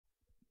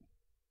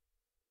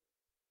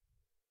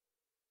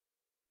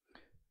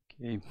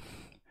Okay,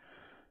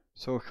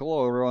 so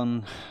hello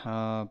everyone.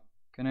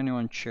 Can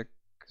anyone check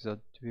that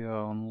we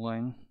are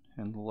online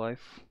and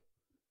live?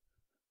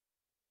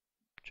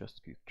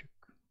 Just quick check.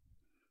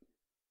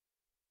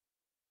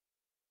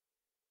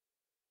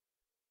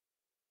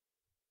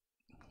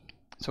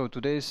 So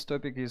today's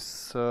topic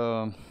is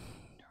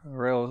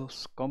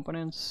Rails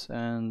components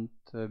and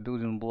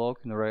building block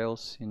in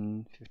Rails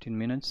in 15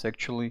 minutes.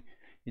 Actually,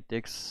 it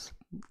takes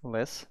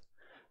less,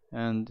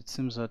 and it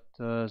seems that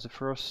the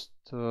first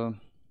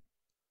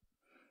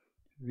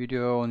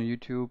video on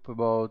YouTube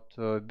about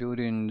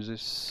building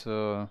this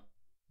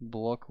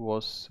block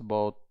was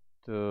about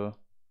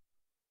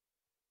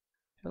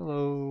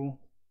hello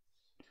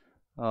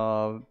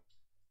was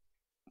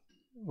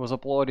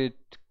uploaded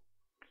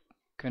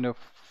kind of,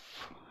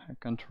 I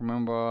can't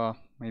remember,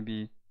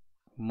 maybe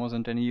more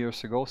than 10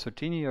 years ago,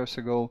 13 years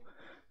ago,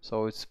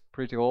 so it's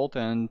pretty old,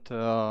 and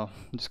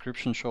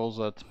description shows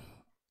that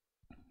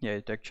yeah,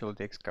 it actually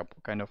takes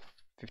kind of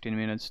 15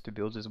 minutes to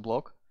build this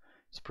block.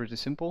 It's pretty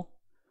simple,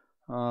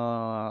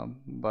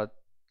 but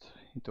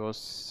it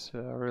was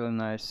really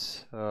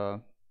nice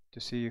to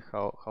see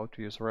how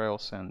to use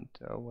Rails and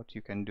what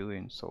you can do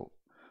in so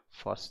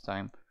fast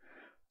time.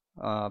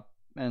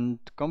 And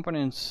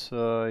components,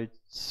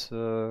 it's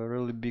a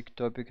really big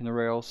topic in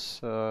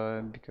Rails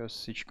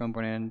because each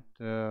component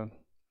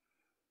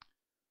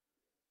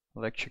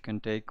lecture can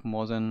take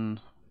more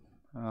than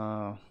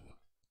 1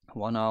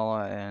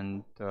 hour,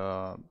 and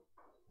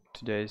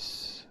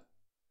today's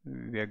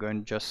we are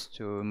going just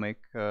to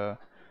make a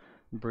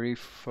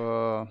brief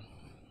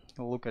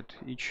look at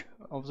each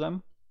of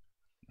them.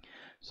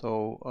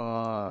 So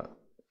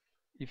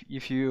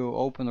if you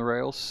open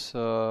Rails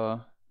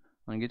on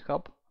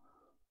GitHub,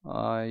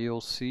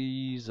 you'll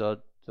see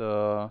that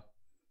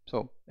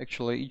so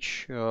actually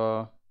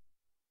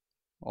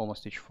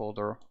almost each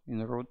folder in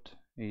the root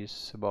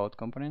is about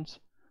components.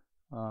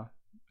 I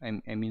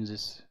mean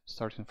this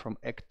starting from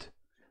act,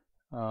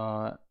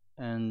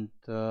 and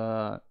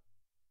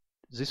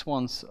these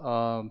ones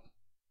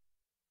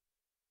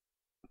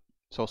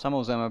so some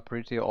of them are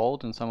pretty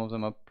old and some of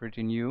them are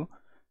pretty new.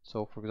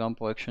 So for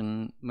example,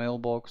 action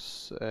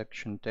mailbox,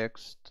 action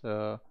text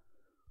so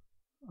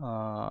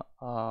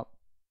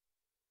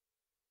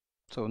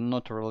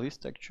not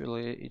released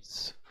actually,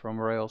 it's from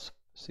Rails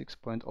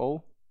 6.0,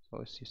 so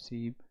as you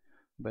see,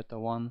 beta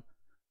 1,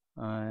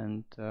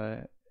 and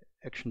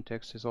action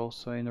text is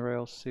also in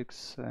Rails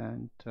 6,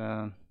 and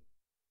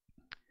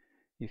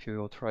if you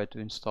will try to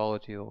install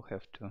it, you'll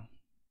have to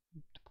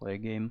play a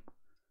game.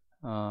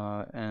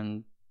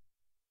 And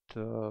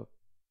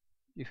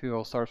if you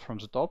will start from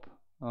the top,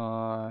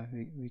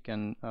 we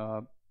can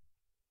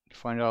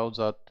find out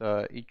that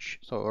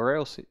so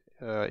Rails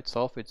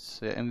itself,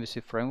 it's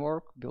MVC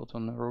framework built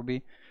on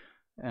Ruby,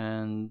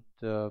 and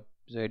the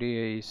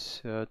idea is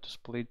to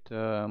split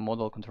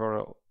model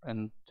controller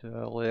and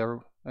layer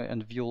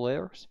and view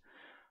layers,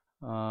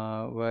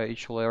 where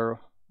each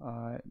layer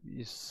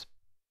is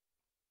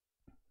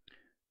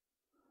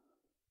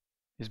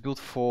built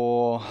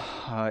for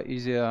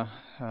easier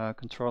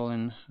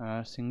controlling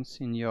things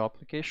in your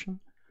application.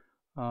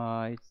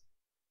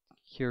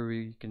 Here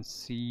we can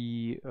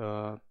see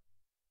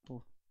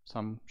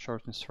some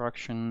short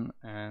instruction,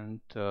 and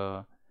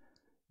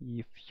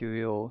if you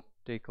will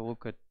take a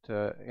look at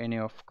any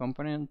of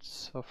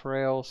components of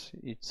Rails,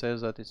 it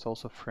says that it's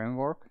also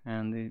framework,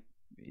 and it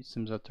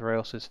seems that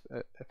Rails is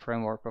a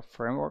framework of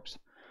frameworks.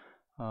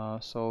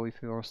 So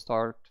if you will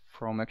start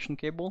from action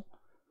cable,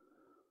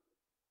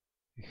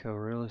 we have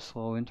really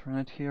slow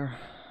internet here.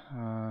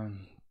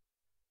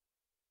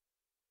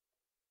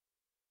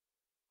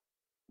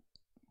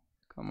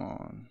 Come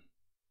on.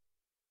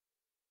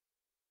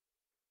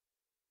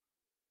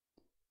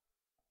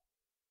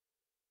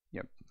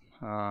 Yep,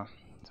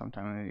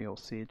 sometime you'll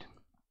see it.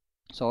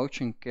 So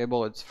action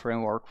cable, it's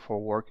framework for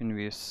working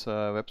with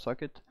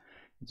WebSocket.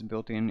 It's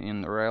built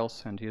in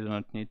Rails, and you do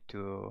not need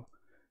to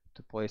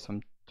play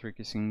some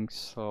tricky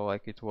things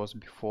like it was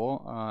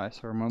before.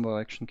 As I remember,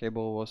 action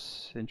cable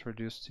was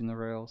introduced in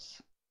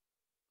Rails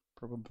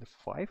probably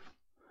 5.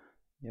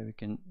 Yeah,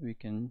 we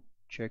can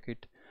check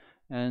it.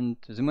 And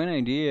the main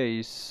idea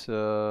is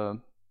to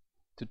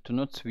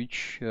not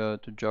switch to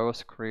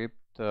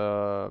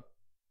JavaScript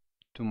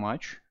too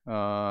much,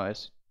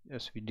 as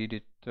we did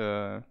it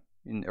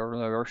in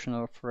earlier version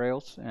of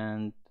Rails,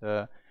 and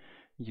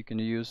you can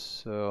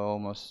use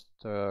almost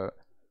so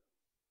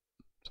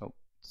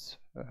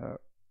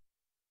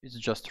it's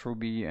just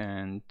Ruby,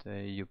 and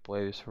you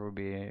play with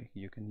Ruby.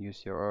 You can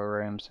use your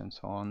ORMs and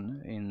so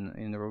on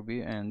in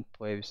Ruby and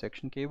play with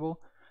action cable.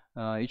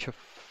 Each of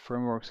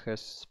frameworks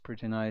has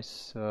pretty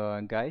nice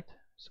guide,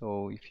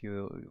 so if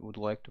you would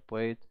like to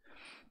play it.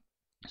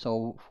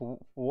 So for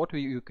what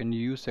you can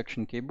use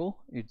action cable,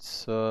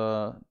 it's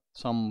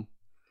some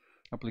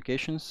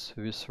applications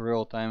with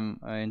real-time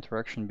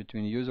interaction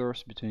between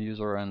users, between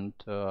user and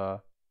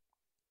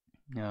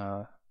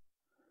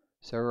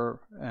server,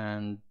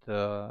 and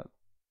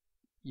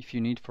if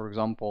you need, for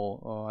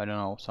example, I don't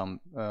know,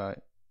 some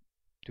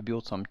to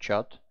build some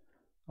chat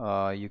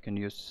you can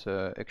use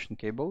action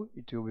cable.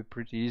 It will be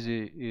pretty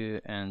easy,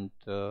 and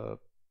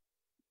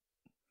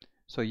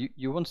so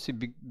you won't see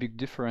big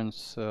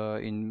difference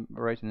in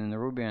writing in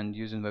Ruby and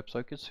using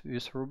WebSockets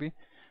with Ruby.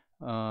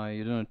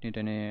 You do not need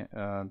any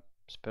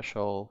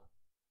special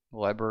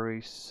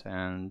libraries,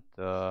 and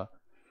so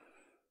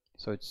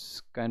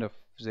it's kind of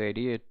the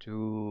idea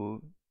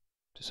to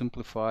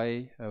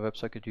simplify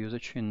WebSocket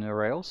usage in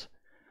Rails.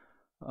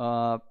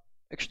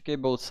 Action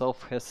cable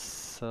itself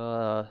has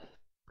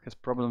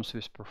problems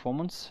with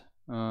performance,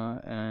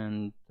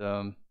 and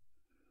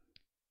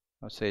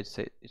I'd say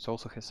it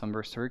also has some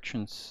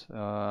restrictions.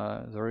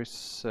 There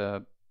is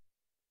a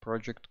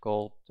project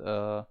called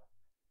how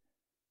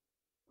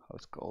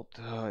it's called?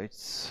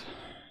 It's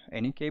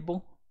any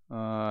cable,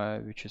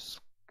 which is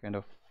kind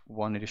of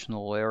one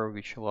additional layer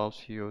which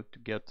allows you to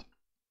get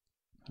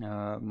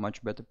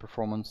much better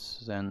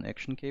performance than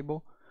action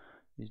cable.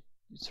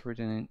 It's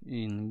written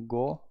in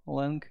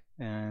Golang,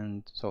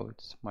 and so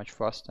it's much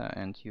faster,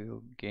 and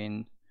you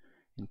gain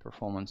in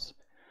performance.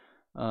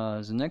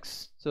 The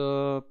next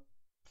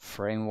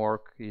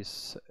framework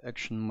is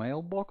Action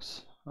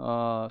Mailbox.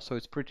 So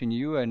it's pretty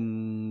new. I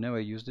never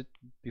used it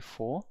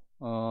before.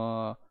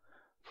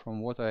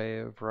 From what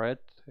I've read,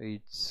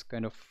 it's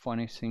kind of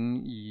funny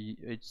thing.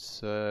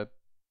 It's a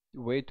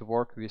way to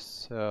work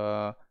with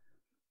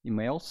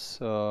emails.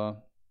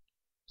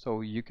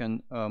 So you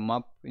can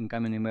map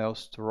incoming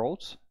emails to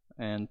routes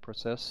and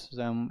process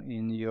them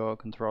in your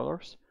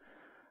controllers.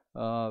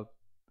 I'm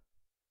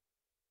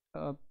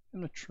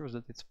not sure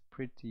that it's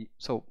pretty.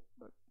 So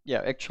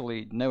yeah,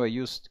 actually never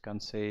used,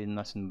 can't say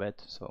nothing bad.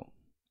 So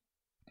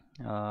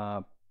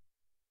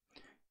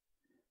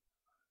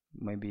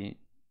maybe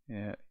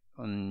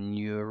on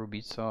new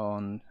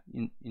Rubizza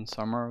in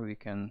summer we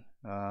can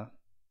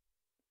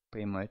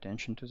pay more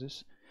attention to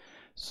this.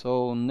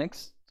 So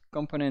next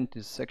component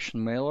is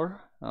Action Mailer.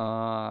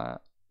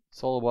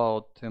 It's all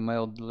about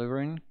mail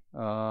delivering.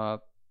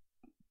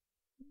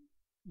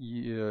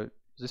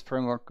 This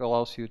framework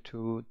allows you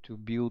to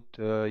build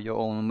your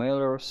own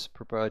mailers,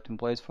 prepare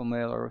templates for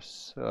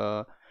mailers,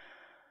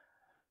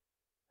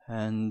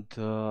 and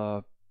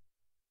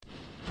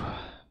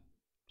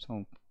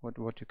so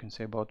what you can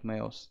say about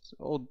mails?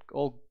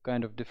 All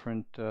kind of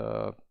different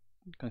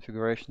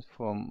configurations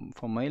for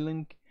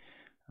mailing.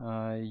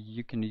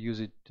 You can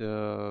use it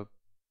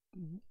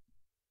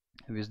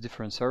with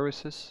different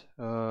services.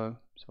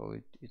 So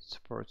it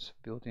supports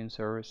built-in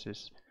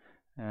services,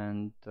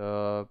 and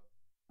the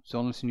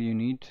only thing you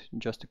need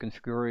just to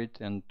configure it,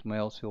 and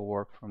mails will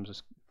work from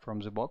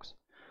the box.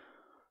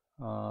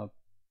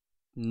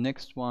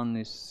 Next one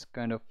is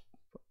kind of,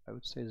 I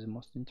would say, the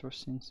most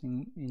interesting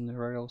thing in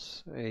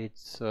Rails.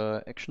 It's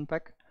Action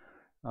Pack.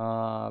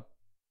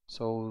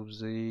 So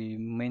the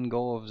main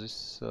goal of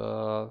this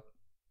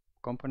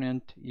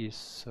component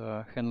is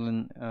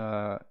handling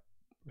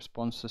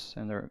responses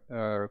and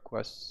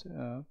requests.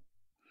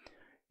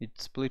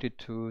 It's split it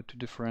to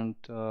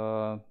different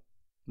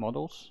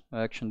models: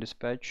 Action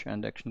Dispatch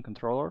and Action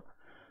Controller.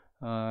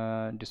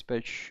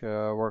 Dispatch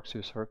works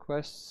with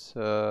requests,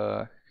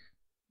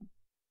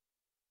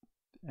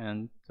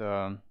 and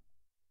on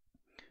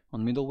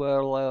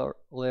middleware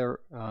layer,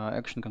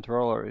 Action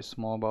Controller is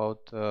more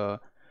about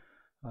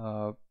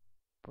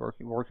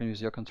working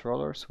with your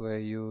controllers, where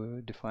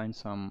you define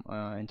some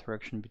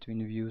interaction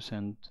between views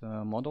and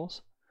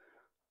models.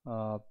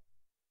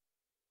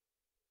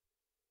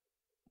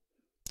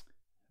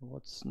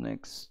 What's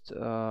next?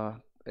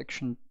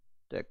 Action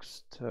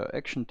text.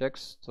 Action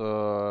text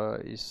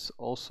is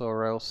also a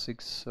Rails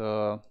 6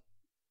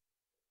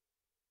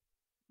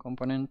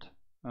 component,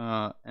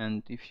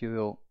 and if you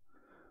will,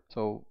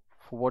 so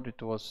for what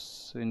it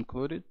was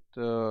included,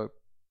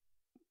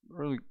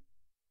 really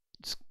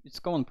it's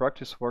common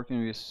practice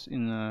working with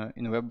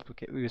in web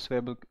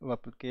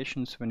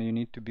applications when you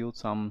need to build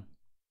some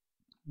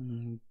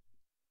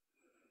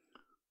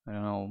I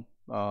don't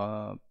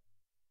know,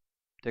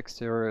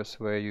 text areas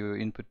where you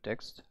input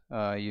text.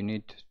 You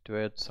need to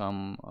add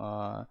some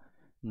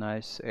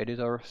nice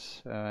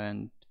editors,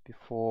 and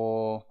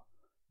before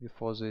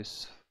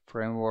this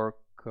framework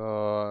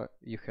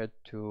you had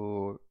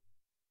to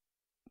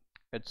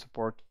add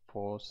support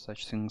for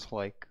such things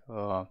like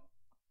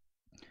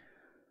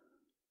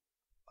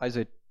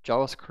either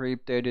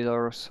JavaScript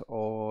editors,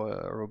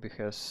 or Ruby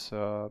has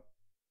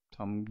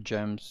some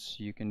gems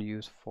you can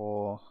use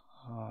for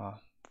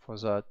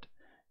that.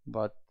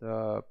 But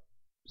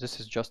this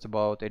is just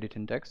about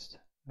editing text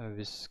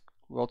with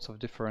lots of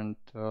different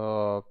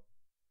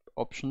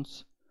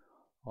options,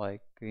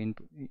 like you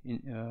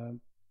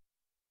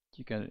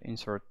can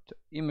insert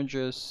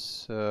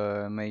images,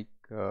 make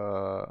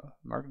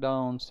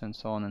markdowns, and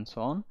so on and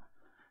so on.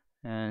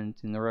 And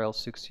in Rails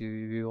 6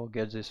 you will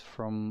get this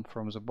from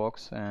the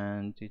box,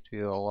 and it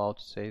will allow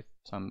to save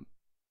some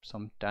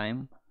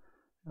time,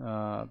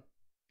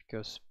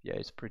 because yeah,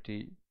 it's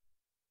pretty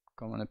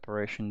common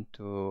operation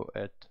to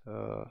add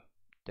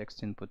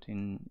text input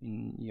in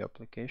your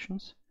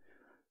applications.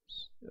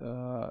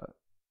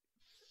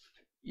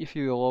 if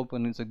you will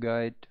open the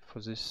guide for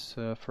this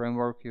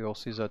framework, you will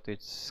see that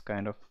it's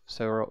kind of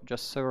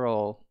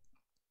several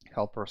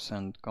helpers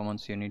and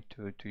commands you need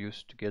to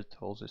use to get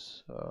all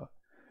this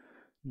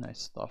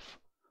nice stuff.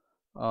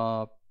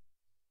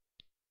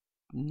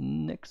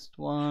 Next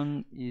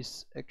one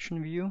is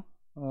action view.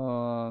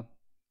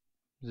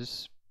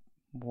 This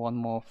one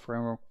more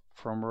framework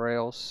from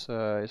Rails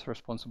is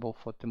responsible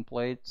for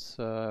templates,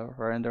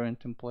 rendering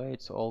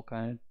templates, all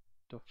kind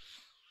of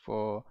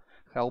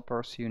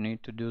helpers you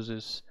need to do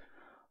this.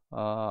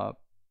 So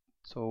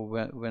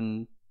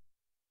when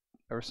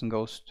everything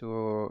goes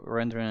to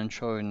rendering and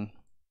showing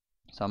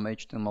some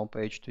HTML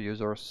page to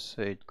users,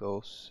 it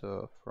goes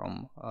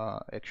from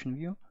action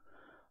view.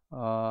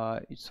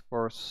 It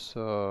supports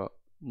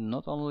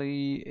not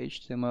only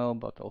HTML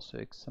but also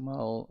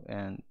XML,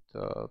 and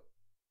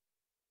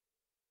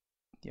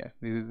yeah,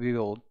 we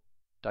will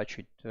touch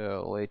it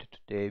later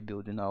today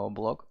building our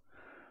blog.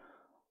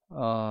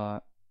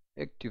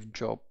 Active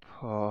job,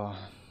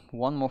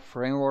 one more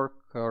framework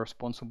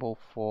responsible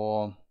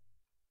for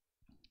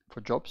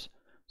jobs.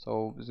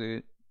 So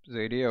the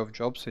idea of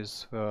jobs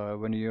is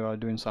when you are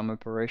doing some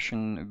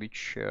operation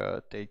which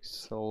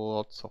takes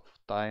lots of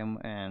time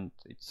and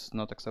it's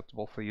not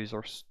acceptable for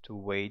users to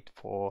wait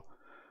for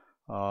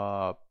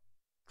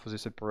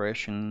this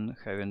operation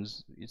having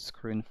its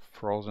screen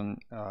frozen,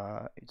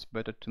 it's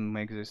better to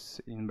make this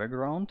in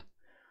background.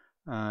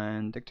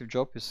 And active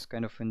job is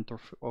kind of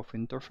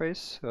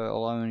interface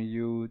allowing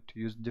you to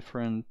use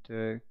different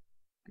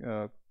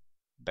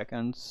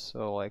backends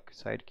like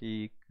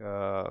Sidekick,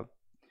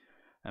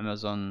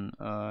 Amazon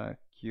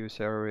Q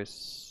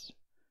service,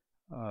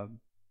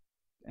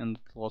 and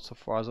lots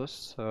of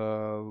others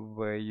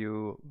where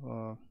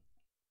you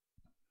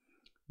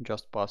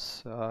just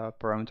pass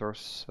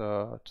parameters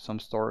to some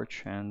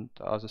storage, and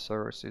other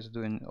service is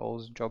doing all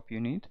the job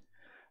you need.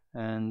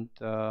 And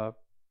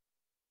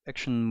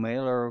action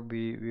mailer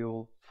we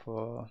will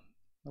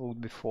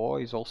looked before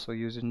is also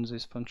using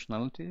this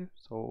functionality.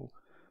 So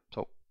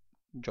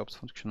jobs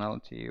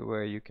functionality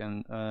where you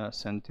can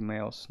send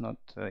emails not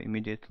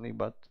immediately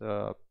but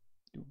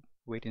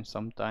waiting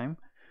some time,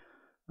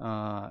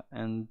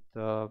 and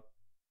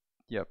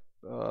yep,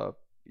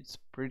 it's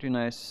pretty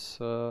nice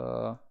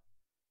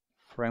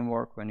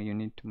framework when you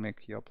need to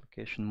make your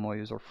application more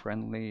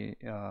user-friendly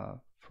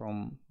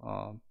from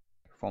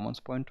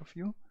performance point of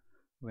view,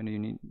 when you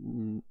need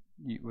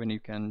when you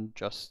can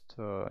just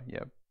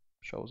yeah,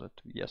 show that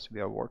yes,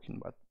 we are working,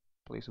 but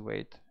please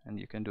wait, and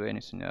you can do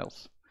anything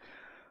else.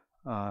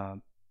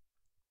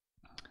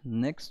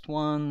 Next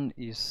one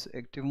is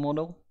active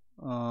model.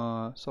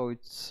 So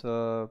it's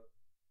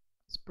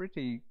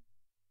pretty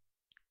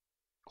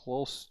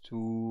close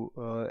to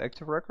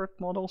active record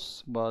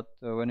models, but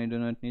when you do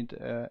not need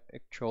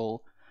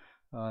actual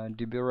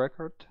DB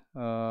record,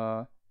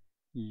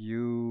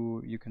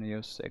 you can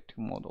use active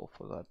model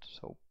for that.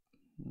 So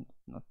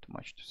not too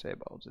much to say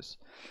about this.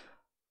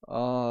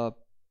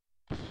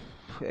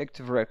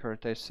 Active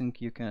record, I think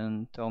you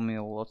can tell me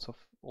lots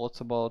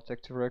about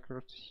active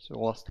record. The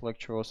last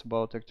lecture was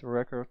about active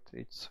record.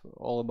 It's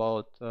all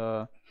about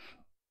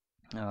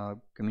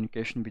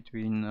communication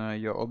between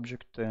your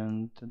object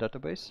and the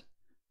database.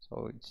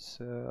 So it's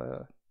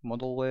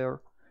model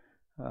layer.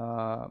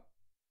 So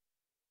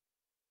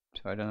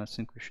I don't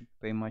think we should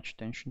pay much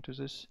attention to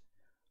this.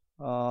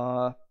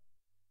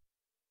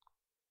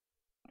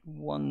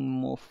 One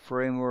more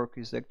framework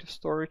is active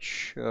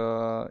storage.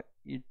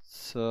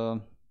 It's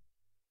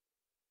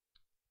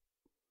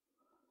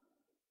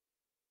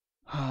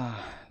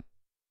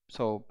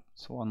so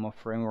one more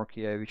framework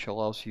here which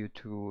allows you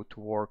to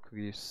work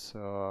with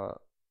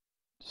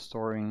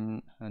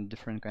storing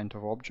different kind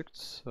of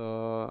objects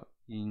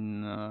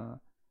in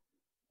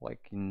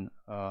like in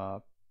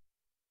on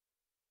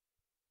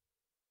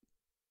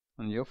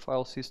your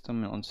file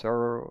system, on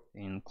server,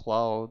 in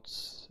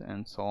clouds,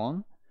 and so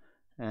on.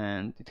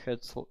 And it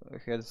has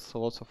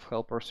lots of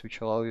helpers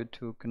which allow you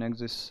to connect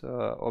these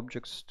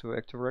objects to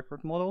active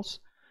record models.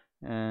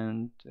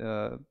 And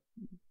I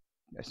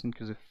think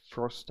the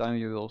first time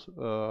you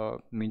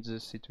will meet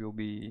this, it will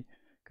be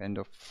kind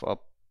of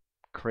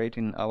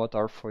creating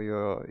avatar for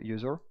your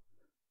user.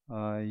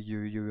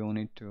 You will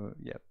need to,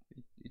 yeah,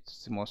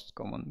 it's the most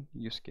common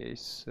use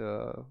case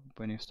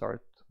when you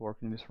start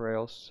working with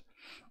Rails.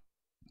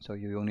 So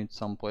you will need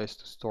some place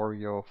to store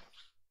your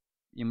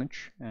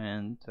image,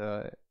 and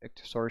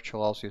active storage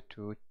allows you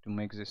to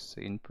make this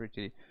in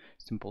pretty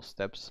simple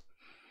steps.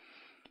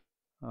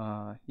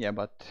 Yeah,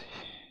 but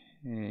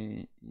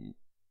in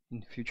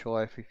future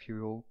life, if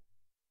you will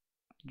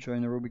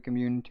join the Ruby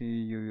community,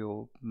 you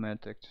will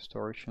meet active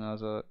storage and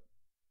other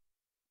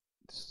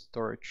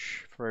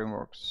storage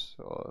frameworks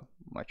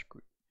much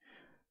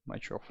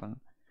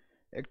often.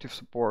 Active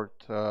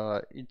support,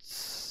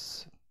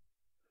 it's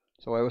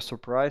so I was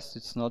surprised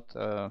it's not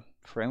a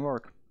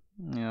framework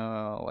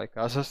like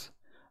others.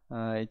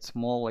 It's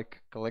more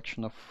like a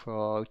collection of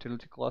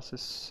utility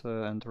classes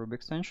and Ruby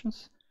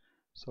extensions.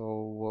 So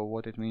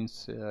what it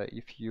means,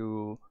 if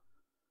you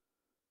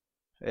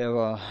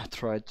ever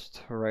tried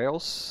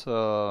Rails,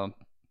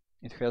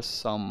 it has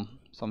some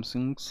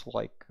things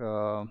like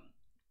I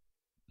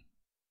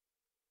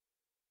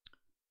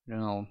don't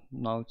know.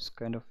 Now it's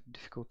kind of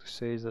difficult to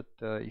say that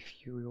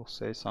if you will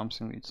say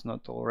something, it's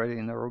not already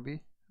in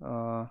Ruby.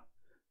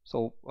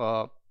 So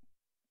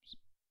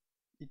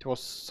it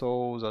was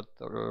so that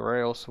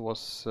Rails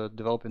was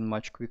developing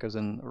much quicker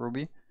than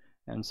Ruby,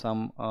 and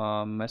some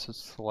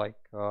methods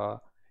like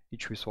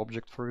each with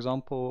object, for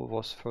example,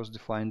 was first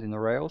defined in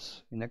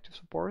Rails in active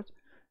support,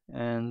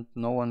 and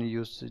no one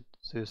used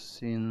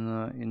this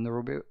in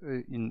Ruby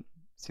in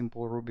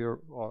simple Ruby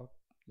or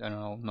I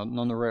don't know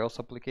non-Rails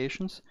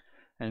applications,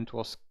 and it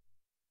was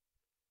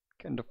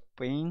kind of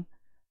pain.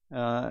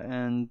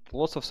 And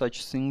lots of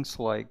such things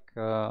like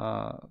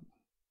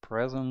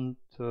present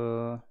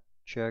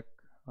check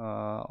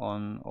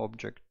on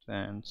object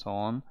and so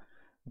on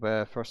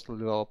were first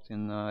developed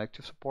in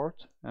active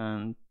support,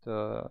 and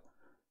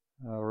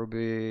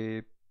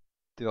Ruby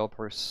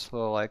developers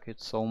like it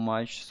so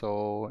much,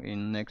 so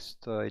in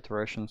next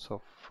iterations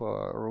of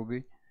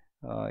Ruby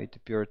it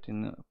appeared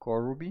in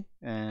core Ruby,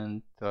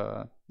 and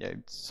yeah,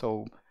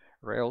 so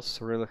Rails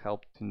really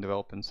helped in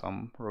developing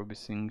some Ruby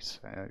things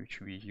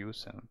which we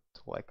use and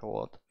like a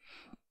lot.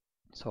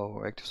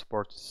 So active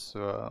support is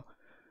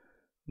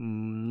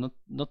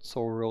not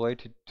so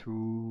related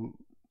to,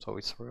 so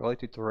it's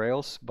related to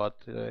Rails,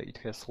 but it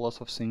has lots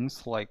of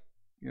things like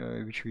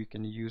which we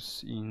can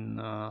use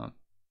in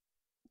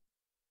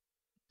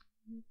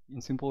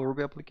simple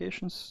Ruby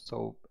applications.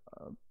 So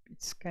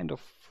it's kind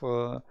of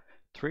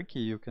tricky.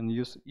 You can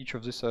use each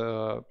of these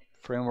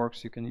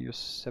frameworks. You can use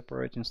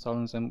separate,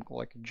 installing them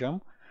like a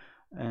gem.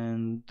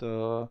 And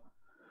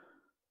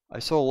I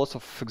saw lots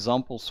of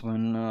examples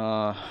when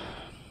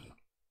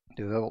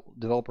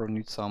developer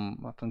needs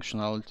some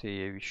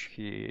functionality which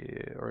he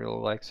really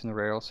likes in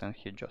Rails, and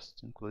he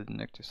just includes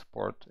in active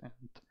support and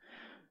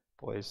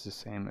plays the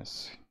same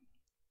as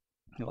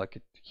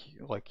like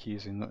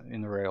he's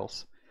in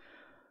Rails.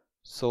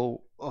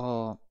 So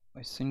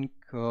I think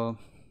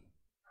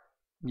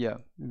yeah,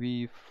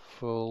 we've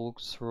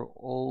looked through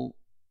all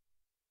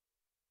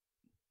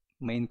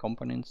main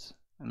components.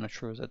 I'm not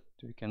sure that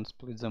we can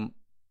split them.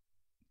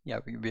 Yeah,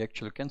 we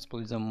actually can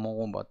split them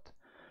more, but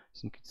I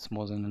think it's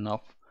more than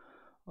enough.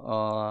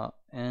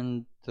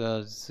 And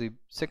the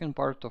second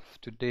part of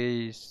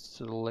today's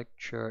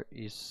lecture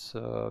is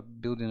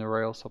building a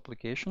Rails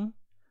application.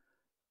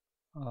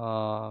 It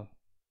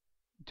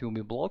will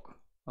be block.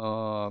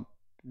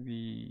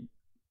 We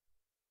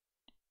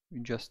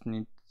just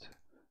need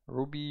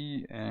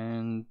Ruby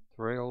and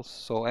Rails.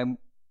 So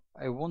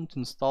I won't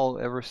install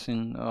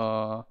everything.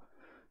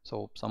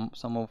 So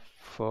some of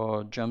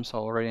gems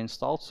are already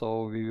installed.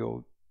 So we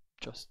will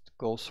just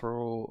go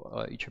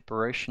through each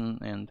operation,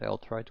 and I'll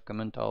try to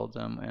comment out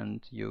them,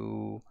 and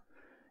you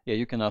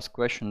can ask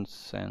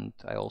questions, and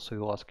I also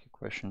will ask you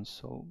questions.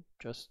 So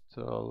just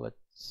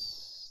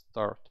let's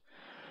start.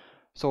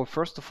 So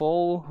first of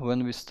all,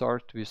 when we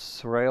start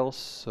with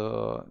Rails,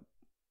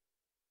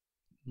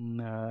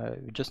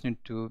 we just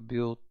need to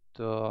build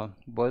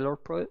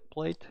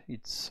boilerplate.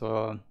 It's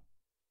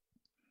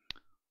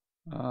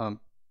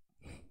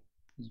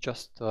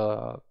just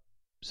a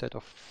set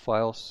of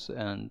files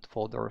and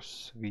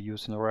folders we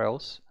use in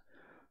Rails,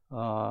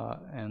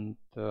 and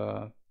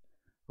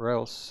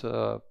Rails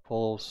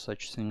follows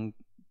such thing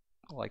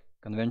like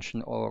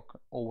convention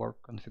over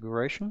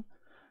configuration,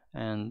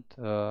 and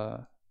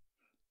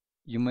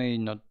you may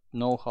not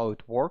know how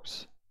it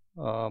works,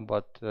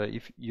 but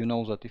if you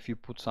know that if you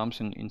put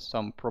something in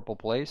some proper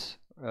place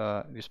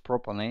with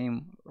proper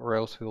name,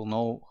 Rails will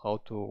know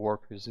how to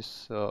work with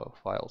these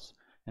files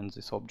and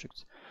these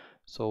objects.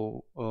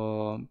 So,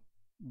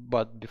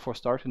 but before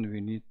starting,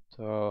 we need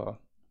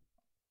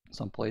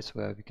some place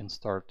where we can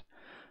start.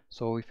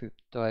 So if you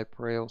type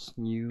Rails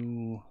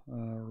new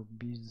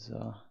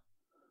Rubizza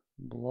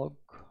blog,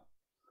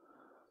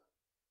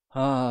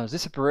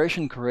 this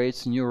operation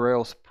creates new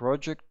Rails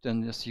project,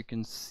 and as you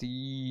can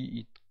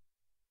see,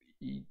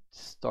 it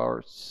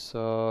starts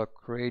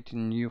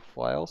creating new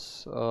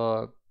files.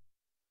 So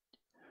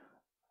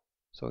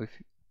if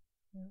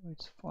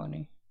it's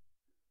funny,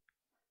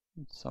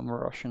 it's some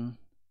Russian.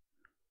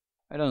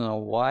 I don't know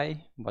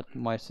why, but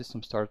my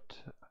system started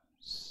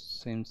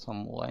saying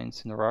some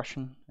lines in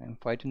Russian. I'm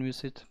fighting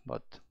with it,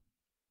 but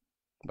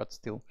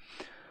still.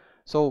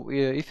 So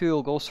if you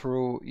will go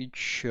through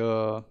each,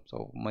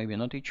 so maybe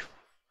not each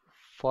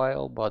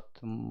file, but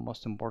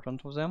most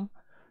important of them.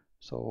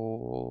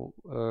 So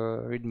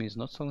README is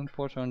not so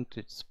important.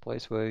 It's a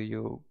place where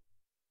you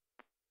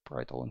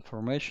write all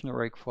information.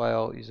 Rake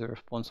file is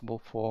responsible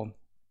for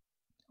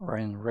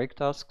running rake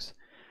tasks.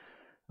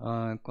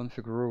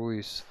 Config.ru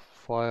is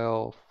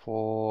file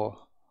for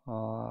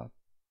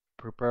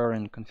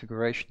preparing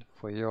configuration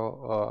for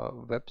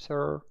your web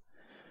server.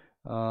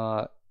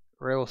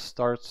 Rails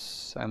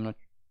starts. I'm not.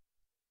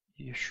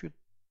 You should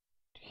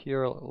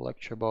hear a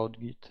lecture about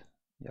Git.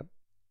 Yep.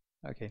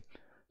 Okay.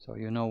 So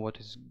you know what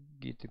is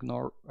Git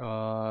ignore.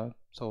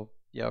 So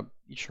yeah,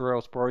 each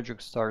Rails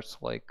project starts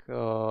like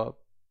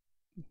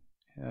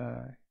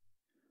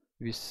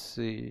with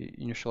the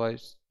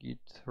initialized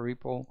Git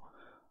repo.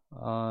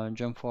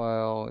 Gem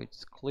file,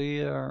 it's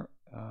clear.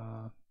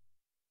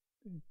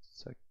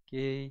 It's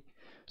okay.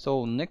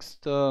 So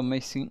next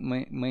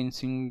main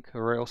thing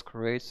Rails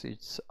creates,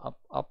 it's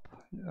up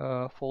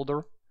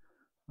folder.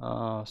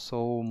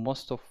 So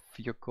most of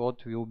your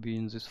code will be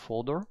in this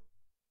folder.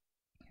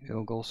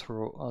 We'll go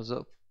through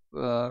other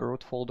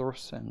root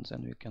folders, and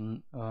then we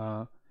can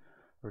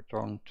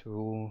return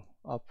to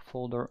up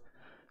folder.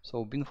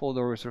 So bin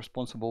folder is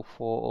responsible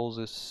for all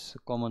these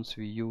commands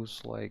we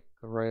use, like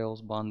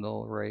Rails,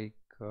 bundle, rake,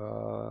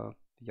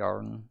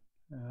 yarn,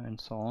 and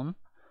so on.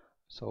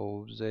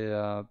 So they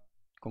are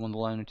command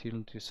line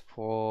utilities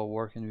for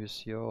working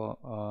with your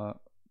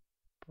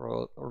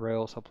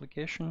Rails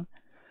application.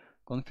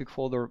 Config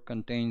folder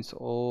contains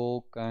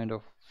all kind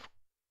of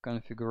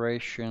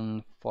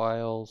configuration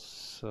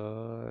files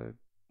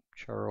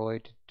which are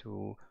related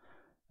to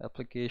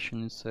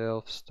application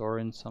itself,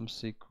 storing some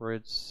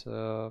secrets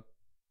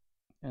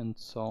and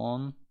so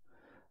on.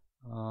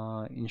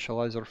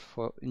 Initializers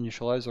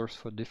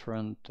for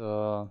different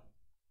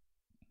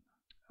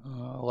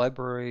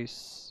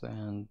libraries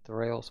and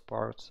Rails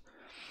parts.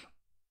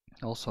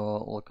 Also,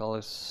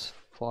 localis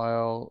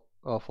file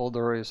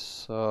folder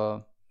is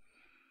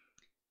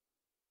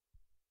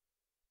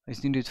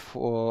needed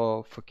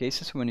for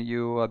cases when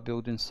you are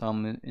building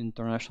some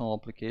international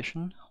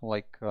application,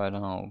 like I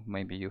don't know,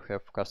 maybe you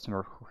have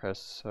customer who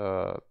has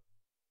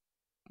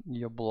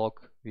your blog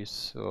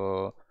with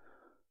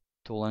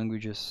two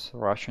languages,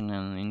 Russian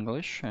and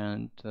English,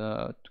 and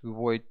to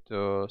avoid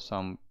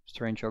some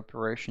strange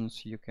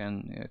operations, you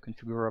can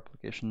configure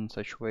application in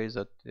such way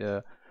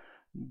that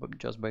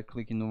just by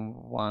clicking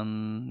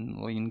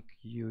one link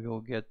you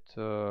will get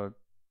so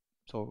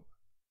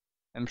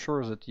I'm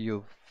sure that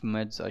you've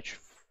made such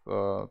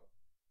web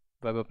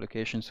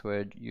applications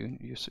where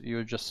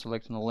you're just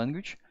selecting a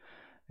language,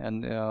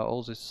 and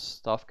all this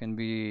stuff can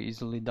be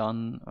easily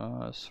done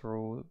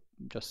through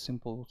just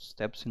simple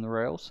steps in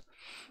Rails.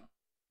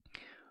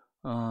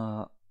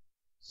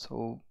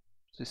 So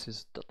this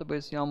is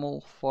database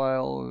YAML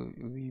file.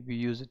 We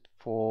use it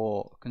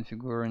for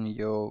configuring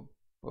your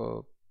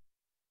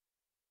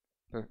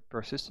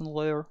persistent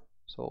layer.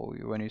 So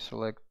when you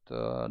select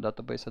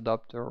database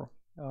adapter,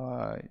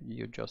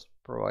 you just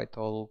provide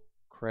all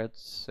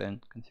creds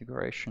and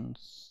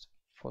configurations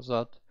for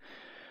that.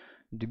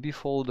 DB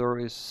folder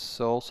is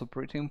also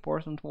pretty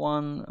important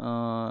one.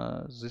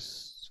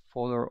 This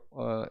folder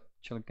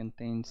actually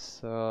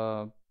contains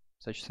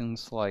such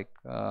things like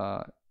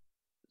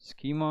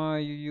schema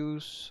you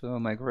use,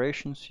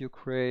 migrations you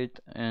create,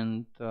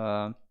 and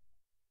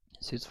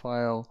sys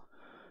file,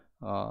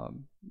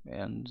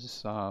 and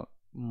these are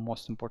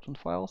most important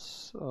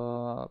files.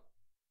 So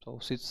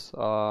sys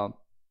are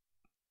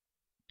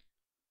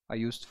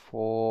used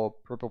for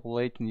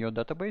pre-populating your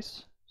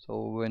database.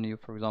 So when you,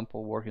 for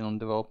example, working on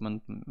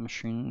development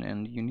machine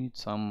and you need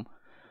some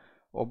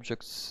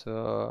objects,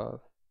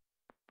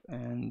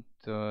 and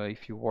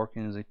if you work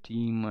in the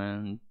team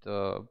and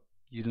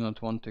you do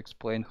not want to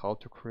explain how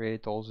to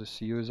create all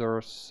these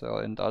users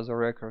and other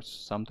records,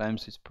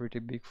 sometimes it's pretty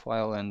big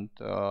file, and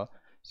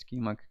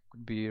schema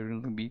could be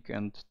really big,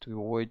 and to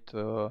avoid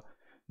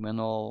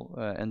manual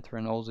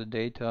entering all the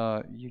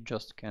data, you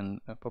just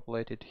can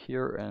populate it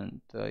here,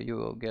 and you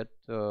will get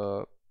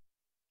the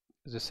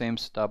same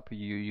setup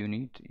you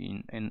need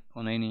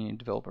on any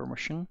developer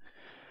machine.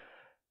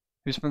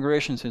 With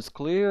migrations, it's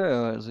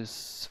clear.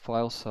 These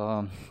files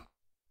are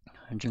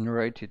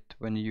generated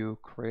when you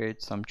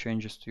create some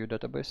changes to your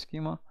database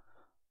schema.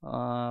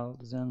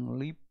 Then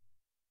lib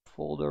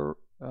folder.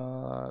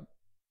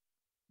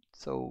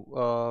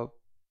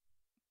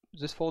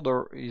 This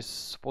folder is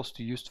supposed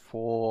to be used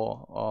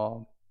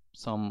for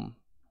some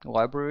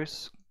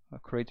libraries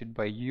created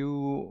by you,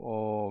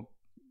 or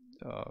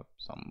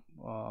some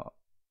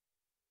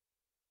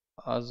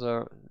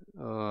other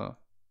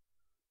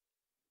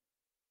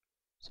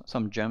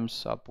some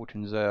gems are put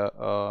in there.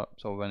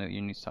 So when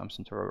you need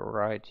something to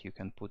write, you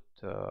can put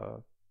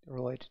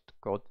related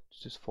code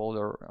to this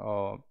folder.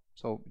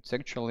 So it's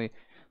actually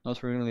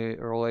not really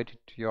related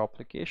to your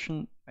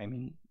application. I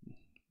mean,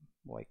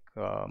 like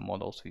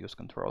models use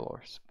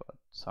controllers, but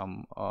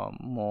some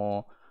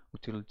more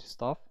utility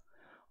stuff.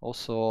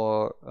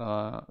 Also,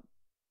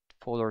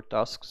 folder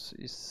tasks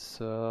is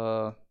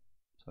so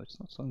it's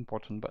not so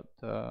important,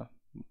 but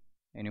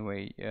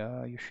anyway,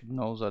 you should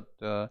know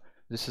that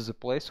this is a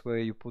place where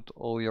you put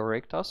all your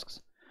rake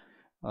tasks.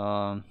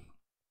 So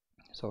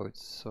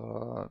it's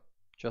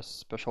just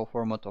special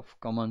format of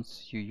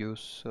commands you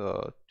use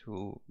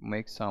to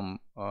make some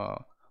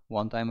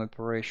one-time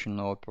operation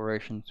or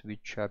operations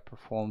which are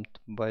performed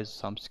by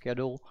some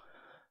schedule.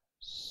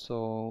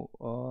 So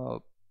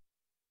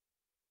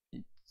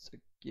it's a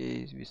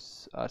case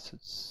with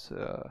assets.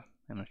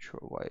 I'm not sure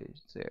why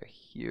they're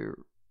here,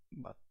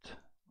 but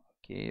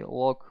okay.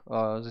 Log.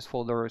 This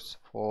folder is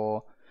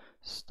for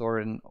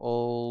storing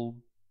all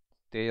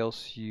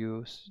details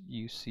you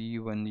see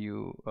when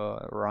you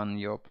run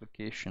your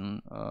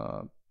application,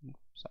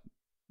 some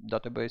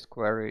database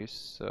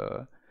queries,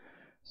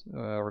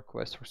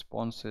 request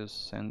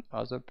responses, and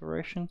other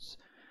operations.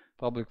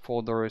 Public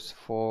folder is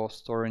for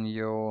storing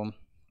your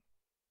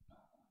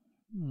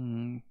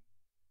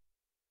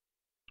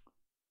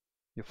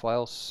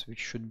files, which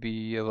should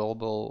be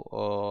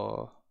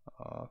available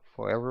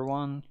for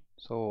everyone.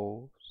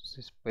 So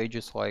these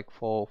pages like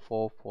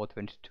 404,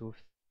 422,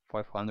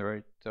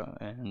 500,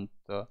 and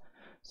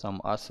some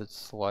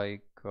assets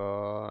like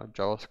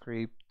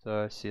JavaScript,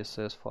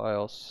 CSS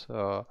files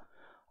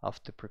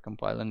after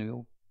precompiling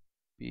will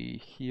be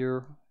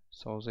here,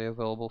 so they're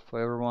available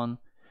for everyone.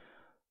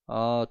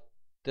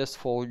 Test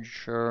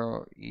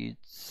folder,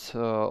 it's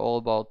all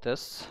about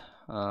tests.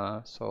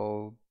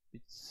 So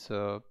it's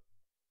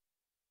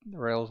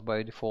Rails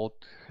by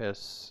default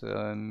has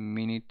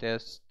mini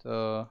test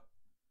under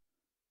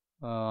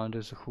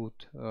the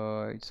hood.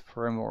 It's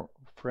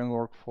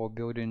framework for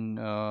building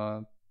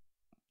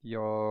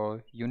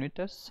your unit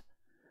tests.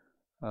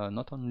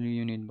 Not only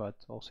unit but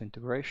also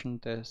integration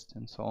tests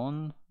and so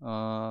on.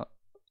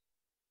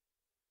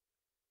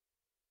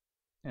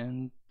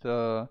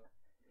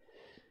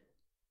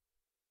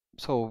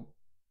 So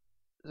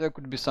there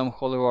could be some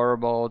holy war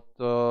about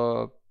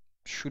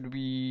should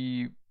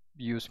we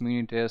use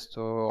mini test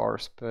or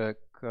RSpec.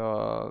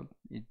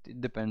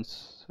 It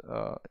depends.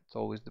 It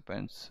always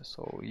depends.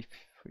 So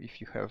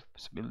if you have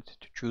possibility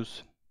to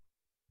choose,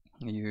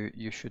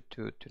 you should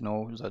to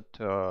know that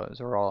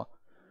there are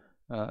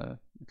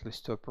at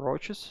least two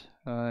approaches: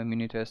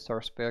 mini test,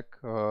 RSpec.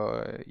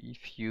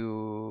 If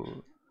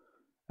you,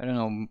 I don't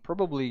know,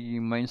 probably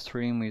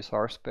mainstream is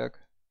RSpec,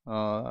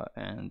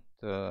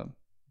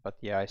 but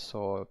yeah, I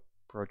saw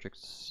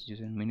projects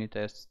using mini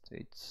test.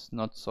 It's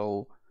not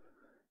so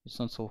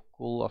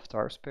cool after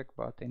RSpec,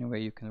 but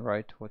anyway, you can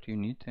write what you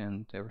need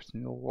and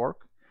everything will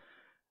work.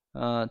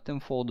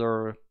 Temp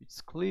folder,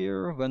 it's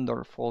clear.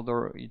 Vendor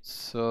folder,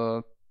 it's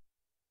a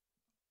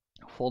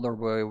folder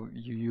where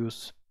you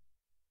use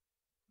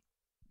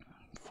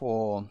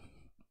for,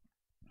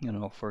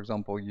 for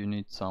example, you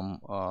need some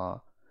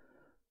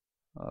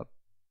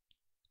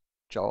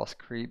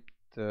JavaScript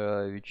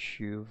which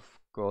you've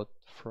got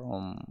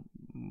from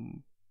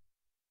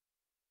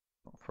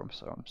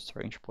some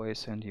strange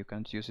place and you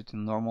can't use it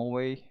in normal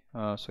way.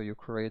 So you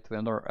create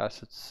vendor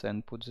assets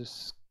and put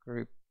this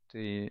script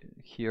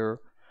here.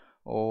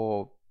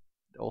 Or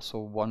also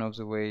one of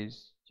the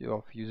ways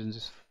of using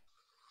this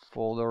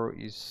folder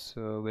is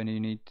when you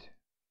need,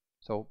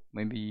 so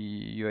maybe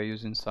you are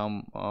using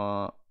some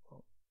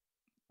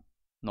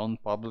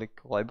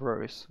non-public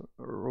libraries,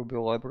 Ruby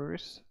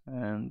libraries,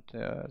 and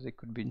they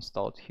could be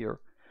installed here.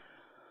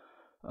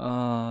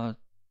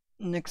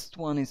 Next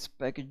one is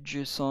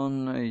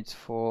package.json. It's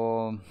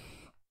for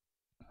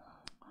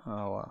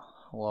our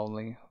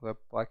lovely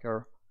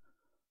Webpacker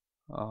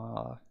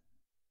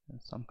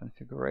and some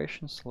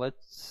configurations.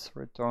 Let's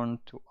return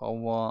to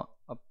our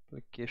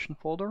application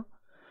folder.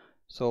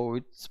 So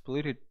it's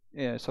split it.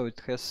 Yeah, so it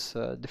has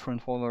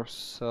different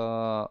folders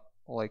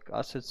like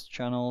assets,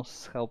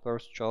 channels,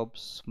 helpers,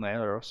 jobs,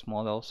 mailers,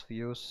 models,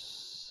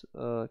 views,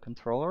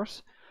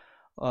 controllers.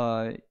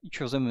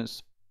 Each of them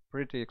is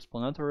pretty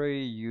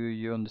explanatory.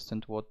 You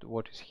understand what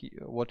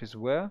is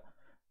where,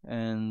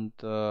 and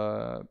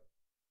so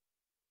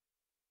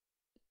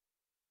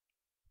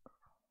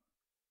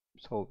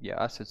yeah,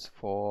 assets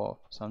for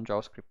some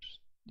JavaScript,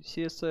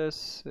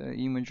 CSS,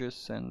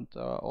 images, and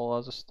all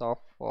other stuff.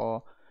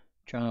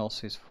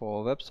 Channels is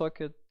for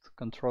WebSocket.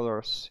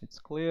 Controllers, it's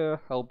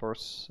clear.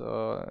 Helpers,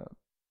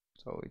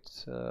 so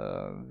it's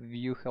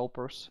view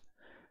helpers,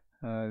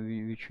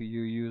 which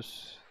you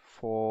use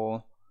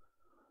for.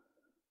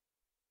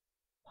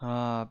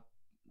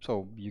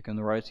 So you can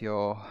write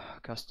your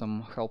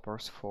custom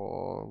helpers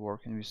for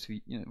working with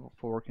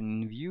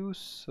in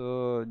views.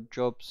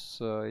 Jobs,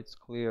 it's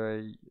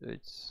clear.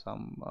 It's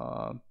some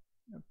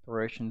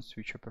operations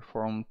which are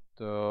performed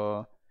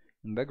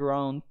in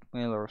background.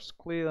 Mailers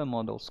clear,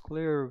 models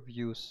clear,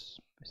 views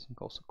I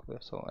think also clear.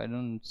 So I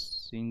don't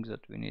think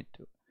that we need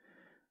to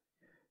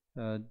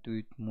do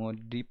it more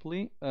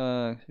deeply.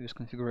 This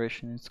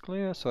configuration is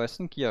clear. So I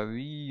think, yeah,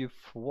 we've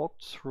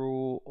walked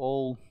through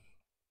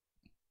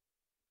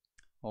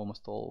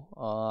almost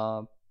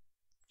all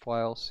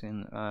files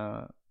in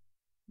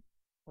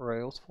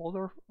Rails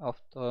folder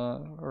after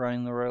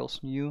running Rails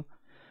new.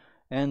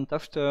 And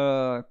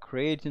after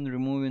creating,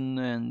 removing,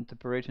 and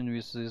operating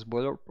with this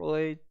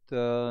boilerplate,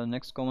 the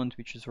next command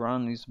which is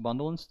run is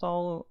bundle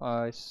install.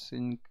 I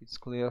think it's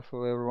clear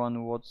for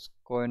everyone what's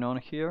going on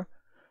here.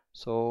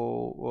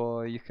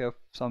 So you have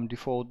some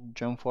default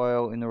gem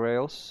file in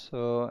Rails,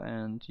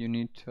 and you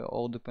need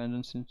all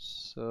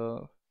dependencies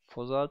for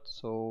that.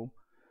 So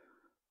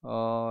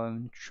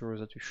I'm sure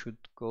that we should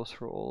go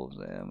through all of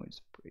them.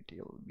 It's pretty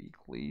big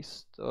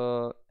list,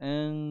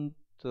 and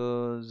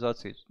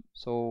that's it.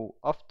 So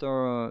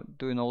after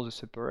doing all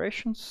these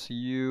operations,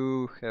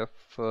 you have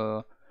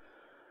a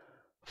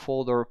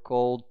folder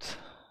called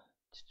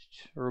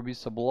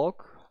Rubizza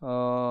block.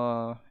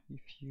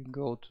 If you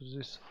go to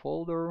this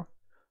folder,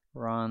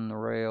 run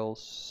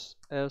Rails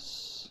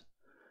S,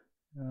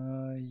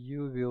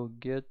 you will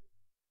get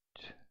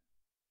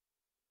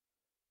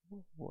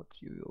what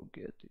you will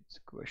get, it's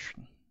a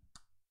question.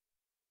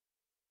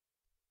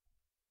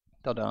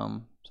 Ta-da!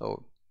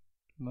 So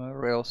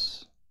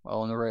Rails,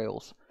 well, on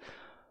Rails.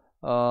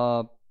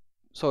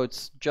 So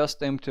it's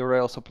just empty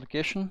Rails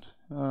application.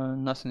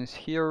 Nothing is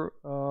here.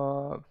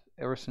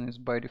 Everything is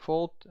by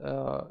default.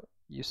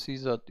 You see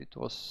that it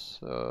was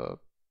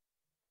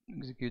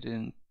executed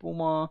in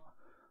Puma.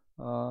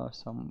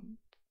 Some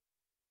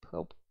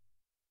help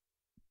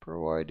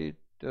provided,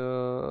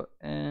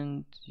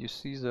 and you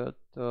see that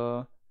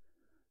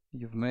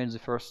you've made the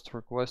first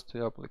request to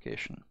your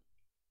application.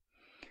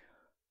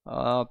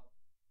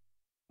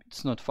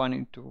 It's not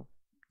funny to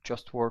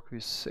just work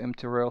with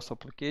empty Rails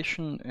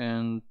application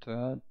and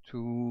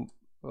to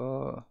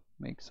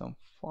make some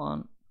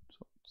fun.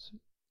 So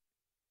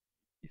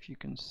if you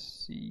can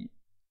see,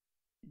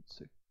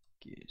 it's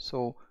okay.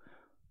 So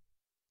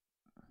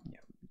yeah,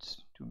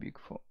 it's too big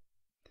for.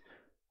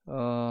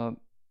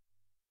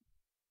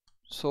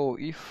 So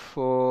if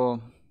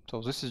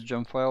so this is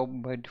gem file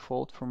by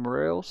default from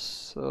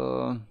Rails.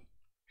 Blah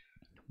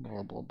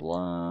blah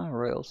blah.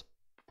 Rails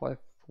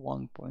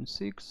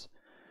 5.1.6.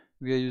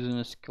 We are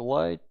using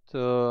SQLite.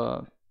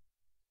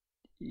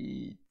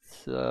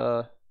 It's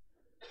yeah,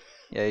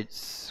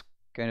 it's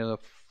kind of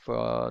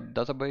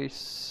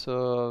database.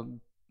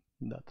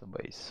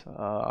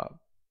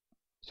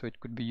 So it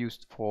could be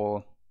used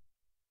for.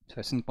 So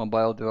I think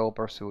mobile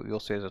developers will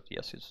say that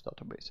yes, it's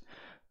database,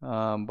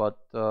 but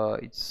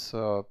it's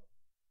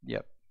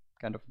yeah,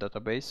 kind of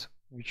database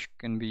which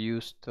can be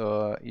used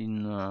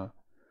in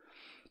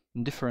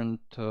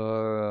different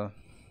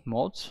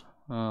modes.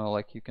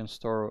 Like you can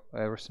store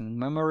everything in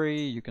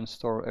memory, you can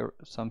store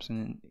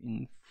something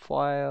in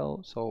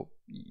file, so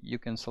you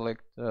can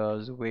select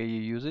the way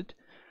you use it.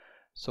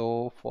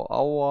 So for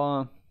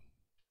our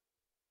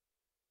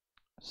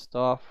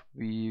stuff,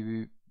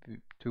 we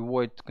to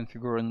avoid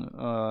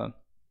configuring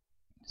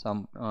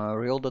some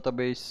real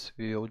database,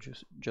 we'll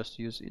just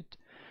use it.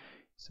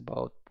 It's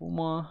about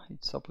Puma,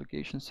 it's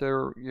application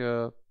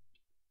server,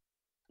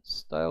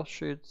 style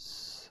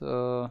sheets,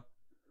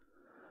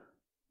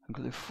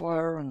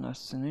 Uglifier,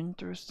 nothing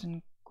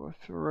interesting.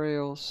 Coffee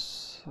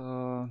Rails,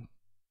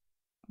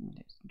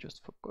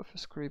 just for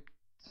CoffeeScript.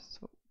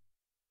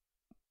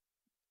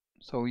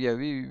 So yeah,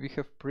 we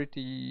have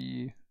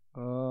pretty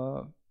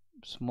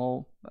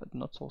small,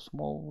 not so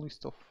small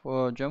list of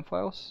gem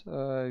files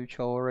which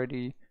are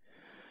already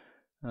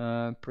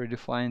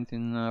predefined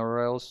in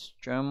Rails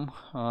gem,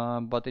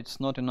 but it's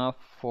not enough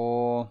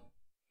for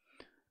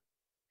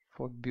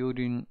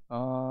building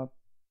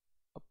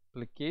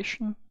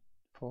application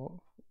for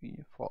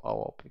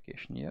our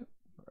application. Yeah,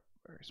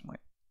 where is my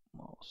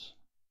mouse?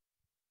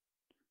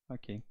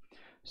 Okay,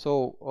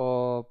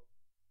 so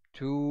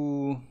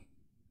to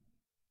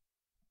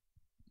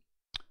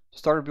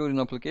start building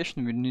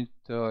application, we need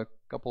a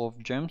couple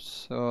of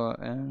gems,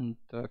 and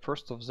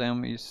first of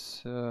them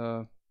is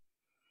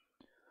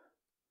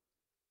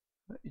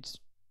it's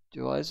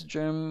device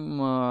gem,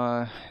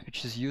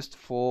 which is used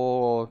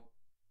for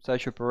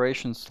such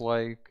operations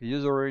like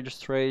user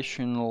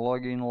registration,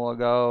 login,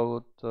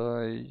 logout,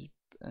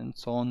 and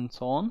so on and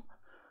so on.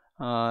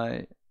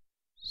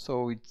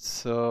 So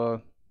it's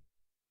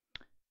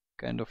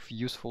kind of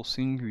useful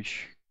thing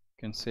which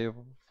can save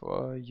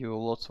you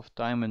lots of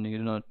time, and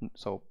you don't.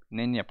 So in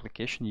any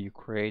application, you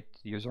create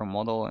user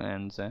model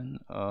and then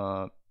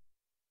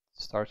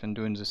start and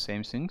doing the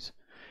same things.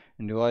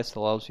 And device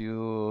allows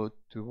you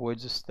to avoid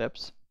the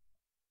steps,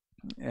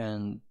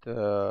 and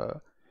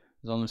the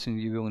only thing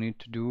you will need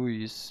to do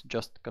is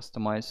just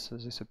customize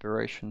these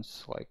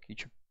operations. Like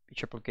each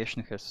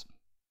application has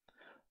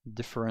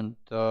different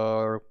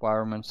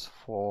requirements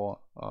for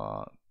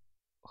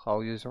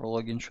how user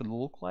login should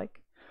look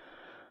like.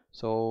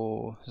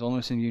 So the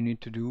only thing you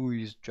need to do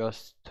is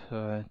just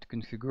to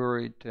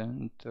configure it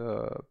and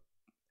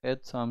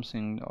add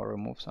something or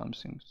remove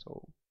something.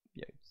 So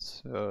yeah,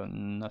 it's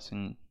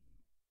nothing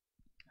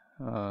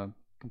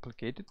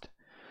complicated.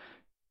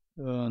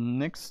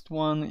 Next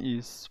one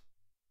is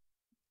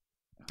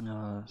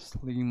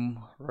Slim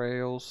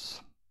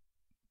Rails.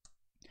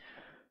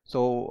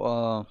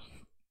 So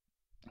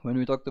when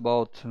we talked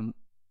about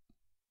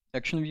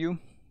action view,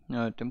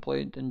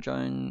 template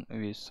engine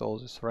with all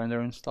this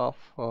rendering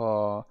stuff,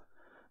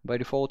 by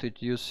default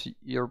it uses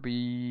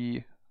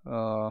ERB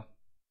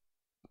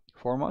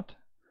format.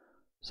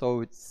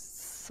 So it's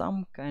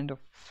some kind of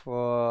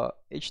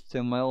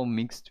HTML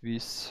mixed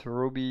with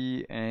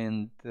Ruby,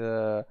 and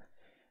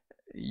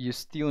you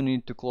still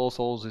need to close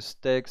all these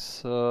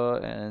tags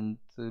and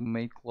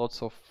make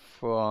lots of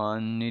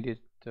needed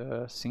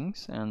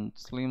things, and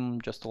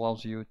Slim just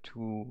allows you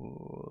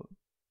to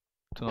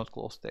not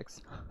close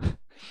tags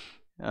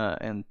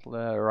and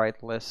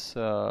write less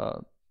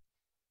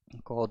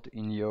code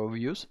in your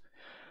views.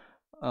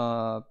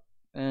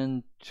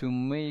 And to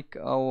make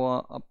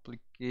our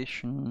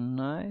application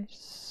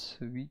nice,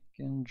 we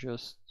can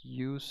just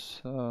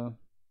use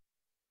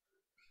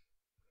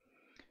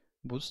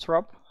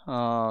Bootstrap.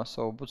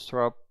 So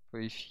Bootstrap,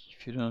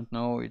 if you don't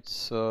know,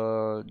 it's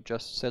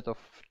just a set of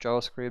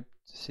JavaScript,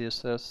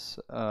 CSS,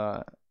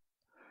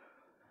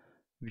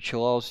 which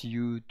allows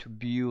you to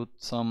build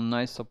some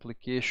nice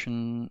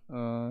application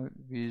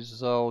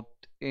without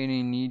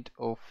any need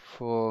of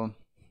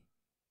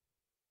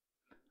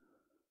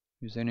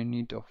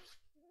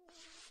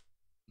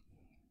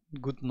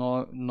good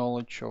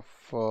knowledge of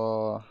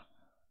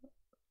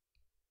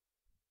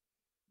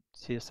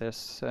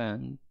CSS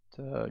and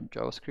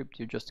JavaScript.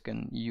 You just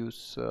can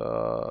use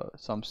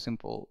some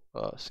simple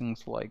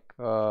things like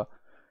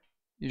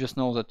you just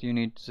know that you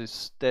need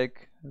this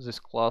tag, this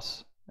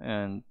class,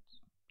 and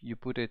you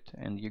put it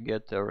and you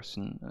get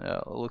everything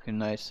looking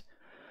nice.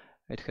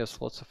 It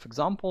has lots of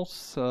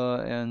examples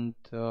and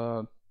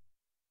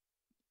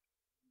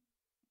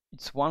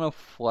it's one of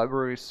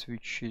libraries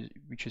which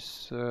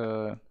is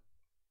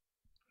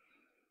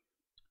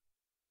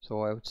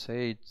so I would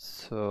say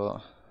it's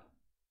so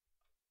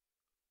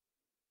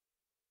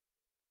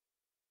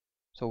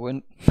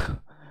when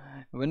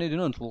when you do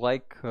not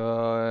like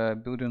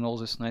building all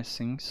these nice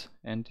things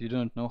and you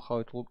don't know how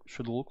it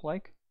should look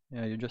like,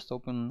 yeah, you just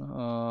open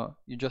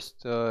you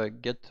just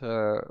get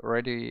a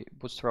ready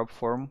Bootstrap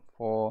form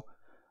for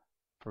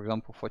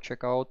example for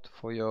checkout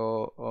for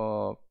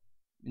your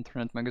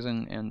internet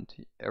magazine, and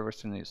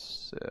everything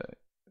is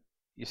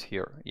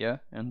here, yeah,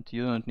 and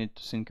you don't need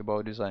to think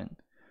about design.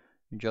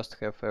 You just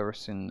have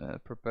everything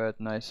prepared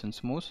nice and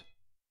smooth.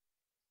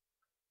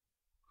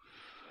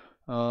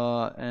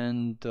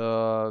 And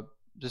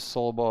this is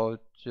all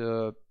about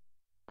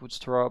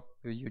Bootstrap.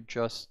 You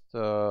just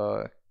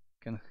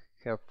can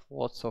have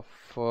lots of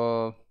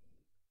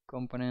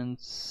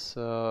components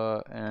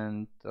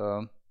and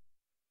where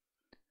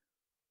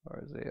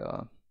they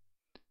are.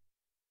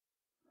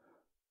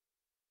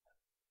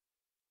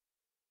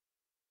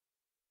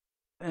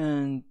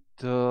 And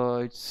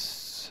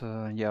it's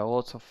yeah,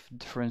 lots of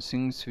different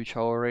things which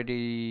are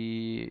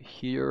already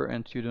here,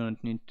 and you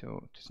don't need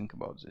to think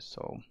about this.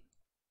 So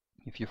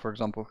if you, for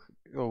example,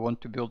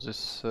 want to build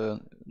this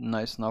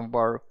nice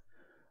navbar,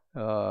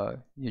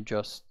 you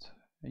just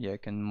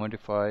can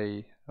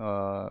modify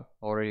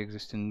already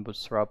existing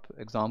Bootstrap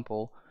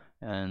example,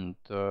 and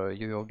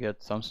you will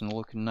get something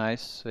looking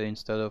nice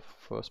instead of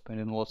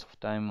spending lots of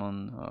time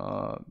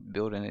on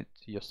building it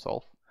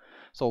yourself.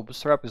 So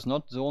Bootstrap is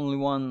not the only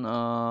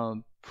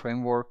one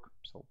framework.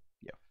 So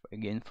yeah,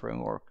 again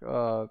framework.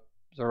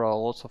 There are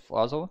lots of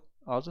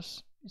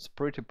others. It's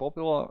pretty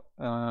popular,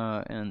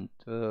 and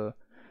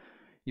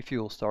if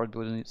you will start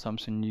building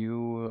something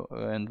new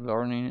and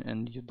learning,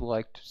 and you'd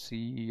like to see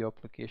your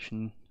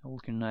application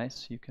looking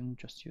nice, you can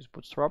just use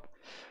Bootstrap.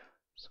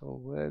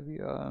 So where we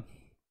are.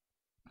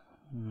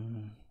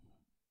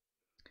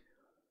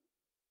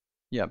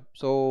 Yeah,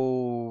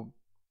 so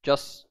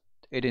just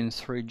adding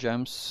 3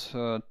 gems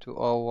to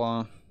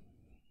our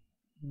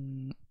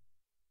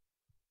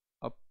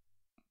up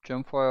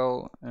gem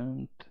file,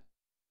 and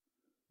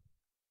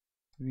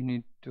we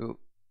need to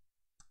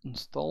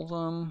install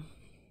them.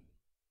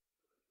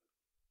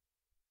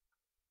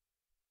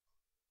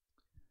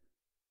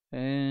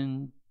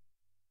 And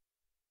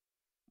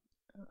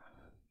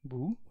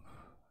boo.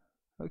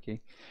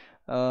 Okay.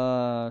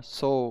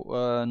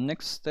 So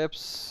next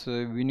steps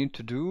we need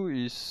to do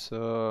is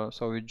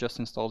so we just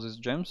install these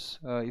gems.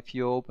 If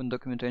you open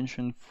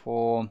documentation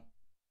for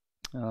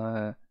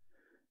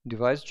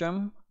device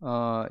gem,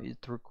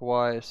 it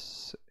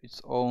requires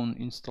its own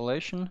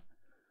installation.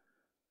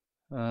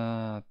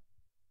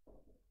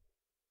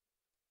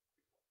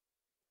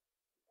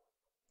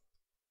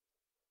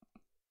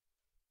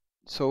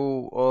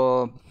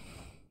 So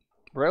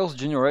Rails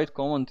generate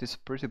command is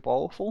pretty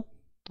powerful.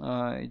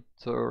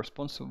 It's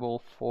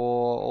responsible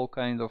for all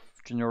kind of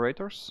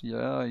generators.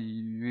 Yeah,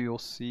 you will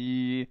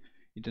see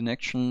it in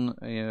action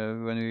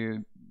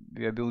when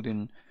we are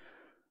building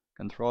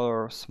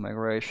controllers,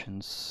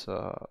 migrations,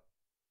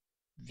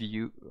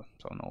 view.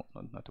 So no,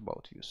 not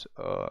about views.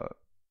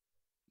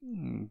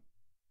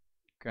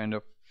 Kind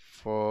of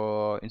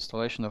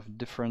installation of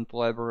different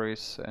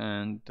libraries,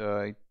 and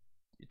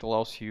it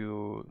allows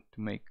you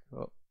to make.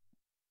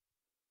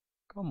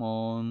 Come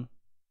on,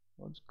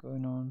 what's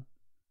going on?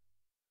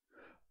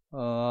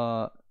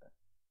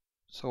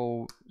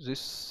 So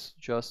this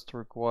just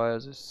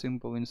requires a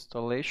simple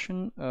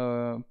installation.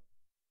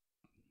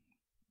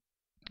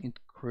 It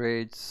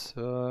creates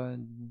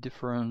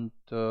different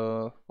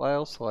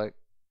files like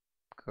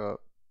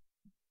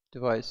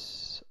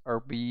device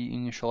RB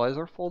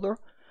initializer folder.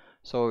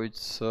 So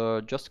it's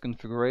just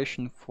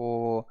configuration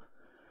for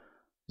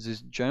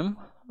this gem.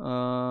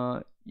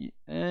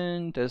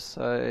 And as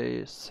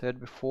I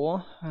said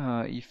before,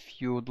 if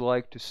you would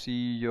like to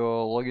see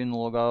your login,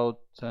 logout,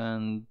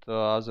 and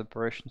other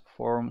operation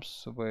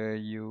forms where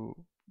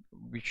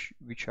which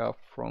are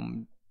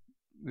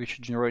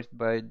generated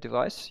by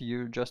device,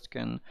 you just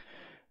can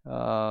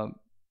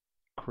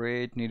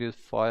create needed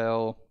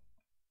file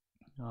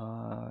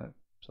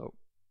so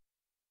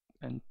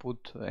and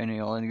put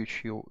any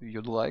language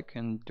you'd like,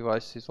 and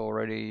devices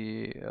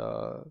already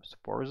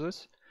support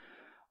this.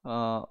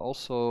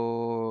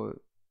 Also,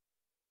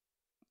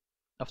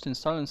 after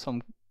installing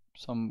some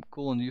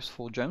cool and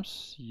useful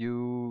gems,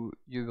 you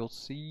will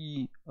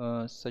see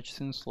such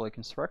things like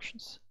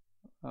instructions.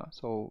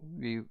 So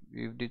we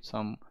did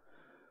some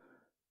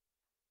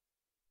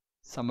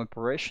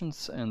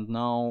operations, and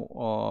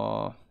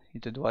now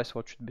it advises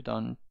what should be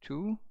done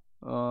too.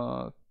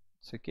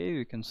 It's okay,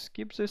 we can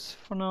skip this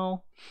for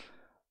now.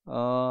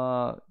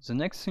 The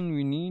next thing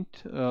we need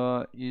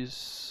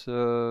is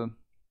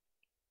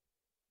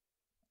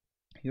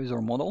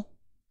user model.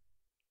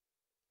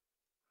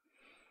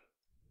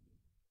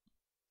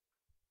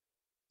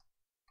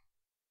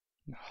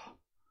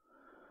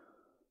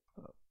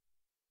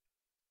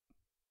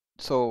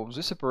 So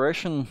this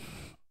operation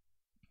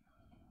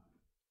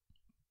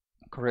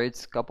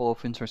creates a couple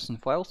of interesting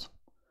files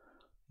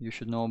you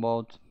should know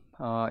about.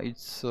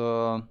 It's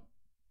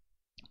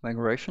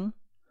migration.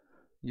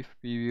 If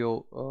we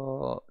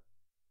will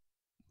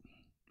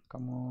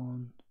come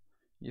on,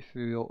 if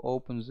we will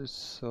open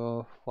this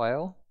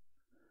file,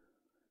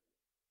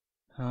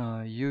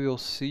 you will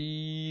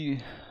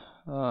see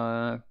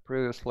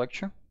previous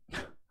lecture.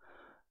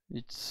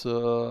 It's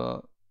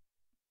all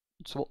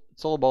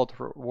about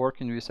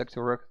working with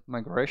active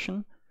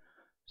migration.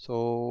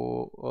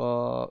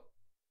 So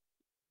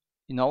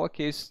in our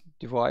case,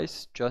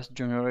 device just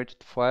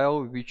generated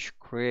file which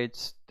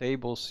creates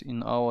tables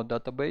in our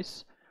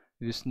database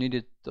with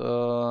needed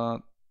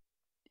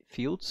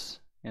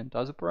fields and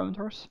other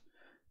parameters,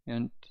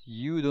 and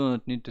you do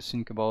not need to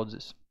think about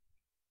this.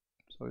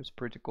 So it's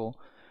pretty cool.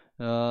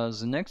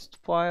 The next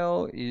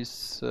file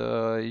is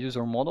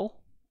user model.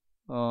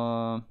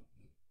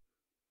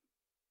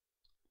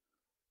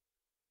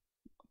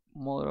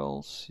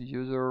 Models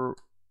user.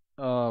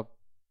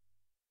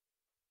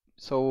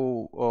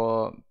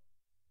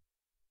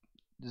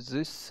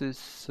 This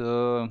is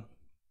our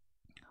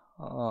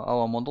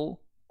model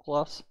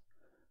class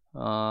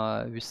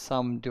with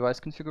some device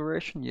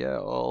configuration. Yeah,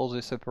 all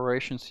these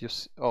operations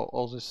use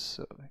all these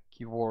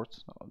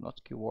keywords, no, not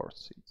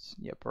keywords. It's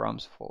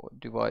params for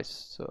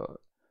device.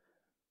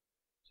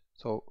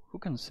 So who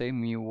can say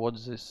me what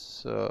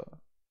this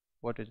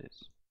what it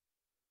is?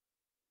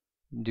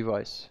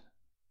 Device.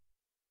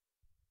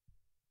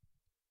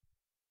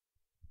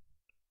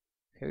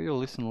 Have you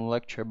listened to a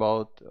lecture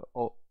about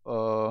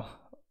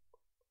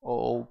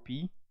OOP?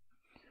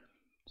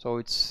 So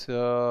it's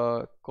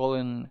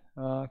calling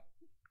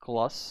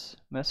class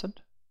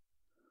method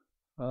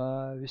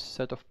with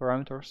set of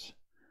parameters,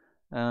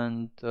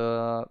 and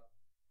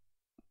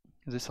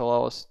this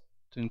allows us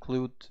to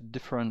include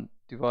different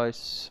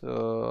device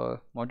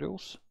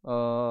modules,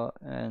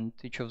 and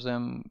each of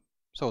them,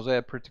 so they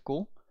are pretty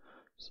cool.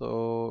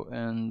 So,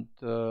 and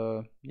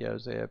yeah,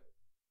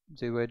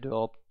 they were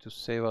developed to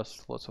save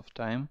us lots of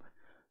time.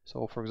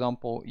 So for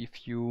example,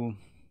 if you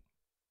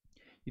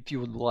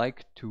would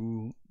like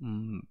to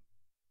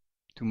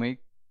make,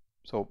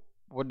 so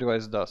what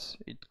device does,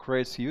 it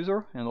creates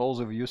user and all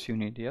the views you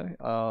need. Yeah,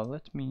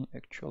 let me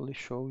actually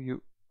show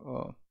you.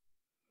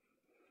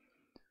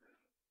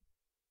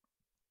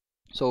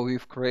 So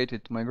we've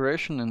created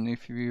migration, and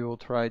if we will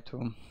try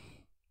to,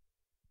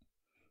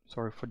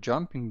 sorry for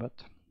jumping,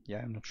 but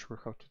yeah, I'm not sure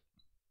how to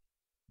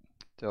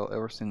tell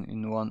everything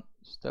in one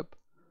step.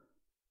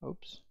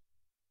 Oops,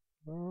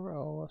 where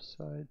our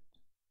side.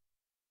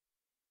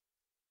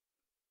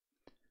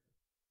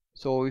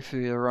 So if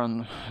we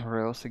run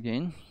Rails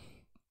again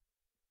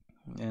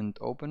and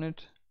open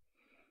it,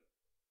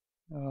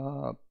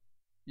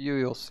 you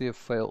will see a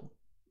fail.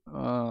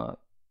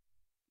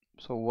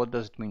 So what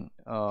does it mean?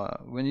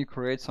 When you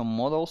create some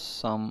models,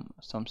 some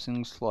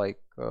things like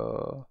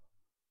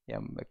yeah,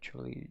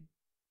 actually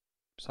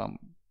some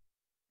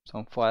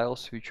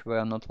files which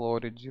were not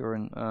loaded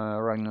during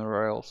running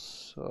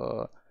Rails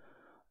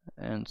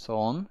and so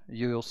on,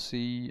 you will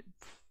see.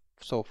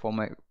 So for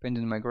my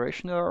pending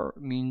migration error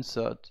means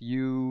that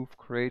you've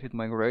created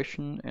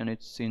migration and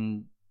it's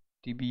in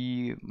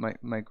db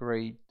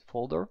migrate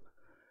folder,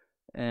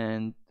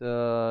 and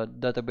the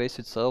database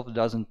itself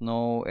doesn't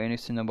know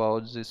anything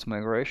about this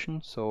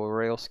migration. So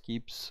Rails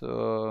keeps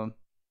all,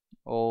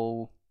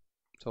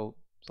 so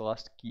the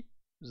last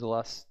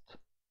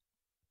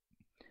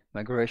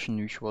migration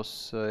which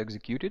was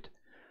executed,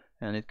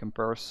 and it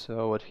compares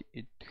what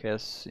it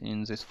has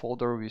in this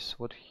folder with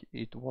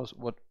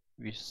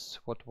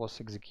what was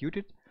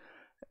executed.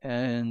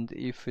 And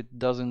if it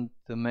doesn't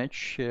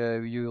match,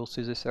 you will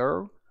see this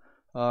error.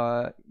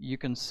 You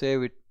can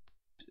save it.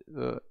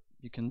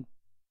 You can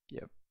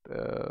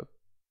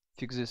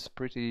fix this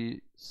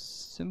pretty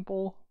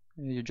simple.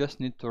 You just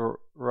need to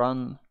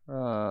run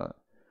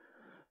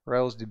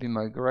Rails db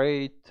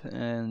migrate,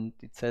 and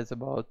it says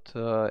about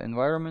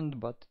environment,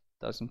 but it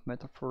doesn't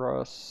matter for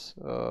us.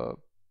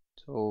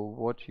 So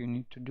what you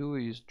need to do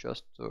is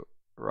just to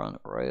run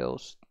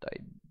Rails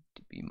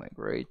db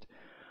migrate.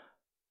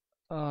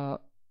 I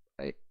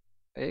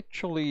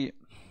actually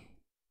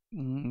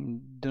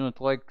do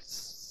not like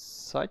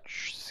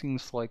such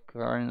things like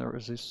running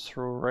this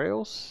through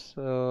Rails,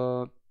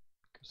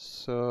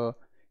 because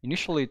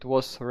initially it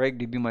was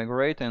regdb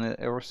migrate, and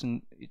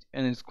everything,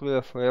 and it's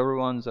clear for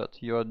everyone that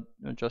you are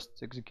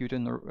just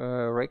executing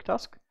a reg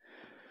task,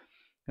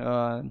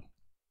 and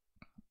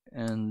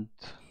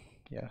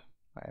yeah,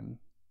 I'm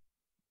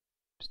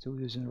still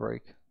using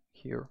rake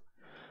here.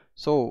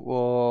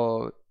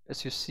 So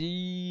as you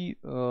see,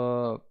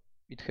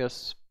 it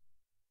has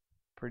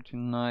pretty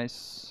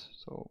nice,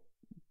 so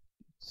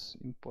it's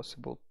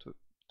impossible to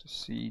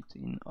see it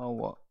in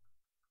our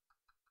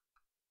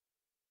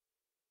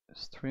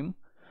stream.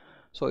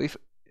 So if,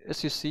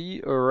 as you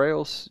see,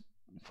 Rails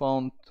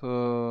found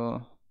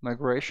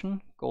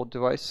migration called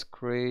device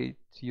create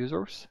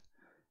users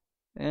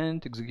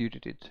and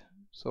executed it.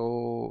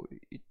 So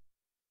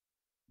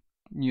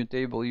new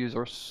table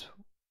users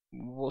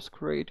was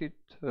created,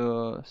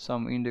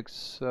 some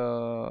index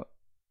for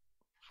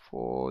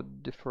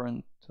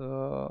different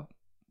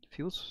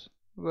fields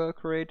were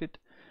created,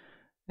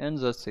 and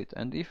that's it.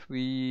 And if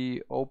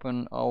we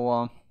open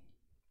our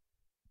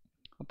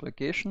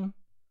application,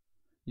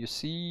 you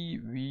see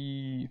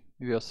we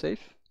are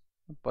safe,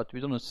 but we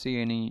do not see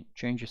any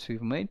changes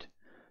we've made.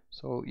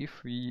 So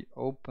if we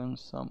open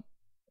some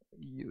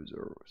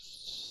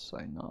users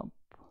sign up,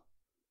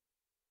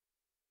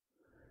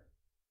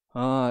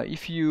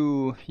 if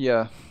you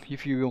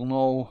will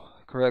know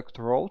correct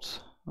routes,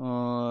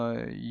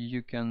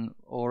 you can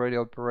already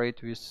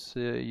operate with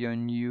your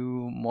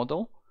new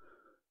model.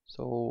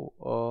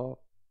 So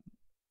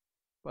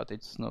but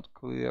it's not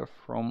clear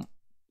from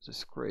the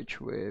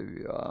scratch where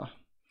we are.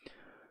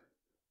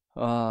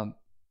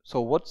 So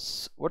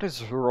what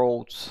is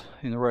routes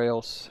in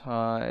Rails?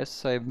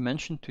 As I've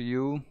mentioned to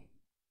you,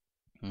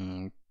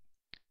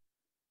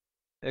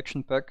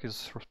 action pack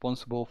is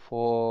responsible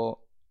for,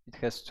 it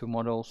has two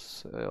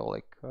models,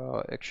 like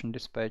action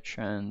dispatch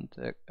and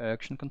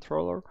action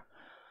controller.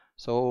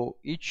 So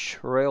each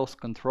Rails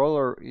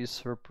controller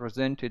is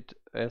represented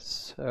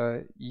as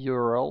a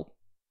URL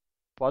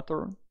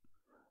pattern,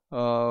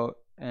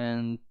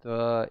 and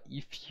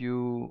if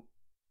you,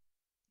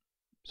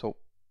 so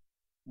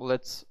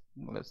let's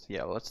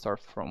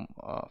start from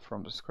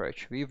the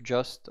scratch. We've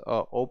just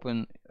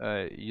opened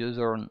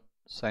user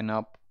sign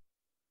up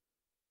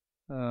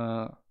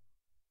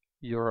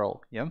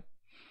URL, yeah.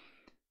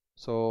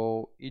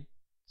 So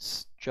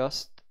it's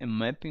just a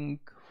mapping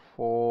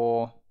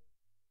for,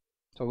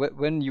 so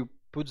when you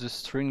put the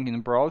string in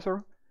the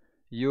browser,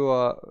 you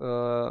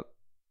are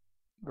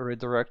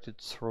redirected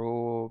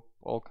through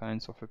all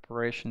kinds of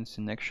operations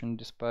in action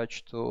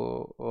dispatch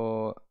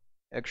to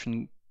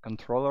action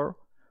controller,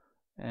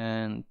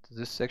 and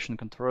this action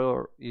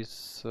controller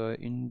is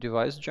in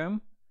device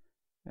gem,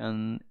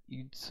 and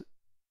it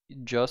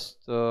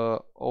just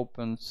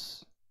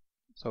opens,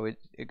 so it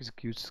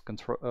executes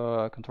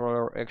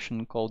controller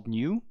action called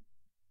new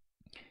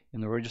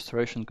in the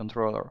registration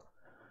controller,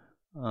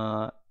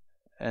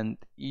 and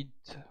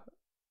it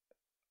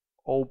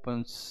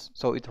opens,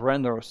 so it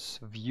renders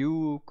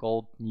view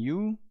called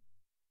new,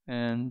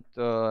 and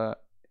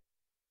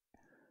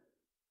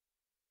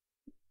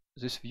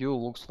this view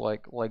looks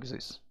like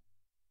this.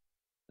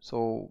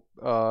 So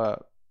a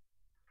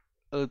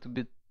little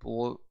bit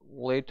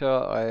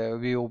later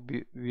we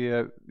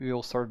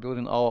will start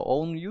building our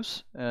own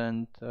views,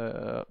 and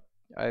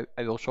I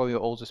will show you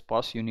all this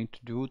paths you need to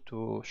do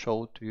to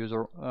show to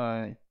user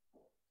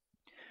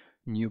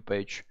new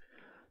page.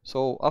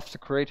 So after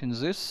creating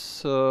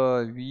this,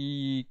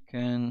 we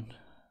can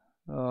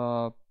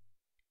so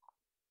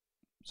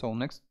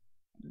next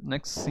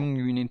thing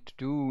we need to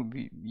do,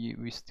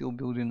 we still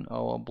building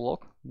our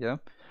block, yeah,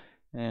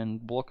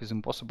 and block is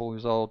impossible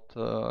without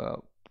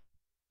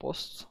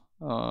posts.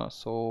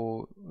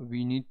 So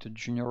we need to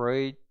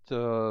generate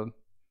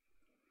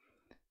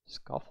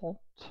scaffold,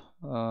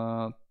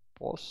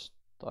 post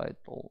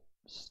title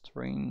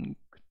string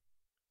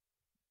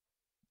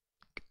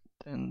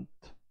and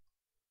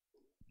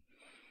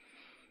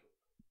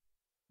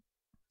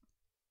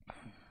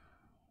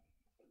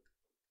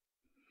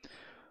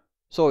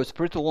so it's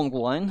pretty long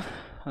line.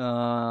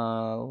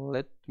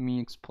 Let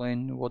me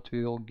explain what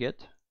we will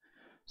get.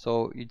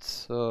 So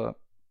it's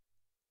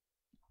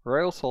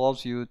Rails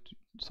allows you to,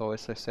 so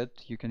as I said,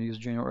 you can use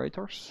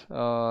generators.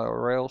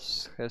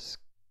 Rails has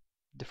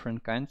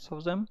different kinds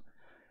of them.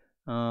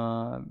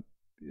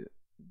 You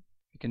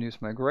can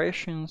use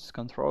migrations,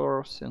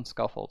 controllers, and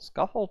scaffold.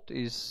 Scaffold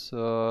is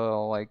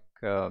like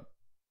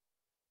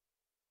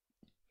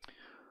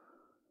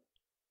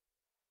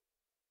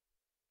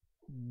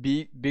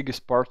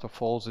biggest part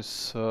of all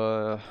these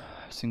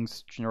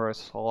things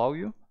generators allow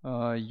you.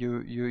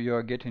 You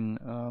are getting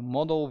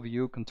model,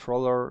 view,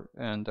 controller,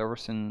 and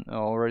everything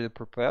already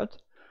prepared.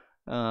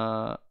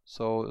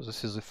 So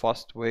this is a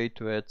fast way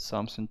to add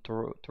something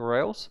to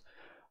Rails.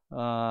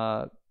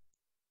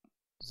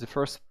 The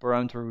first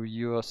parameter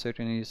you are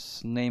setting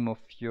is name of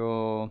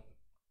your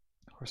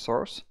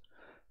resource,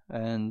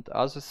 and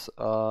others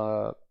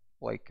are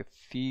like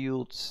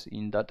fields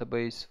in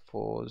database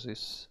for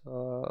this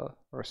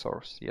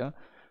resource, yeah.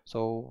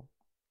 So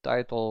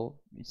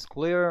title is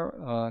clear,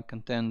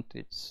 content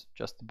it's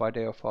just the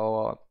body of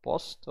our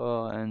post,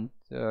 and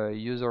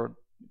user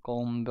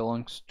column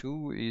belongs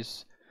to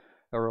is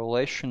a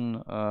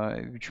relation,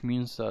 which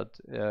means that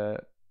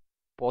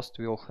post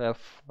will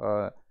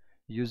have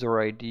user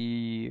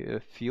ID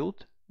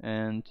field,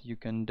 and you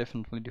can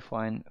definitely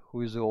define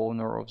who is the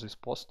owner of this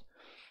post.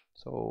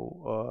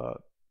 So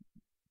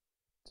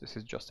this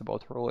is just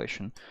about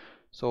relation.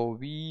 So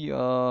we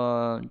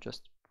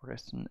just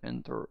press an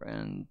enter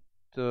and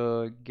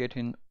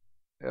getting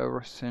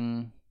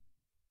everything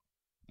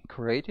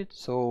created.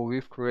 So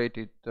we've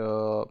created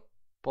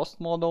post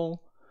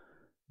model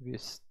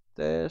with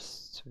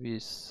tests,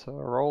 with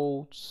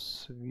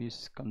roles,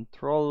 with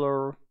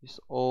controller, with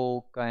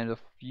all kind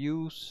of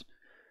views,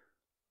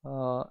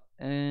 yeah.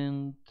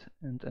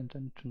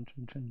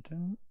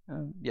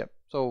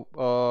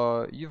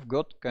 So you've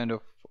got kind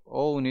of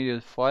all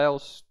needed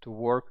files to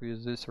work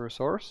with this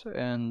resource,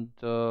 and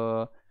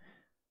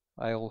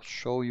I'll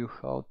show you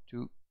how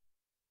to.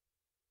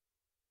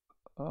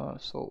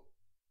 So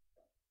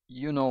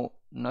you know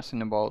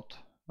nothing about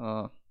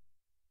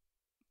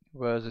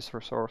where this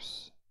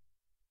resource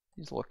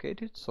is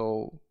located,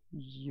 so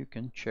you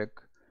can check.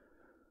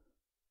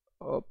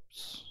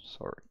 Oops,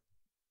 sorry,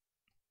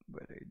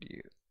 bad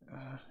idea.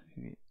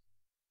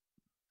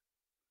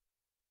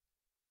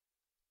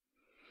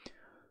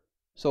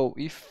 So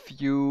if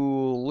you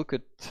look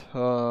at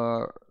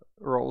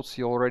roles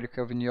you already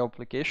have in your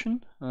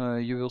application,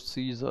 you will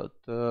see that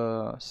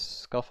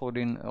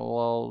scaffolding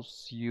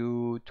allows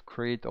you to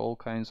create all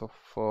kinds of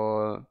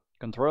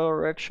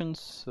controller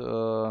actions,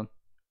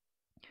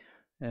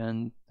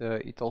 and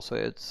it also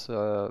adds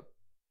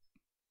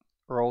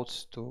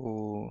roles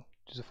to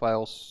the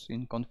files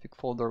in config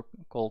folder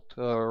called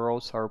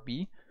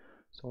roles.rb.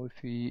 So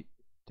if we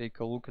take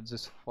a look at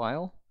this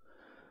file,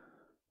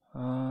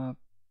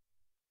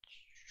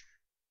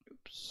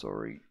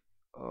 sorry.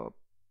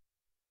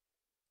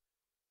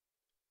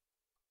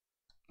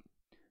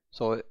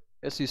 So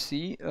as you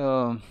see,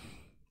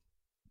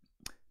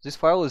 this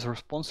file is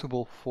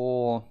responsible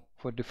for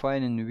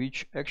defining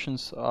which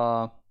actions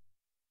are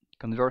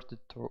converted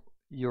to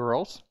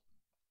URLs.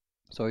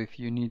 So if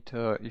you need,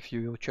 if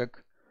you will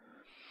check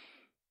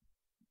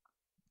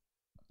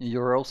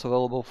URLs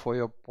available for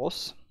your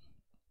posts,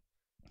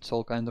 it's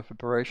all kind of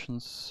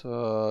operations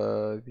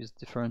with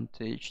different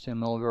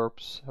HTML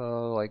verbs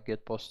like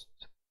get, post,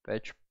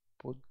 patch,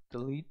 put,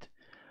 delete,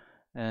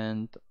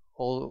 and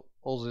all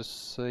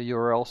these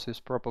URLs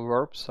with proper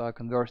verbs are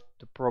converted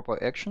to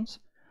proper actions.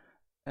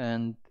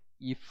 And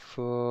if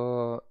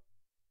so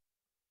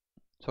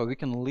we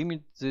can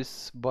limit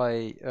this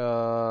by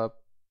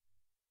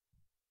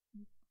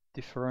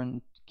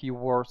different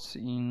keywords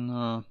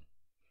in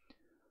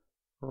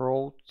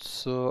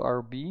roles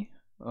RB.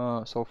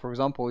 So for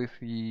example, if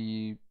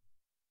we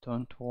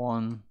don't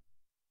want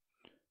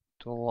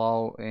to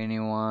allow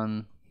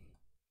anyone,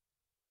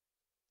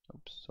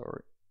 oops,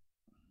 sorry,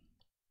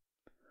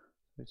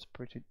 it's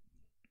pretty,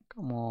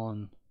 come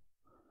on.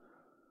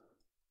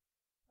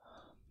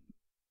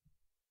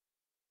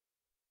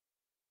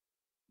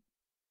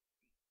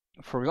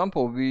 For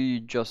example, we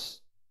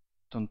just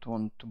don't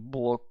want to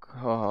block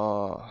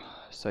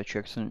such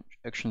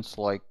actions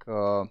like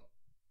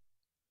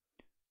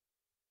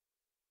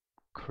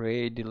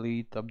create,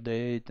 delete,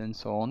 update, and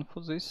so on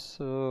for this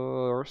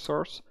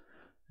resource.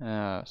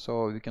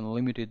 So we can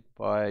limit it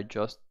by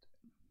just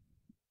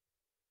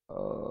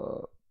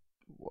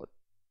what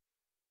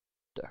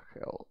the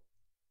hell,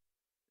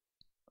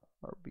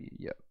 RB,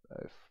 yeah,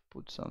 I've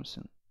put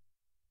something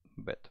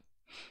bad.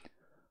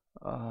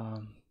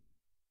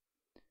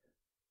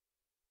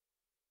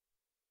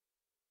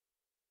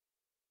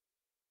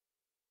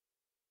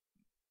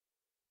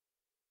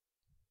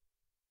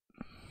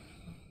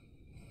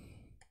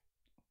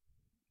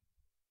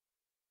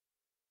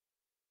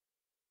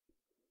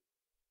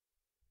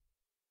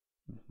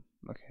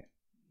 Okay,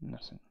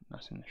 nothing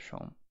is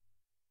shown.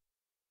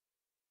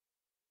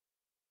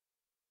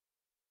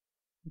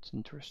 It's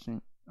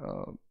interesting.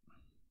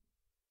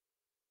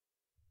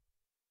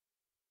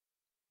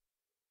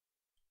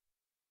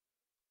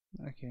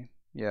 Okay,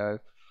 yeah, I've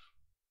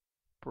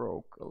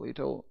broke a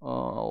little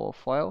our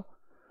file.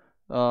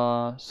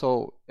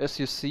 So as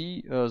you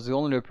see, the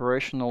only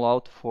operation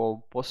allowed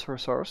for post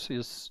resource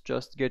is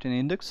just get an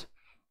index,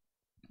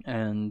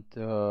 and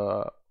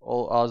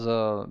all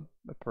other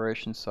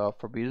operations are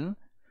forbidden.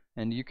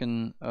 And you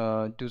can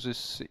do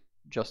this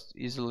just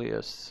easily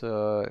as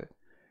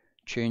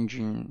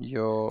changing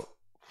your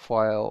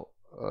file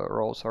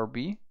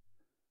roles.rb.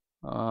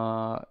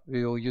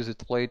 We will use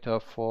it later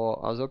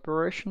for other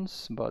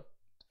operations, but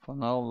for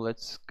now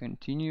let's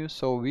continue.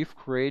 So we've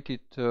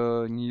created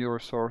a new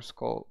resource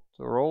called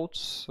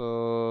roads.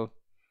 I'm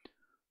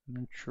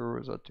not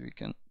sure that we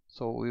can,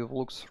 so we've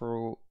looked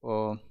through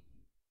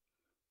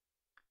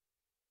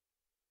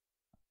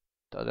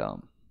ta-da.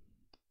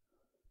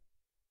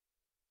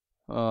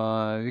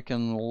 We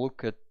can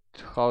look at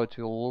how it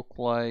will look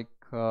like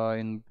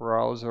in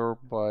browser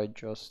by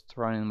just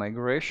running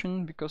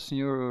migration, because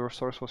new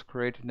resource was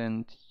created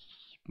and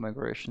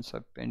migrations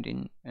are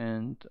pending.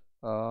 And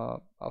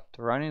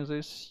after running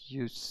this,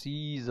 you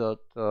see that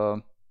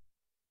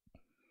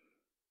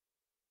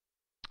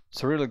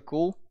it's really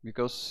cool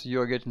because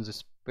you are getting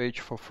this page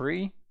for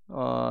free.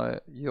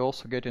 You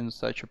also getting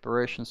such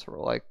operations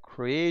like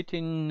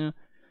creating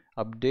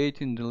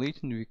updating,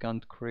 deleting, we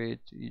can't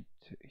create it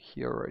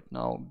here right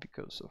now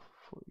because of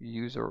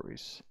user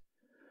is,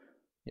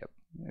 yep,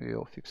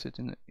 we'll fix it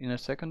in a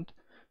second.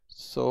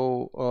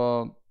 So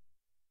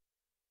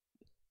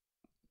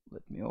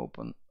let me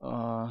open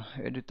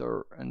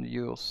editor, and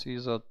you'll see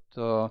that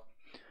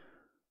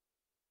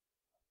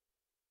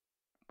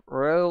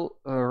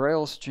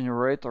Rails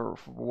generator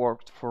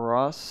worked for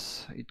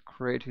us. It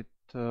created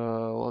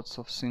lots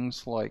of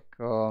things like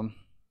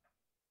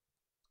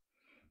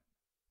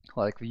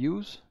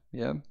views.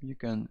 Yeah, you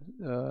can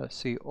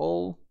see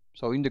all.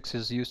 So index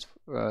is used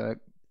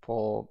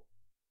for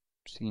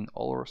seeing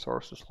all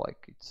resources,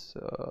 like it's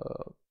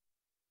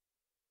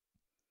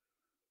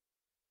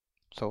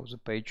so the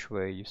page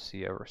where you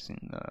see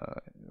everything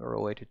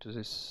related to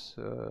this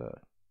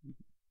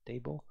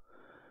table.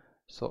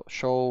 So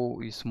show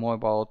is more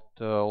about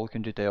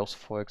looking details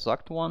for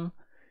exact one.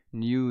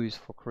 New is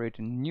for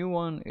creating new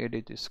one.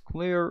 Edit is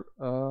clear.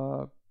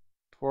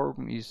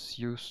 Form is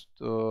used.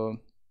 So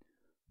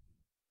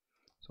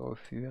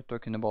if you are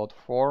talking about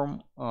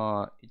form,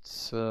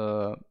 it's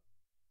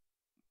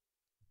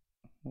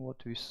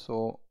what we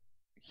saw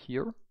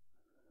here.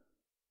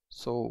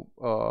 So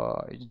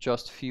it's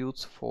just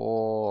fields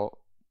for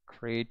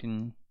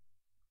creating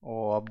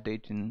or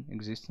updating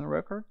existing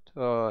record,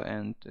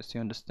 and as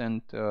you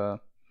understand,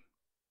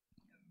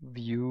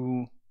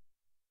 view,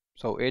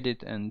 so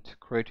edit and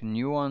create a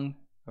new one,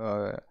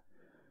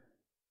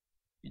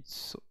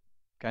 it's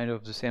kind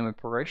of the same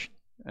operation,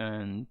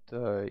 and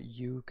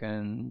you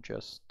can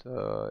just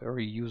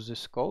reuse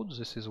this code.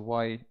 This is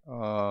why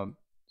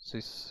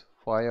this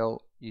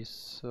file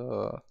is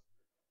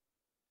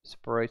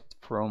separated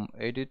from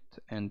edit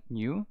and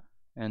new.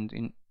 And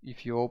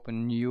if you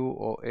open new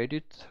or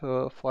edit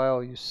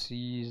file, you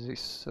see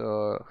this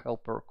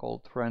helper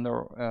called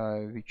render,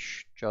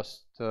 which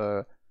just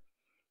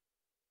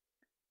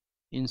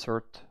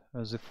insert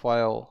the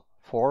file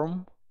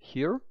form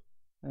here,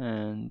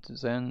 and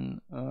then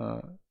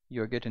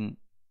you're getting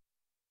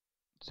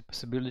the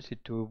possibility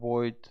to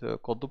avoid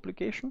code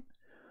duplication.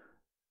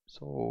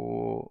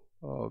 So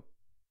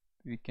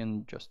we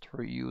can just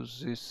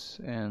reuse this,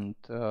 and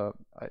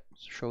I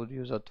showed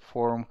you that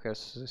form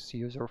has this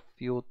user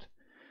field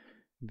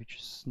which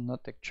is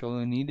not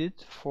actually needed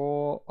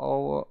for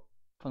our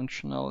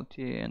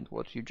functionality, and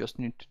what you just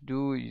need to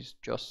do is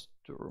just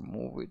to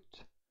remove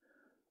it.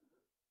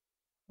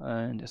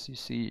 And as you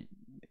see,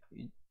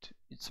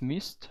 it's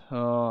missed.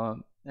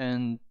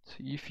 And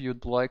if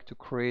you'd like to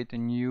create a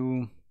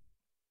new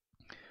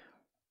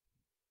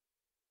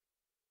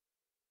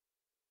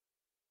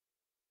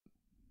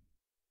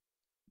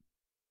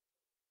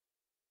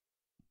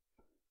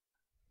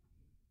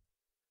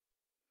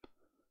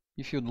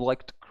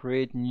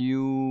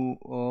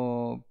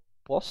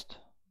post,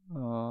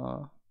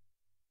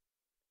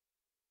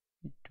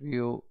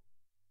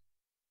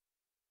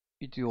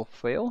 it will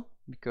fail,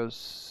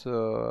 because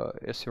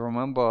as you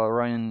remember,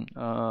 running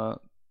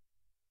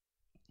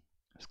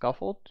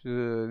scaffold,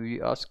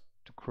 we asked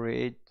to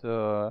create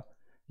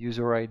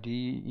user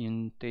ID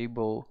in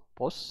table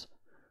posts,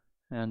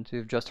 and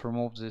we've just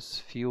removed this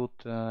field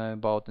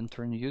about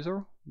entering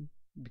user,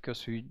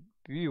 because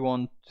we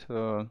want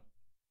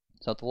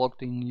that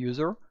logged in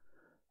user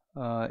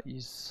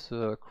is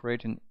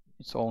creating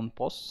its own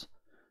posts.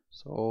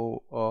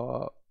 So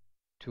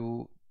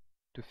to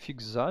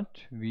fix that,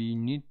 we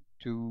need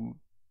to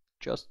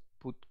just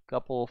put a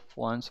couple of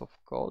lines of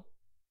code.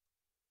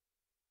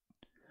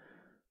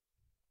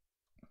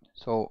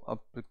 So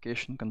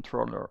application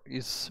controller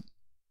is,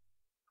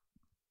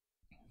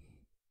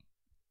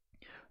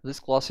 this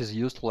class is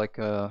used like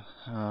a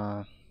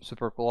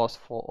superclass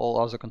for all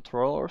other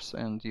controllers,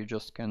 and you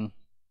just can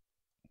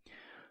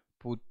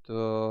put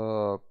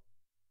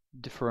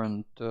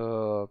different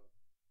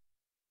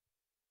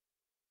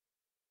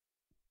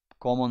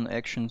common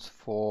actions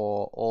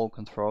for all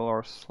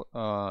controllers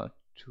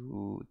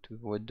to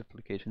avoid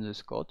duplicating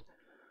this code.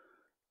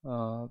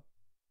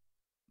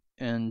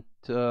 And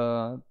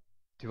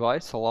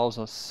device allows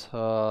us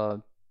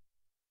to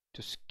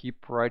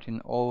skip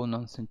writing all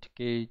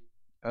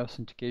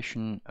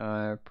authentication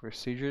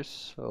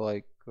procedures,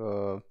 like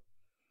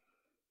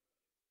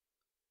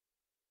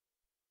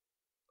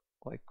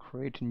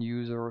creating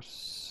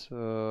users.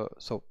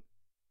 So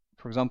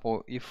for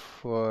example,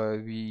 if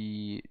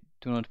we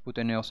do not put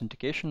any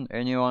authentication,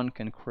 anyone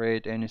can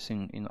create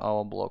anything in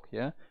our block,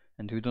 yeah,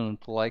 and we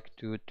don't like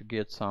to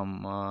get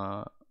some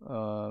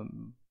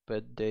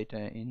bad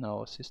data in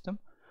our system.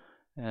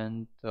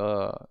 And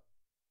for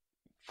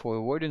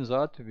avoiding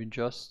that, we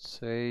just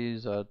say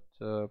that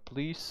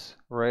please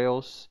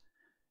Rails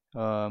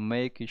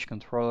make each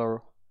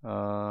controller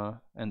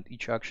and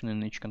each action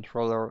in each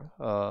controller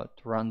to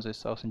run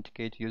this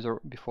authenticate user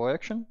before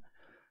action.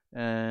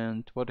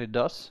 And what it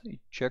does, it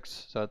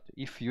checks that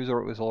if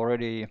user is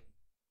already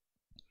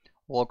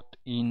logged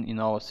in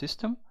our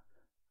system,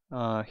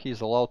 he is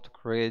allowed to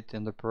create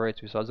and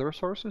operate with other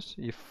resources.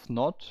 If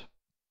not,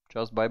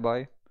 just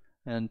bye-bye.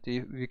 And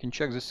we can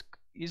check this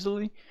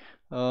easily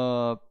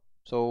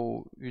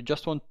So we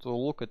just want to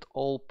look at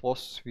all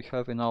posts we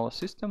have in our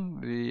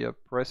system. We are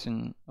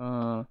pressing,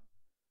 so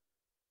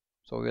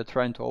we are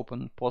trying to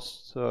open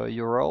post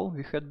URL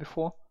we had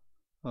before,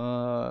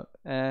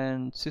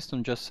 and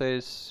system just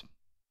says,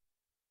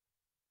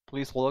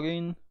 please log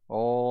in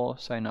or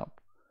sign up.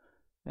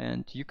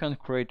 And you can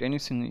create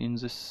anything in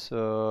this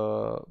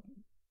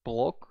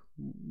block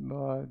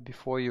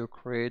before you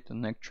create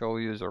an actual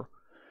user.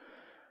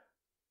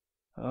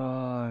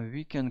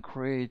 We can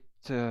create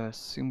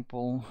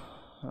simple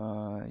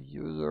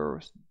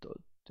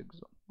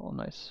users.example. Oh,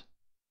 nice.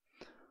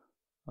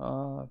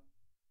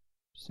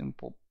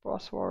 Simple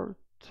password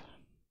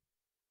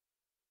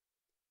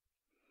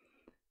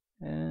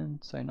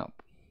and sign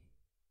up.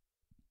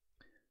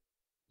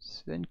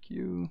 Thank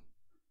you.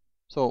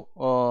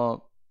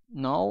 So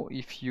now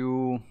if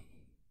you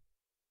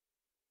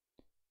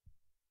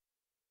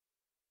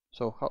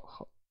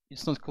how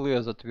it's not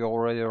clear that we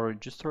already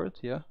registered,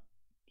 yeah.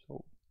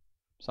 So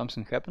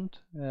something happened.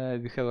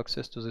 We have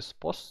access to this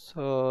post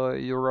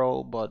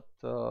URL, but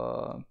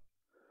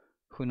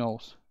who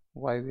knows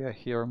why we are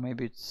here.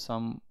 Maybe it's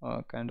some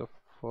kind of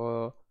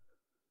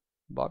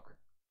bug.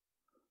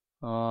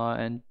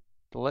 And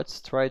let's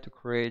try to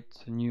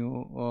create a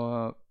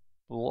new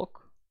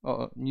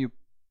new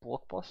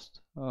blog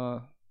post.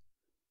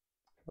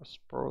 First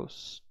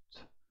post,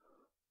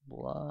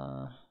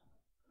 blah,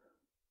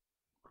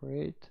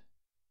 create.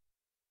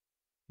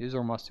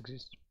 User must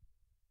exist.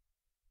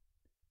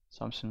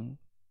 Something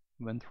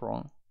went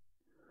wrong,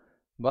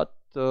 but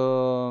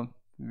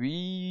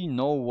we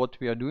know what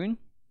we are doing.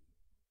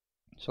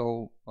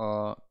 So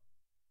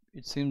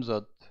it seems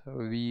that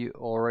we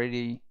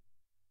already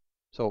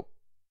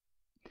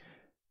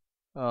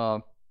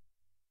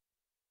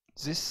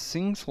these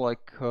things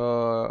like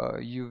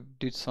you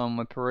did some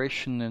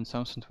operation and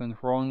something went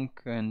wrong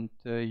and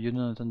you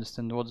don't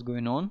understand what's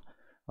going on.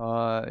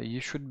 You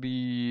should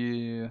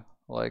be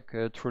like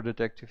a true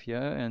detective,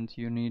 yeah, and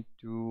you need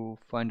to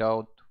find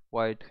out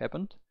why it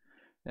happened.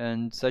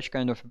 And such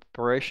kind of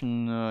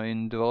operation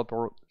in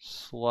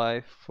developer's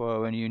life,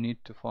 when you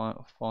need to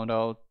find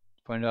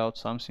out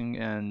something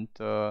and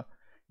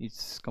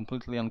it's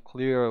completely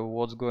unclear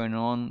what's going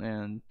on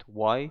and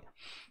why.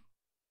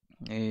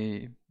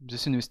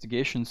 These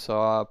investigations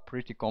are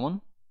pretty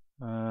common,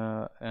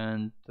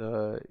 and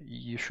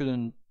you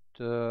shouldn't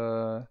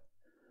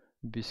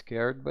be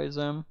scared by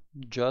them.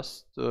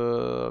 Just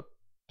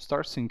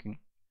start thinking.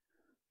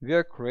 We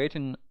are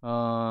creating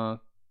a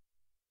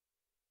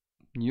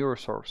new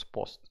resource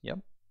post, yeah,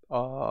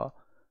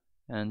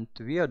 and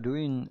we are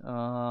doing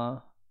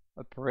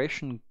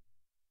operation.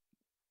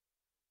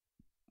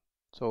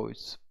 So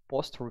it's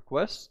post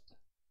request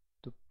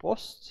to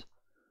posts,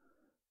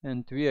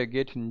 and we are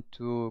getting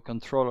to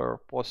controller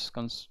post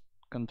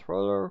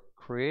controller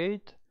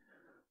create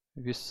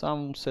with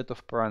some set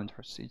of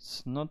parameters.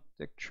 It's not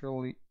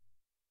actually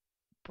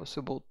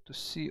possible to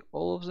see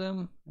all of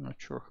them. I'm not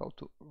sure how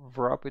to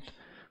wrap it,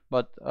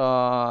 but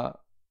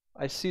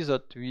I see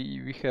that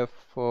we have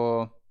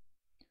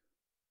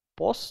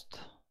post,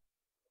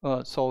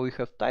 so we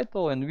have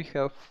title and we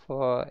have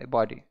a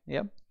body,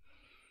 yeah,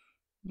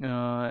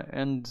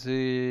 and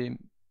the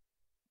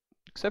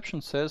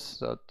exception says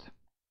that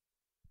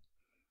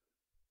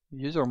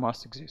user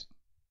must exist.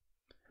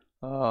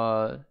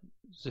 The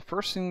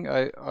first thing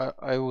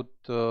I would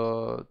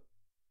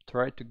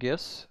try to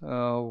guess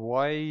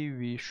why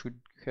we should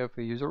have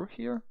a user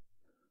here,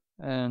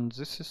 and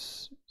this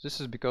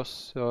is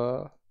because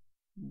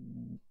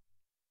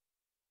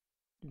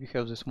we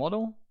have this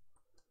model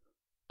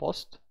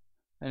post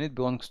and it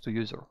belongs to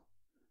user,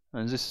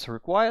 and this is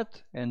required,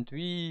 and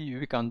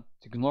we can't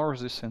ignore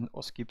this and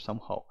or skip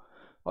somehow.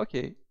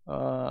 Okay,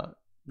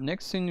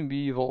 next thing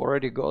we've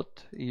already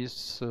got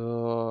is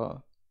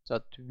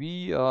that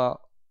we are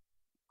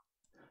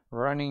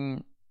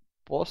running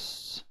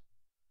posts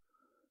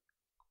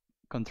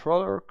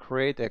controller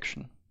create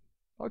action.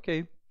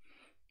 Okay,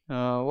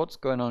 what's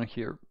going on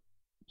here?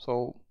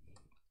 So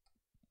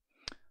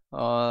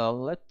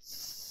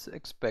let's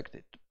expect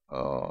it.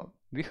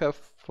 We have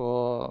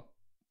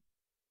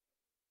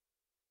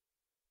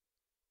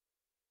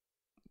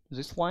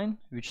this line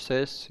which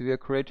says we are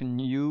creating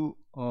new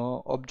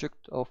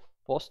object of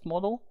post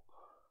model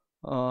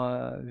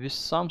with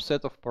some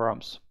set of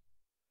params.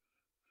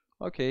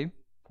 Okay,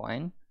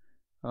 fine.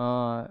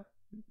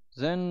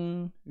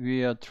 Then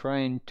we are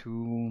trying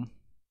to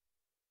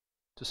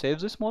save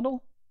this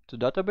model to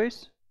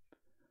database,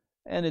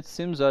 and it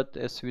seems that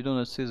as we do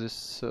not see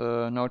this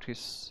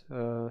notice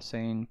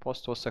saying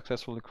post was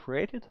successfully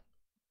created,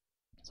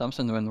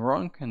 something went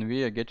wrong and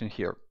we are getting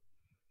here.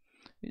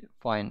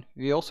 Fine.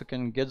 We also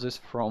can get this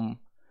from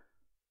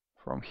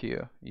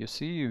here. You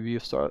see, we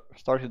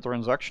started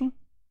transaction,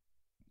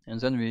 and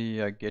then we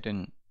are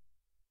getting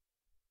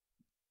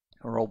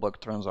a rollback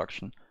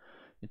transaction.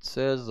 It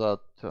says that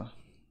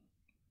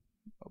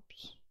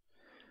oops.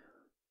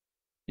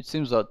 It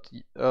seems that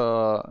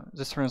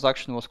this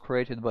transaction was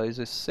created by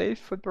this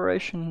save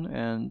operation,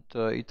 and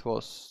it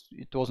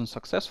wasn't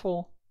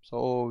successful,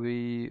 so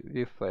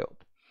we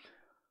failed.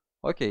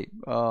 Okay,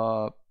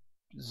 the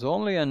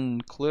only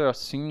unclear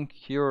thing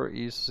here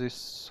is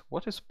this,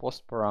 what is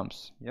post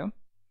params? Yeah,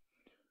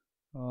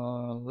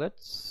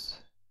 let's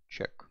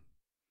check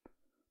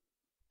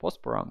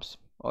post params.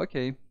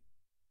 Okay,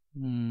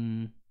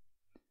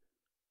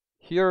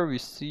 here we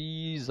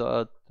see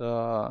that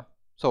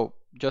so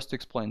just to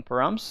explain,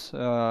 params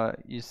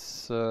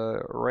is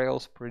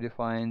Rails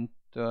predefined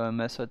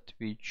method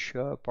which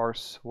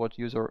parse what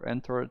user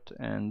entered,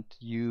 and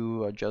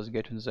you are just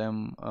getting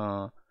them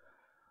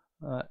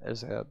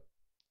as a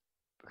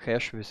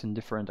hash within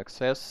different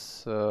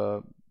access.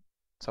 So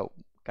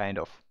kind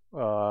of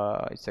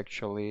it's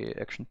actually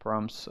action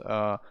params,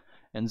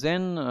 and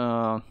then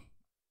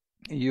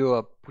you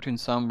are putting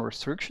some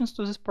restrictions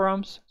to these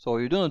params, so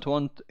you do not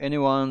want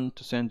anyone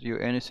to send you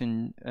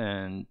anything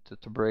and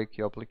to break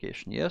your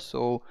application. Yes,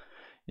 so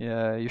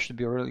yeah, you should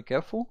be really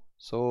careful.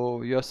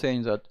 So you are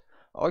saying that,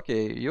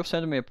 okay, you've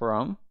sent me a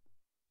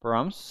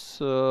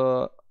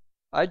params.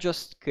 I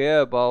just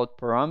care about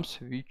params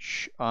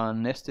which are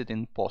nested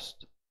in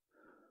post.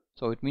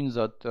 So it means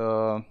that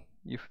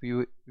if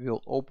we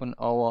will open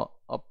our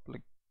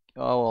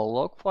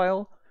log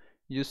file,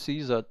 you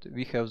see that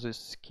we have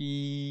this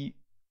key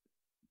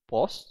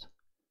post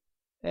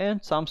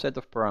and some set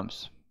of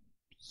params.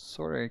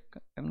 Sorry,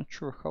 I'm not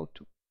sure how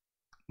to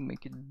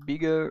make it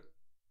bigger,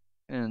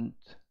 and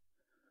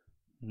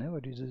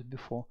never did this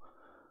before,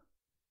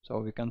 so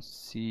we can't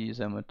see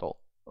them at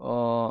all.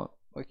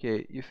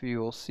 Okay, if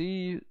you will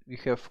see, we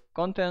have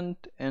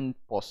content and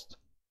post.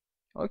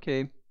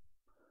 Okay,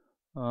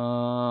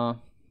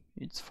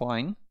 it's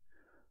fine.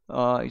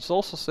 It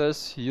also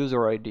says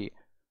user ID.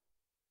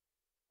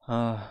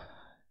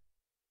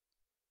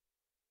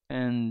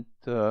 And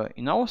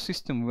in our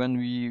system, when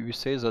we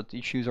say that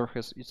each user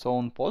has its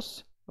own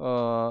post,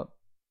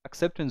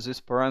 accepting this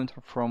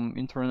parameter from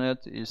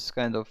internet is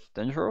kind of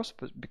dangerous,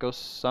 because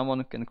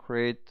someone can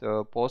create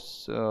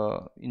posts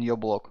in your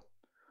blog.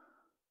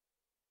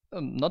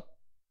 Not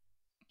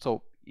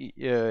so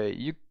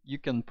you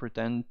can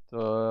pretend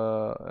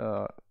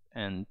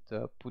and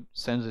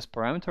send this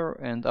parameter,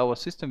 and our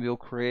system will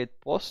create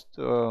post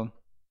with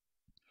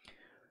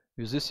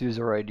this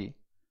user ID.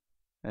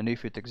 And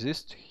if it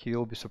exists, he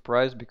will be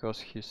surprised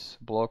because his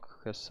blog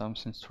has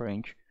something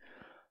strange.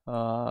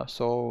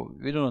 So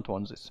we do not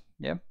want this.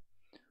 Yeah.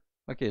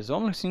 Okay. The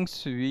only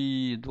things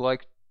we'd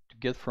like to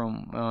get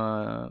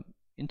from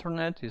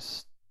internet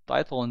is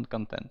title and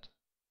content.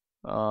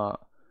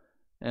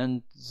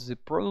 And the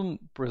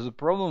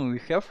problem we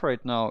have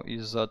right now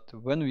is that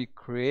when we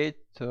create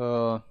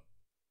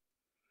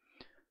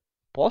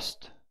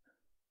post,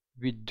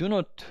 we do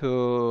not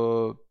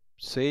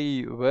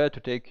say where to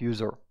take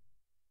user.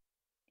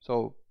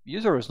 So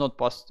user is not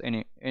passed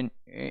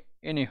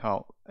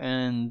anyhow,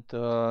 and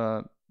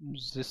the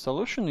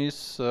solution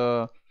is,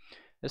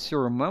 as you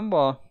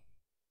remember,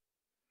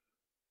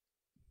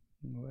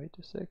 wait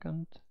a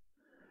second.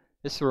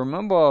 As you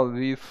remember,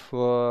 we've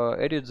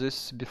added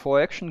this before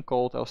action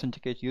called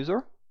authenticate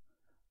user,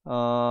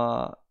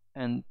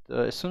 and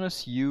as soon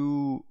as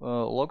you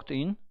logged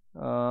in,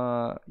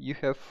 you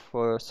have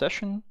a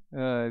session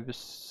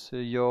with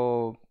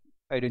your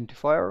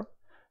identifier,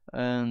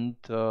 and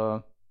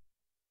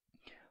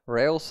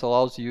Rails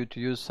allows you to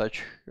use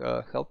such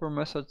helper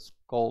methods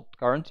called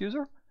current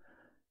user.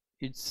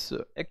 It's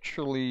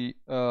actually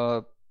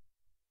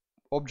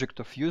object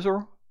of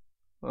user,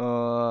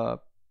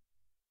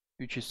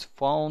 which is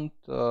found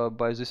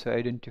by this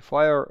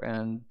identifier,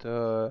 and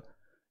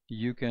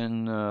you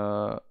can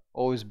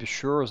always be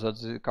sure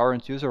that the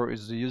current user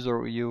is the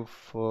user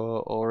you've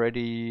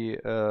already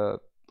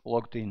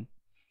logged in.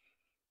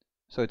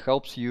 So it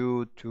helps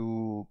you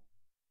to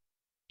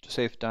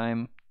save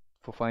time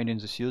for finding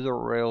this user.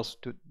 Rails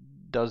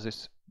does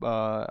this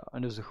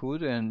under the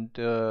hood, and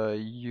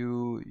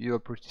you are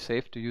pretty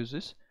safe to use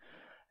this.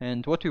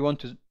 And what we want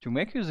to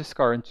make with this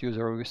current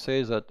user, we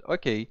say that,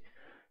 okay,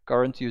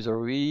 current user,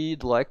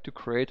 we'd like to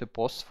create a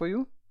post for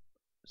you.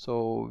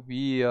 So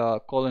we are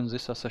calling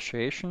this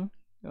association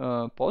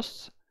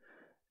posts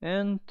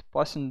and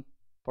passing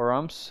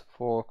params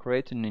for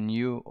creating a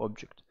new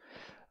object.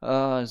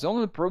 The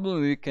only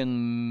problem we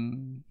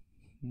can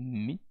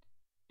meet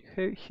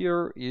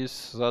here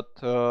is that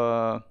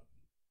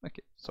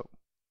okay, so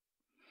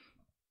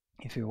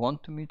if you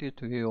want to meet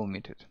it, we will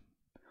meet it.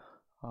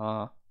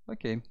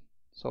 Okay,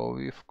 so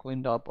we've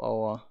cleaned up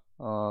our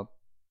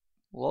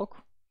log.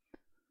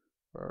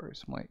 Where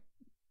is my...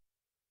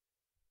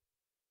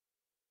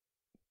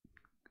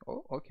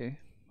 Oh, okay.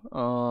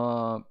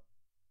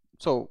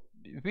 So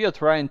we are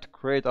trying to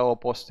create our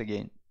post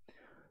again.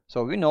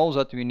 So we know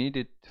that we need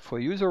it for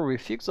user. We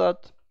fix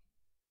that.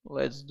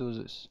 Let's do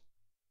this.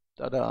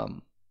 Ta-da!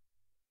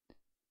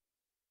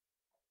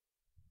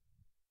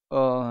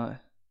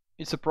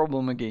 It's a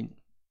problem again.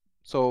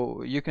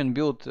 So you can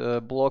build a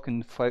block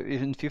in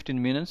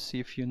 15 minutes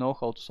if you know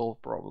how to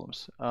solve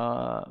problems.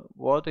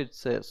 What it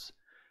says: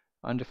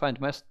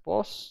 undefined method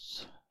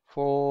posts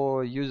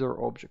for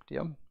user object.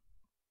 Yeah.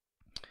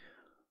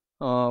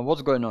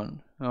 What's going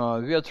on?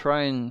 We are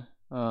trying.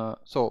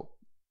 So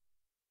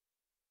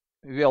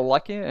we are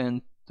lucky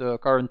and the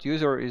current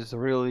user is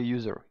really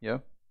user, yeah?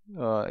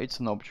 It's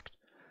an object.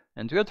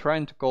 And we are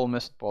trying to call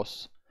method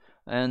posts.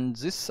 And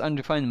this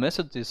undefined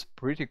method is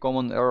pretty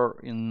common error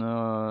in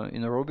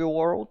a Ruby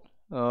world,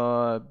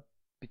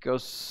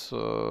 because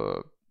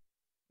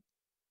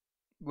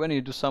when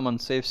you do some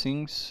unsafe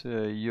things,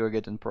 you are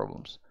getting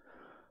problems.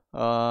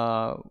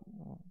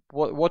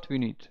 What we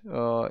need?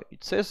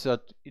 It says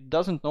that it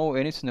doesn't know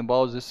anything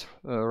about this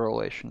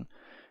relation.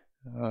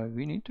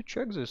 We need to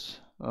check this.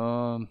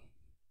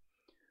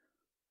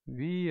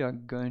 We are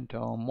going to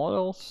our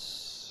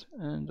models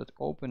and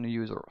open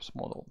users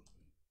model.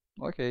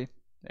 Okay,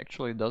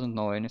 actually it doesn't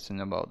know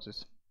anything about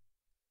this.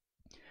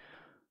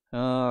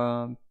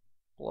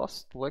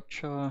 Last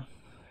lecture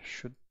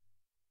should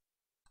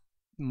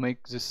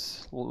make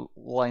this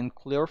line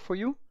clear for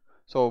you.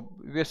 So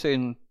we're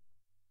saying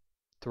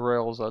to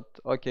Rails that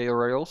okay,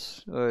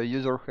 Rails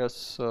user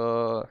has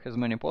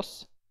many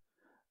posts.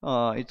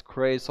 It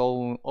creates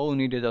all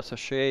needed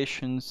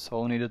associations,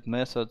 all needed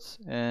methods,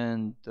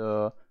 and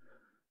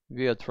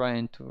we are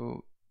trying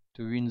to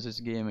win this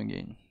game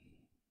again.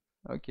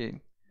 Okay.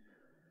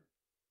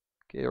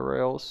 Okay,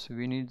 Rails,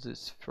 we need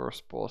this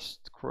first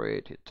post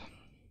created.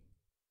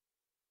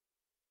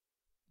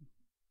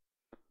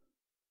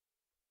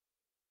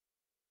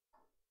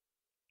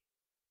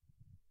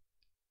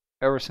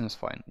 Everything's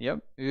fine. Yep,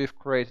 we've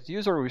created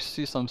user. We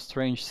see some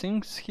strange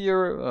things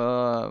here,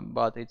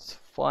 but it's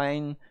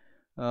fine.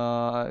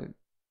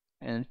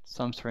 And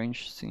some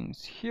strange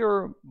things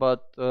here,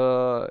 but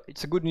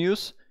it's a good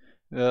news.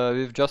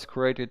 We've just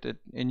created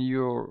a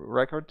new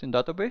record in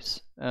database.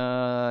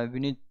 We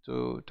need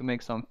to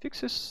make some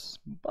fixes,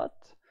 but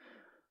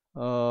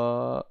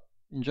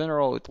in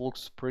general it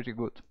looks pretty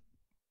good.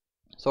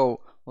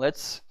 So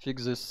let's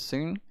fix this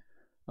thing.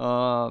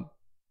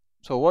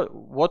 So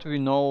what we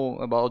know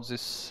about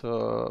this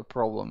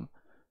problem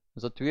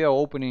is that we are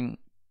opening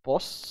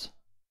posts.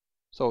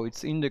 So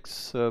it's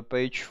index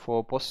page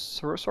for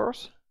posts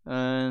resource,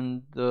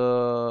 and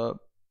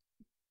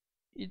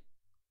it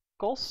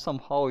calls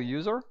somehow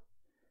user,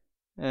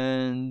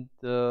 and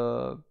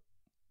yeah,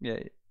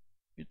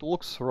 it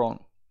looks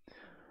wrong.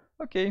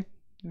 Okay,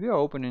 we are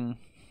opening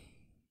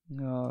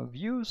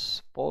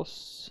views,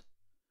 posts,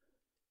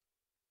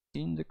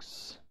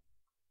 index,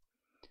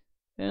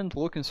 and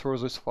looking through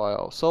this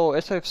file. So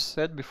as I've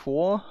said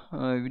before,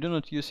 we do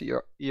not use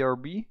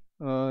ERB.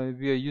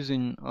 We are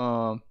using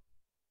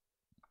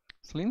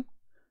Slim.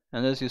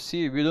 And as you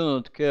see, we do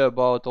not care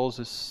about all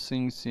these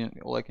things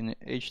like in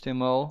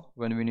HTML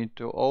when we need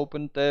to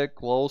open tag,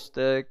 close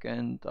tag,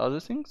 and other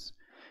things.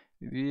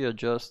 We are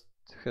just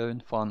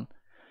having fun.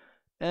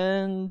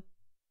 And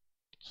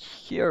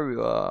here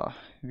we are.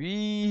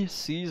 We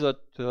see that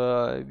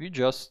we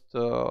just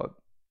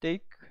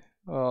take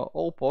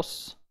all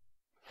posts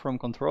from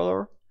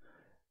controller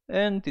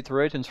and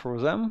iterating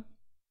through them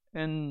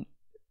and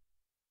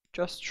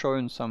just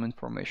showing some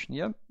information.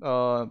 Yeah.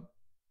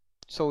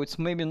 So it's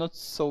maybe not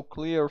so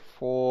clear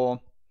for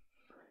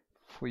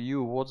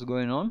you what's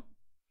going on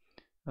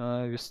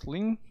with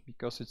Sling,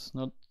 because it's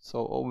not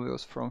so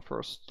obvious from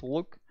first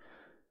look.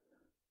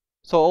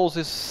 So all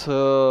this,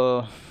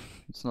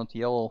 it's not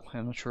yellow,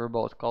 I'm not sure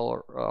about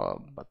color,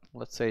 but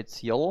let's say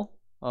it's yellow.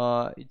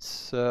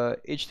 It's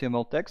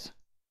HTML text.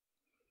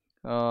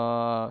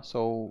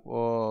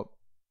 So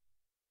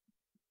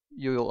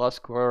you will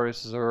ask where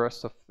is the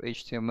rest of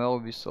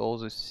HTML with all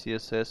the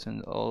CSS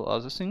and all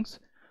other things.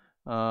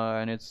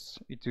 And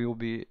it will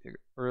be a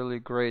really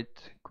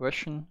great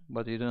question,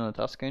 but you do not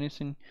ask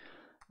anything.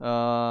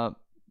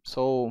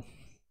 So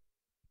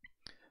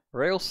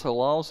Rails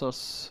allows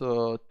us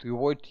to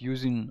avoid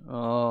using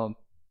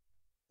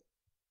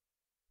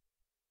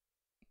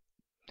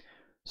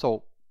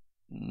so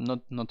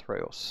not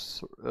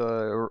Rails.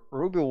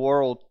 Ruby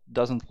world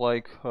doesn't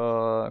like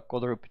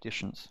code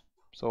repetitions.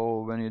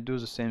 So when you do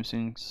the same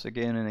things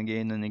again and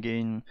again and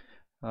again,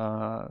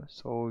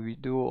 so we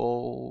do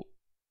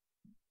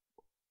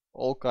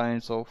all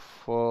kinds of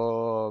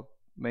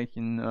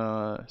making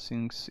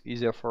things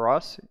easier for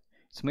us.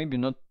 It's maybe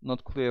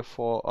not clear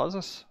for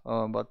others,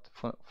 but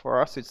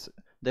for us it's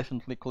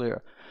definitely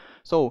clear.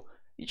 So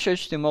each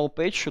HTML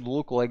page should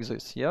look like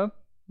this, yeah?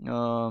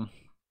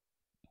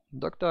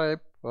 Doc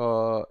type,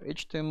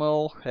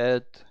 HTML,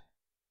 head,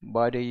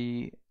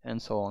 body,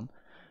 and so on.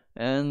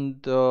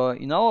 And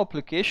in our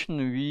application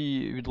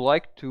we would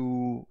like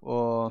to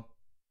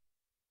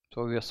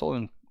so we are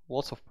solving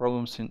lots of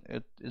problems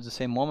at the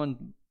same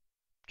moment.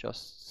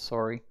 Just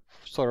sorry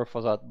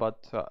for that,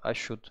 but I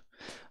should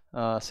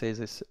say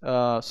this.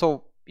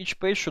 So each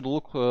page should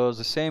look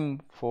the same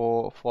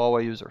for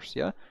our users,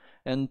 yeah.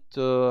 And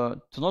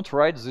to not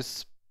write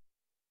this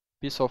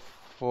piece of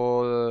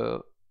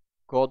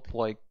code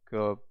like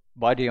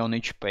body on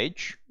each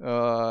page, we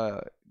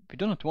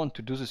do not want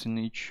to do this in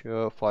each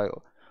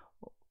file.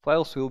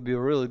 Files will be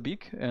really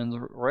big,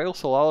 and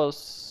Rails allows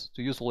us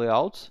to use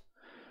layouts.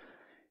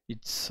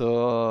 It's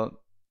the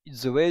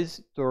way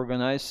to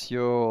organize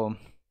your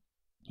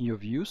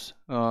views.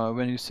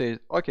 When you say,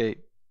 okay,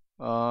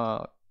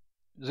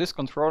 these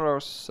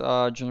controllers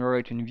are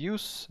generating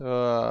views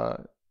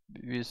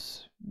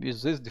with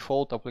this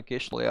default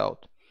application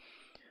layout.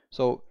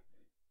 So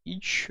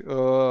each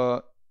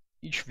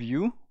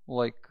view,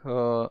 like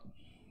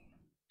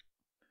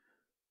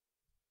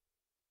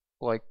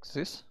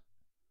this,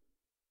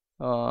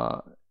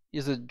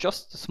 is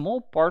just a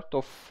small part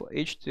of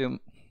HTML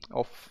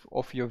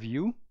of your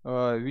view,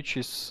 which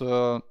is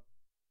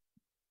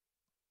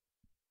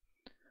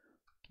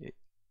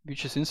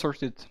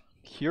inserted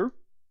here.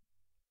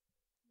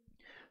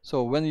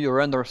 So when you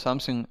render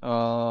something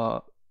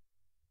from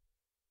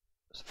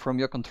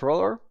your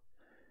controller,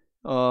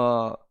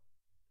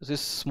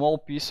 this small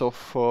piece of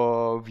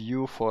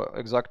view for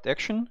exact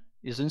action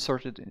is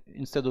inserted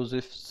instead of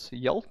this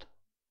yield,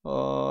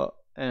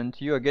 and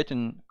you are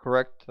getting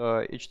correct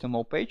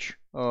HTML page.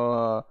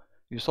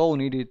 You all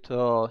needed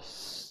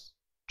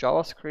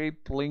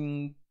JavaScript,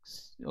 link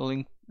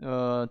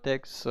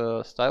tags,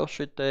 style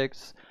sheet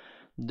tags,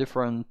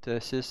 different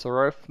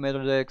CSRF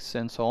meta tags,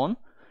 and so on.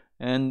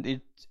 And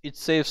it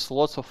saves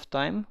lots of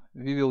time.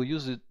 We will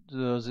use it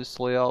this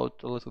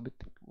layout a little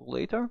bit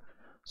later.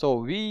 So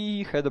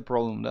we had a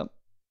problem then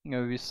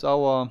with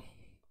our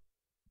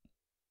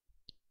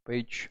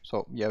page.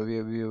 So yeah,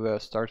 we were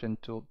starting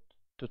to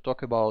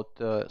talk about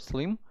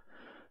Slim.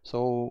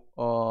 So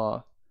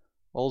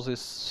all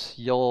these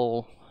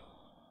yellow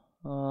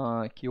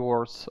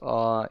keywords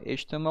are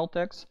HTML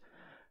tags,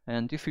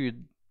 and if you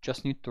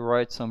just need to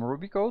write some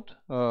Ruby code,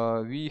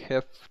 we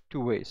have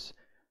two ways.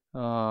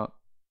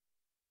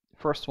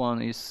 First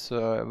one is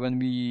when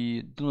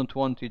we do not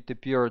want it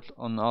appeared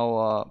on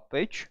our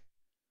page,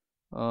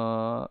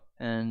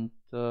 and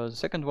the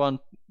second one,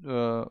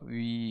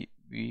 we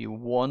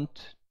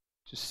want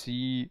to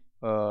see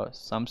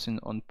something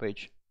on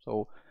page.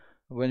 So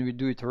when we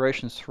do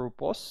iterations through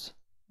posts,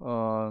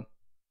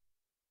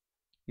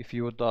 if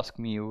you would ask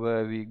me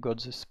where we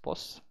got this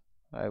post,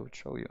 I would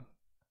show you.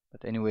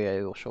 But anyway,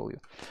 I will show you.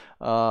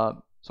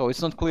 So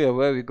it's not clear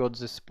where we got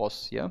this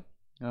post. Yeah.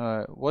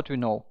 What we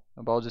know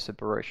about this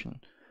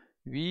operation: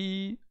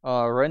 we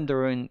are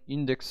rendering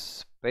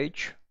index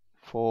page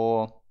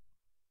for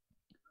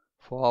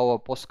our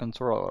post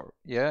controller.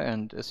 Yeah,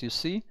 and as you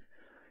see,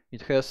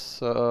 it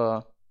has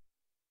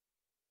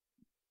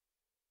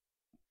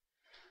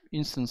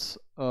instance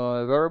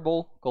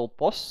variable called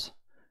posts,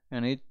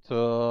 and it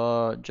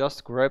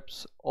just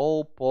grabs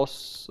all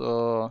posts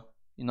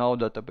in our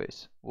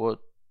database.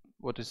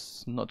 What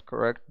is not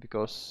correct,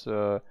 because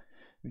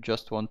we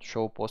just want to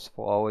show posts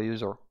for our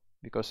user,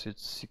 because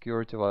it's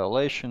security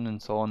violation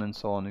and so on and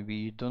so on.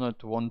 We do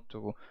not want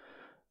to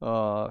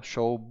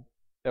show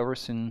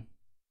everything,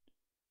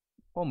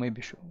 or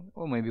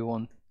maybe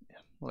one.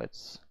 Yeah,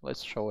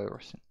 let's show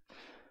everything.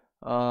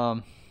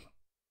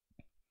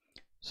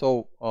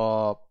 So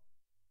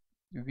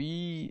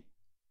we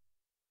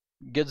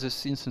get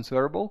this instance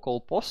variable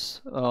called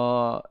posts,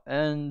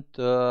 and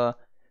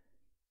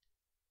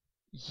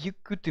you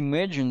could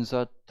imagine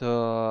that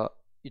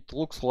it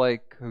looks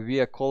like we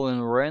are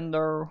calling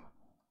render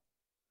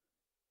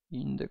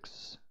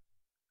index.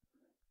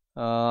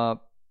 So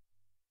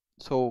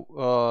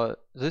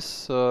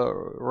this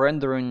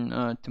rendering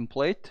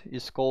template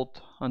is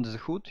called under the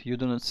hood. You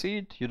do not see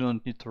it, you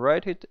don't need to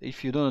write it.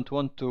 If you do not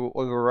want to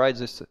override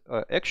this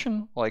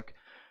action, like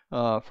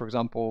for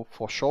example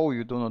for show,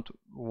 you do not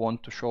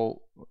want to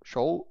show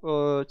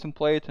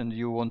template and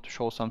you want to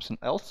show something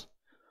else.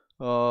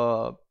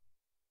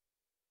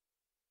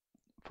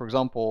 For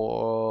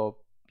example,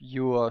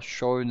 you are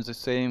showing the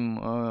same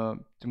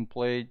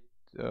template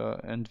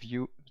and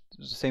view,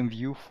 the same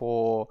view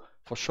for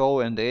show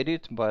and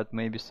edit, but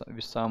maybe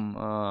with some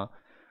I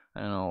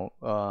don't know,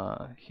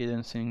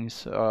 hidden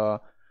things.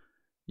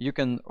 You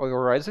can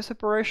override this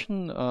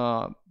operation,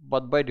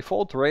 but by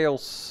default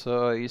Rails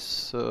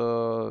is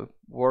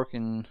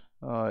working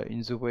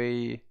in the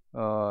way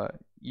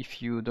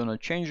if you do not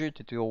change it,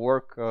 it will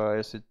work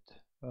as it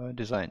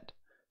designed.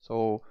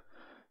 So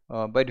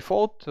by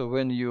default,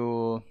 when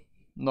you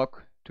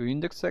knock to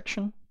index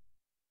section,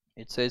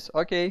 it says,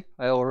 okay,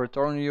 I'll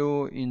return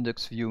you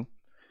index view.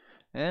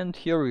 And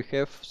here we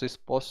have this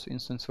post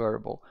instance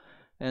variable.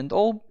 And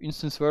all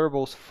instance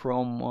variables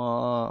from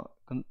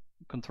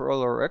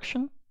controller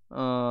action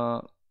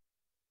are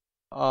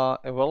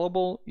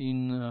available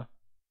in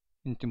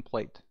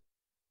template,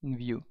 in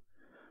view.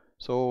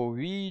 So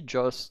we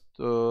just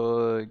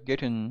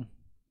getting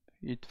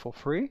it for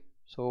free,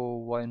 so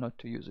why not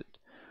to use it?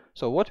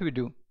 So what we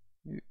do?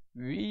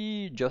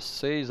 We just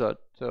say that,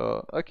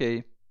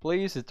 okay,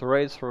 please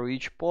iterate through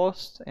each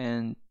post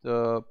and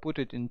put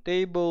it in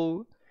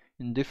table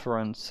in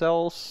different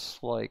cells,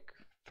 like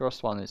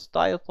first one is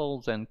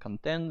title, then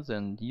contents,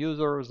 and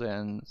users,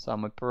 and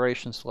some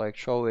operations like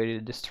show,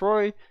 edit,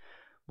 destroy,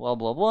 blah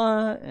blah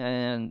blah,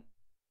 and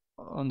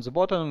on the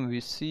bottom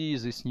we see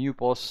this new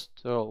post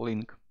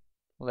link.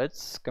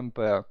 Let's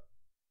compare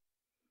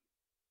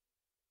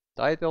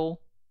title,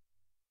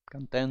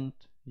 content,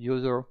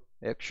 user,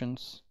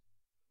 actions,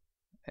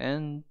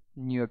 and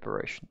new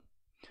operation.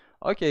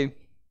 Okay,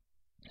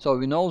 So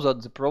we know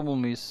that the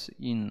problem is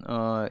in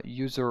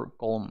user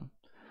column.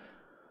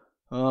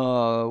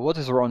 What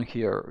is wrong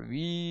here?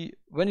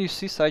 When you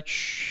see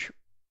such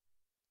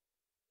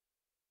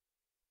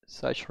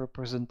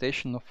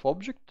representation of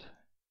object,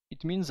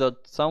 it means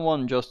that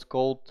someone just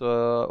called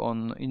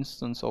on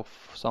instance of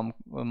some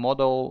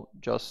model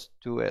just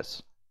to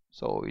s.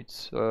 So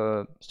it's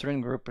a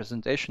string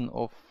representation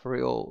of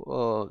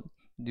real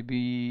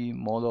DB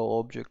model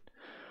object.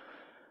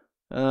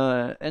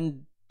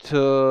 And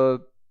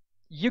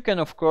you can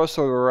of course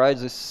override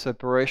this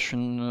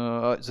operation,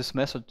 this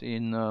method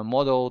in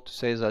model to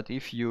say that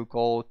if you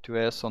call to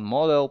s on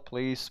model,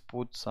 please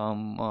put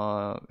some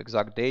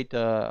exact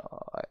data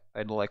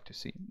I'd like to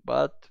see.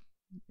 But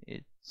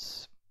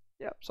it's,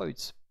 yeah, so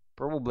it's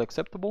probably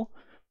acceptable,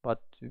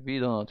 but we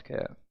do not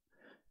care.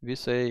 We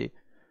say,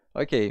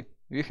 okay,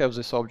 we have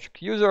this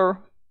object user,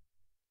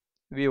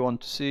 we want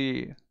to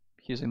see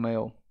his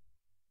email.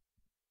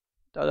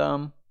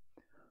 Ta-da!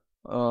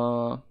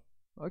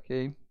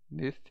 Okay,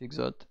 we fix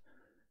that.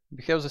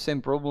 We have the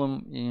same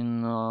problem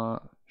in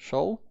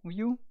show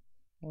view.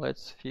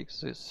 Let's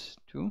fix this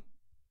too.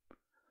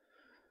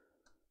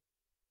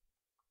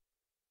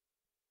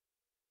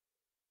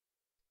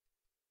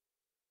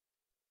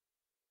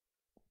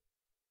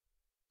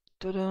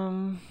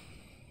 Ta-da!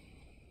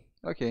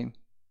 Okay.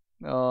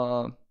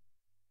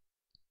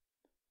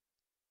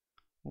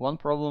 One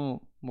problem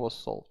was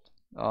solved.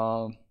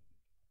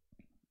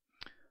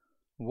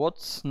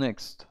 What's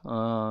next?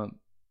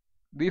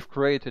 We've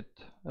created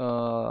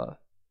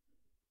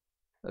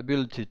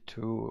ability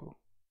to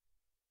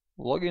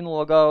log in,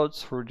 log out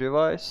through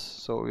device.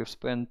 So we've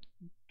spent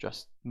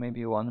just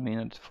maybe 1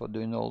 minute for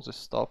doing all this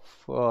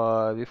stuff.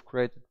 We've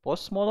created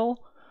post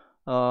model,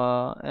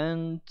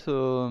 and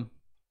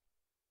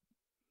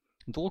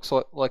it looks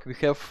like we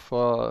have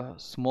a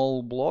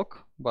small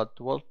block, but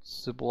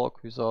what's the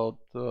block without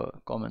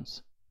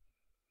comments?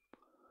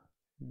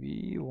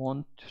 We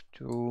want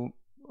to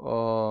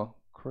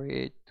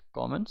create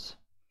comments.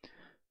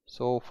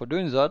 So for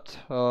doing that,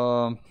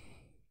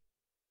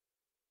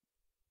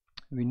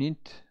 we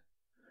need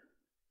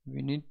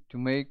to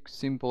make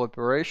simple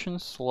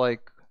operations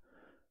like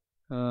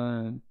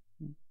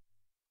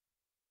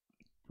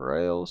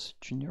Rails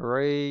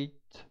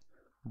generate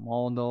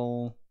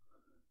model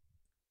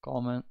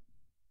comment,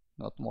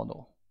 not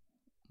model,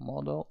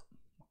 model,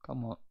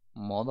 come on,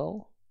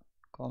 model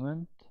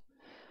comment,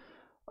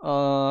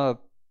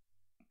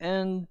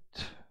 and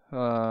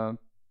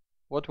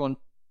what one?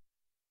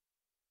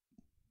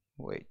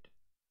 Wait,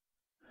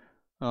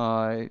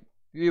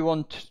 we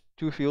want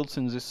two fields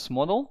in this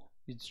model.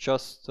 It's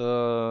just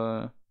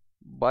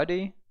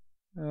body.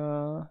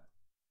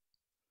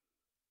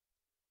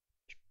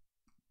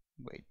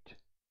 Wait,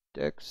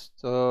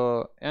 text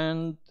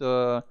and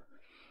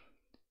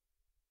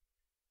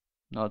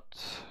not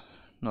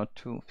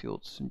two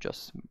fields,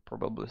 just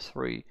probably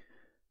three.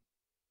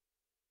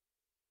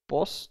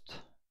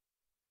 Post.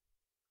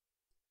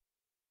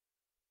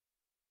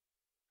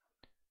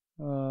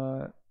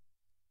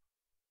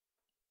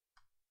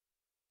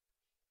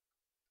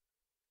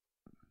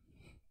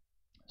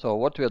 So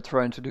what we are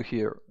trying to do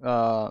here,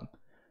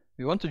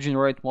 we want to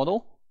generate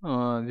model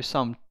with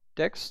some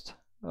text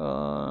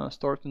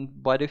stored in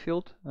body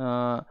field.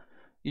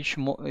 Each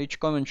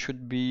comment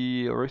should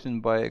be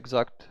written by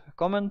exact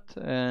comment,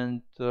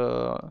 and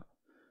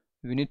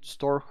we need to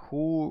store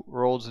who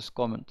wrote this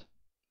comment.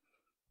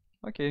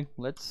 Okay,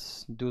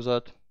 let's do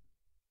that.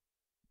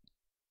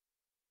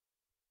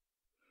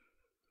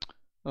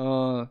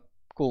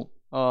 Cool.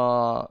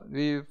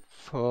 We've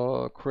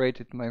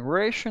created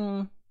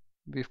migration,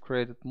 we've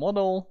created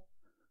model,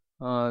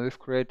 we've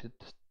created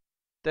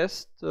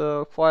test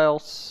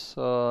files,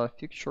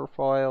 fixture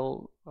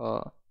file.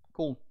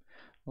 Cool.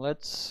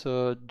 Let's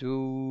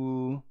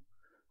do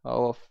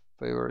our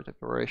favorite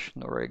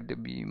operation,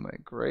 regdb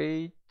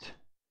migrate.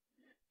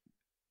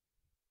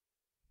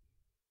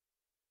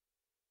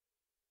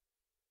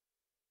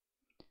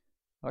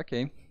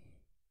 Okay.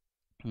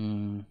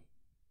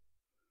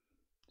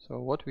 So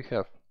what we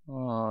have?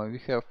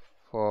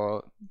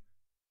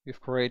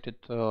 We've created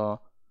a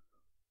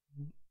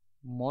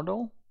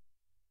model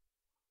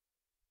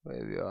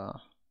where we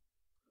are.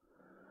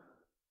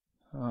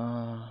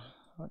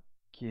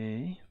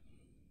 Okay.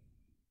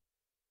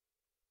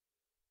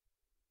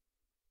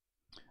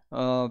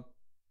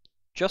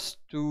 Just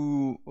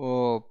to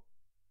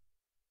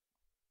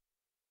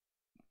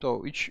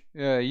so each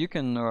you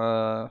can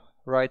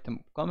write a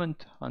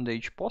comment under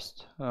each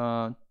post.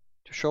 To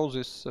show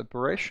this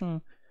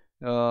operation,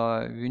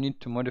 we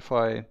need to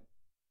modify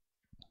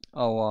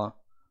our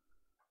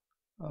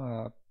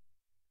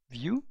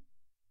view.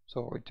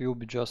 So it will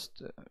be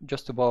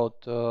just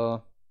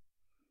about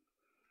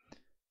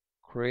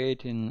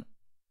creating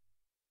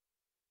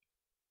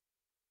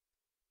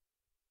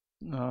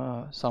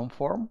some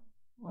form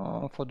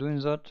for doing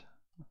that.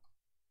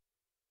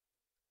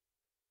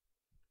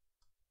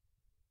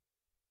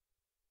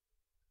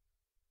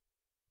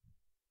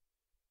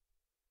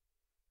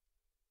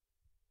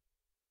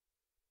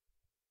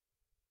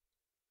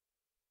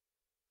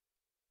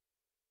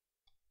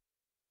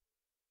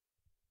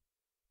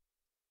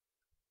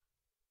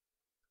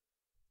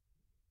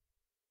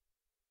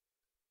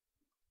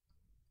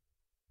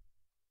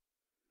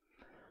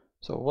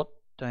 So what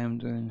I'm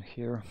doing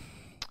here,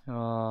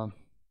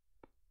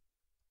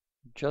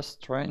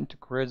 just trying to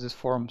create this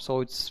form.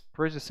 So it's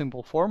pretty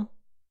simple form.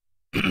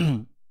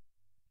 Okay.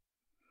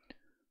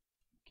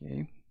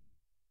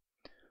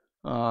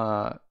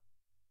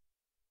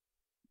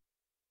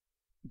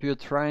 We're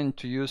trying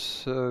to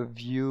use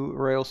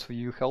Rails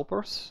view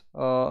helpers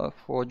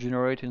for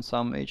generating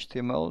some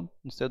HTML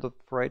instead of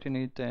writing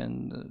it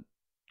and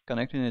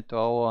connecting it to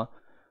our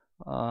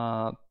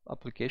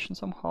application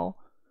somehow.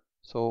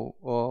 So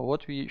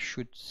what we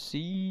should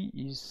see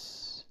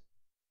is,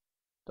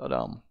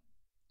 ta-dam.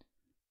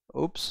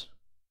 Oops.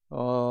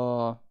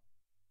 So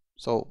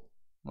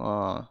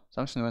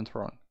something went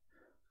wrong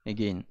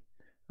again.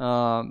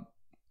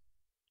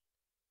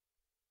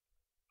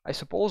 I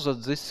suppose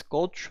that this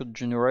code should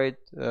generate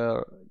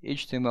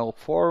HTML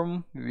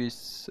form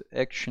with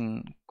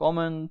action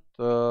comment,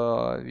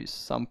 with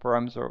some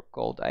parameter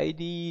called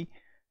ID,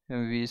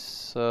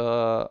 with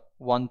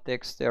one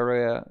text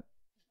area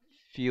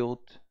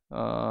field,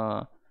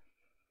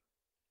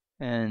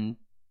 and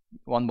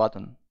one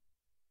button.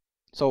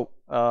 So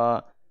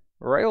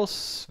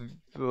Rails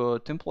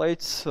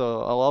templates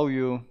allow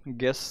you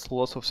guess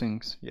lots of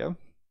things, yeah.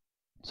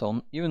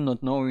 So even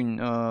not knowing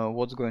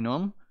what's going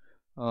on,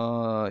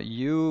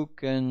 you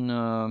can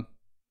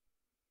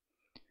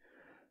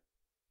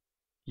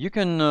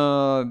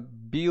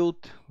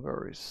build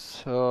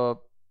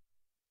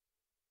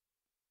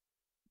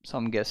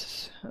some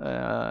guesses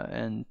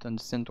and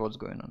understand what's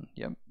going on.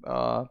 Yeah.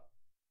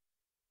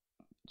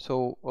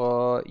 So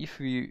if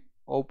we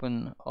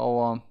open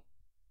our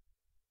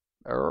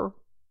error,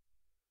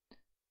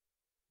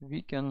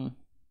 we can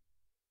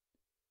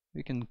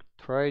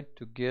try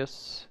to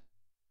guess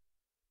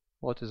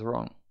what is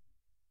wrong.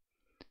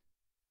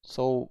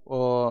 So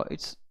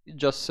it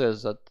just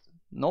says that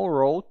no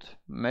route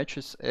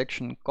matches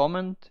action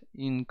comment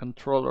in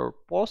controller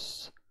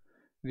posts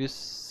with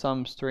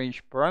some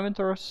strange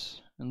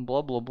parameters and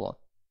blah blah blah.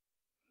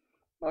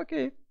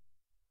 Okay.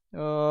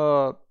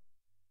 So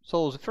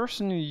the first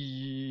thing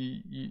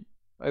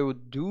I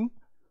would do,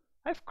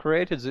 I've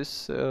created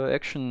this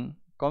action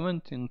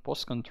comment in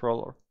post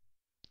controller.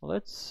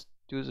 Let's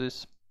do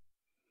this.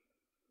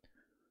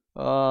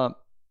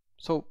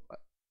 So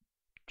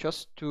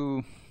just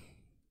to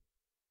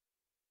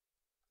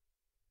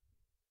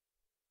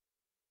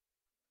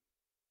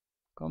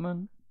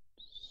comment,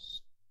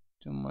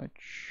 too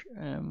much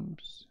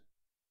amps.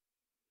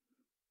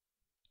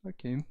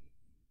 Okay.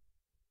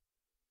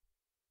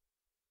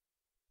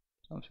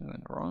 Something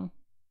went wrong.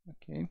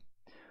 Okay.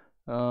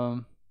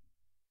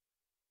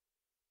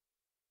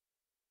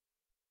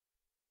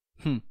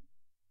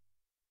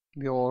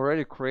 We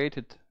already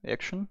created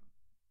action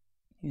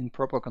in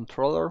proper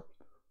controller,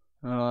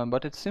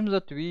 but it seems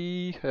that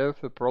we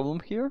have a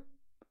problem here.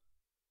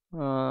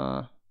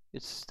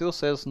 It still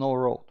says no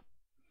road.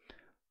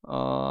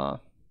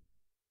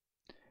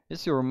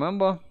 As you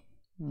remember,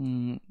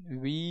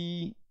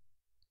 we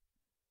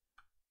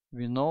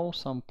know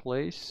some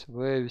place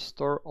where we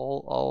store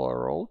all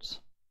our roads.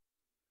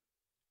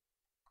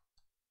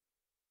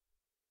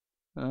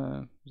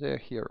 They're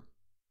here.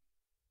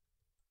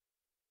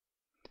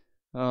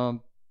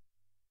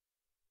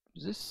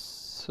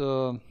 This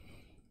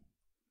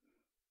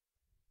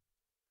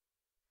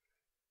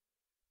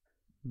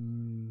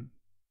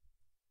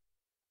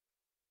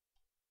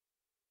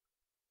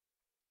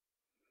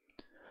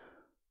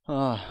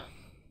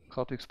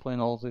how to explain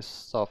all this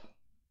stuff.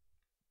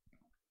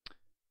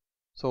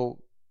 So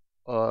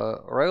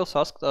Rails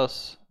asked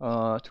us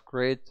to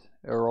create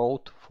a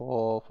road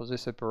for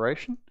this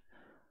operation,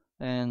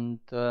 and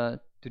to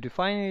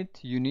define it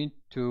you need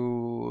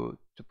to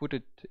put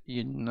it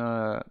in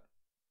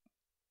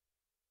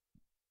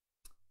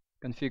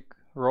config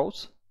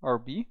rows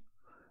RB,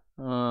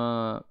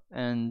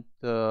 and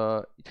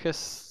it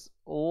has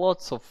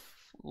lots of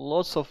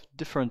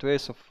different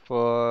ways of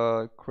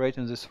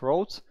creating these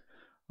roads,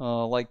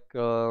 like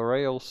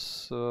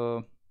Rails.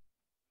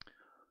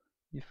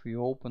 If we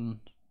open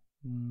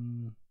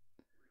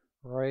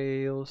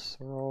Rails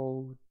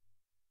routing,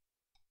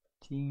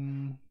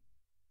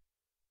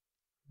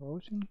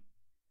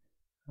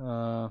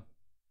 yeah,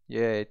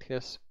 it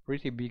has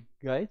pretty big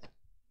guide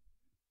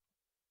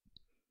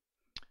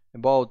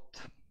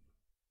about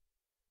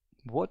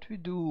what we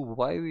do,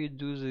 why we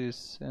do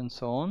this, and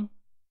so on.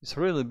 It's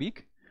really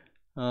big.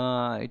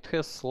 It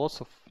has lots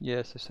of,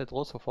 yes, I said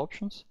lots of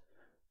options,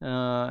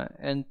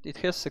 and it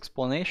has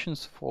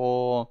explanations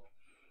for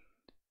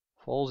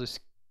all these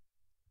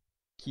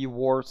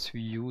keywords we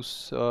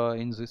use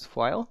in this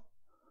file,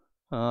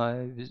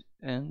 and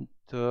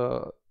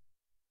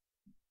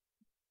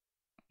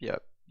yeah,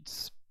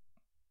 it's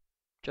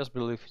just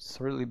believe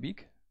it's really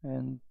big,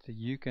 and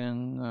you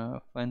can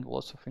find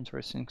lots of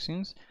interesting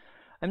things.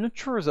 I'm not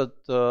sure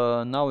that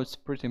now it's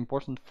pretty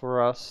important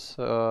for us,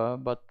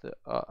 but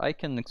I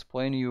can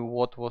explain you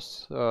what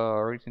was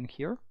written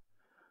here.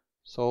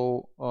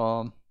 So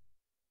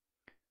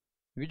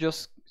we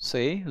just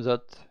say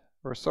that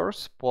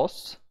resource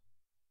post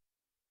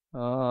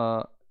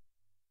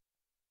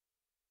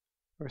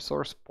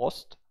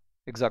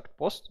exact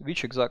post,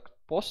 which exact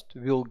post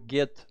will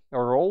get a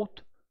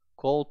route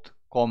called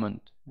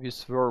comment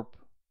with verb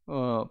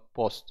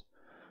post.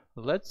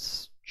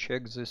 Let's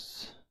check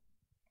this.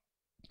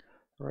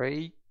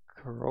 Rake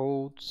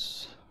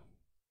routes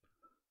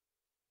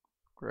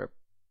grep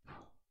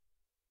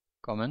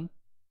comment.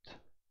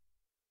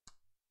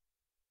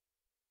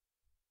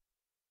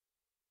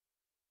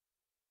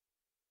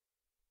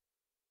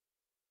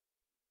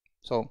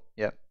 So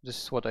yeah,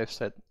 this is what I've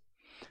said.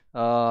 We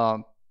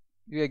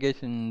are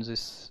getting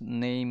this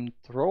named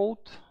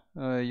route.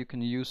 You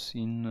can use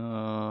in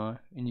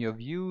your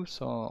views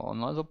or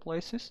on other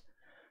places.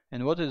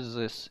 And what is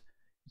this?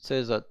 It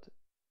says that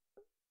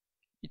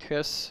it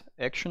has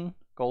action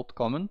called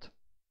comment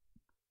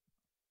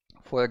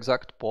for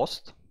exact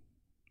post.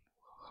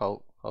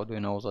 How do you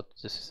know that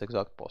this is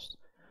exact post?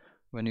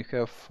 When you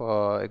have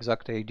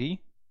exact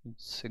ID,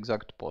 it's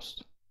exact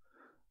post,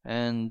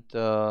 and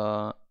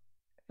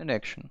an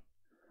action.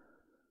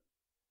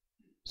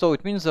 So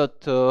it means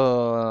that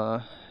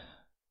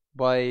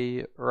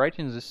by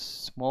writing this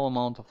small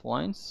amount of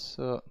lines,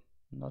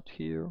 not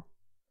here,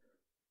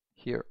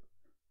 here,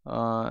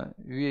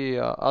 we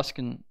are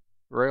asking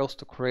Rails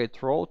to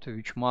create route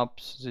which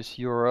maps this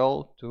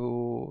URL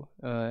to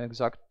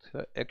exact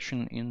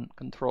action in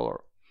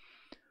controller.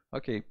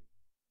 Okay,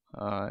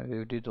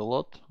 we did a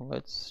lot.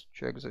 Let's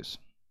check this.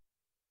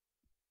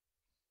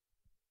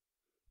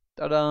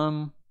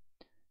 Ta-da!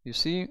 You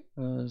see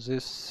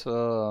this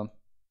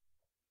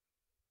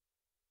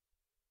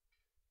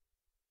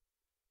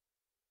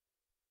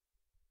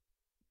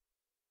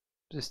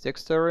this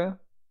text area,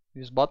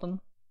 this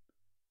button,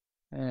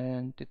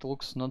 and it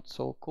looks not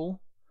so cool.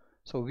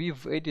 So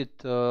we've added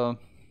I'm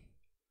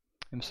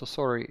so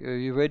sorry,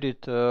 we've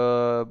added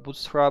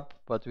Bootstrap,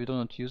 but we do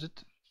not use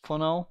it for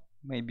now.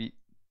 Maybe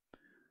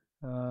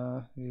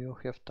we'll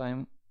have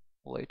time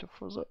later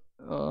for that.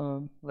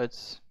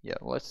 Let's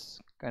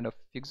kind of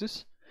fix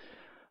this.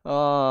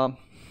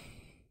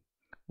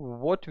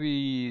 What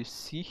we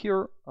see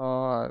here,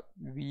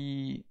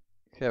 we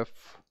have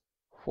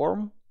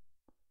form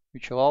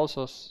which allows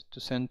us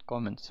to send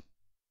comments.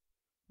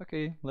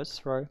 Okay, let's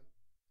try.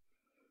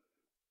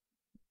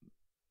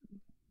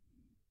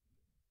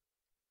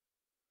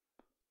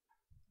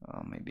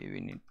 Maybe we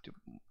need to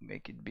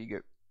make it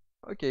bigger.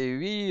 Okay,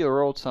 we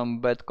wrote some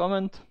bad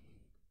comment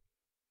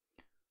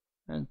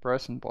and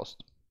press and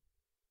post.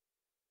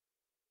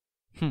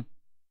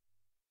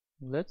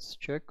 Let's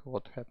check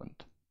what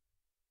happened.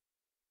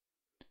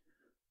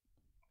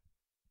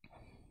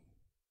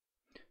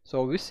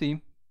 So we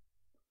see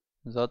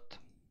that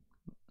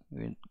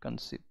we can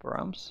see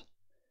params,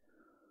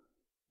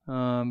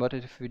 but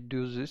if we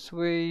do this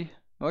way,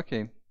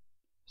 okay,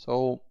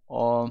 so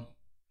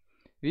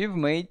we've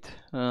made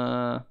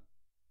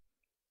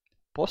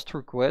post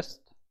request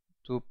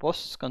to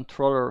post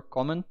controller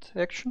comment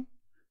action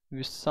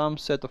with some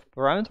set of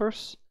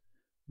parameters,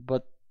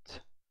 but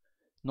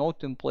no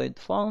template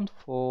found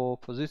for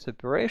this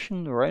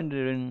operation,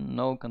 rendering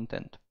no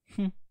content.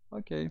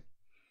 Okay,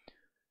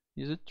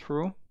 is it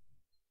true?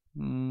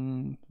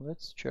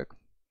 Let's check.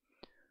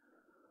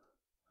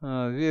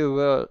 We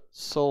were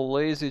so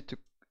lazy to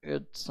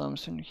add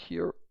something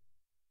here.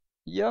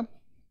 Yeah,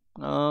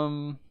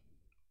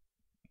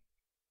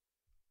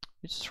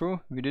 it's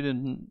true. We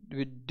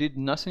did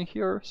nothing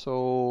here,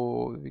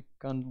 so we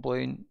can't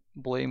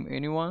blame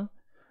anyone.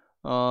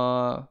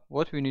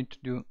 What we need to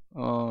do?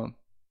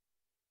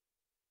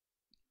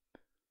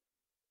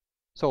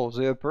 So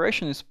the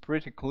operation is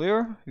pretty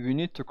clear. We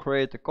need to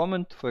create a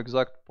comment for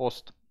exact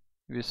post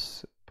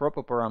with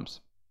proper params.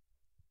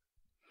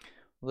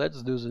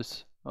 Let's do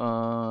this.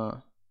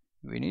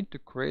 We need to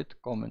create a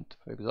comment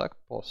for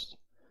exact post.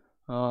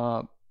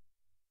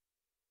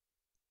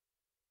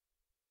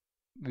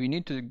 We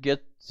need to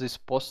get this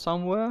post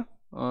somewhere,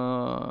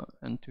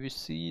 and we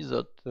see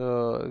that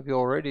we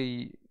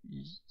already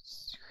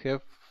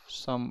have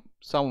some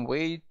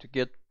way to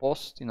get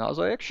post in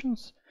other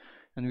actions,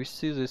 and we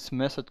see this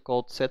method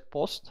called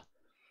setPost.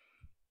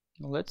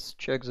 Let's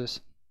check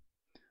this.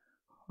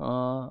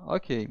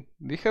 Okay,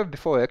 we have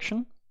before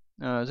action.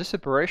 This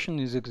operation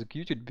is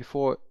executed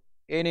before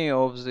any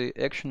of the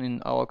action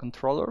in our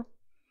controller.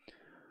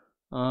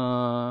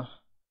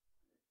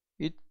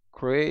 It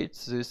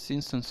creates this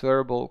instance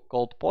variable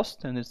called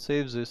post, and it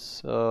saves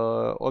this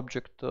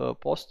object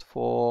post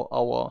for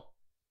our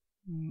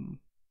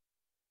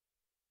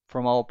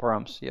from our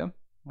params. Yeah,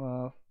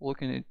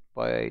 looking at it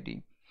by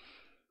ID.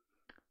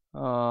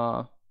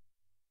 But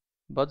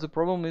the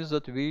problem is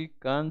that we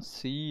can't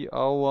see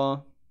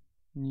our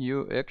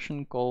new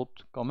action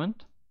called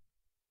comment.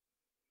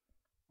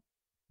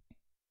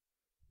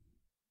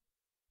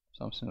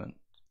 Something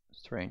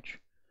strange.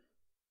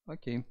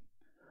 Okay,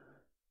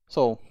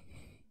 so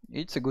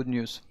it's a good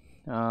news.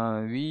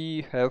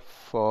 We have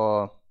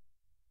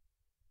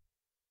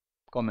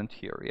comment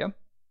here. Yeah.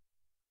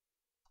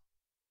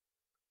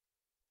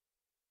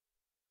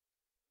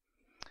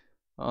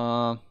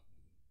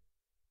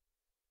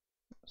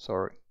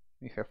 Sorry,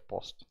 we have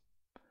post.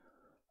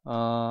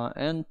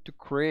 And to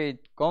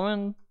create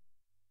comment,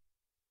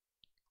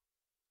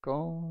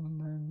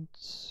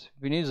 comments.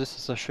 We need this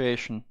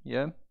association,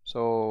 yeah.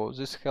 So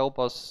this help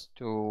us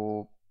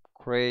to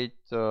create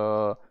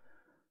a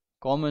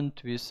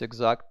comment with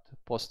exact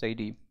post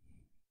ID.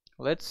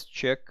 Let's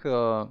check.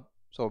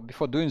 So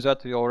before doing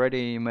that, we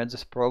already made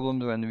this problem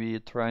when we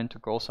trying to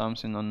call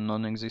something on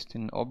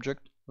non-existing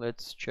object.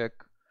 Let's check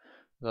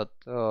that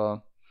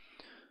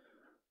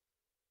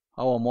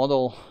our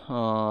model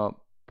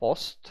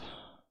post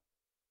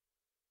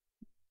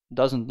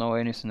doesn't know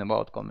anything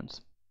about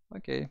comments.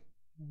 Okay,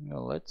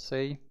 well, let's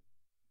say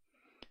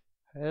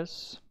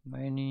has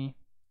many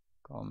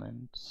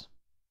comments.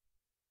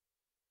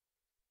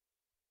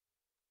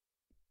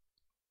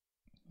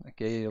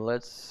 Okay,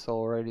 let's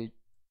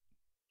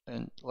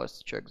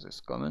check this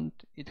comment.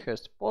 It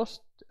has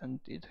post and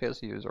it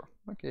has user.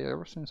 Okay,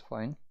 everything's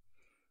fine.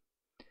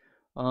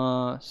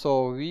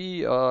 So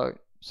we are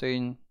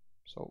saying,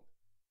 so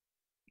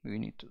we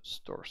need to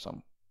store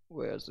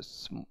somewhere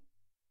this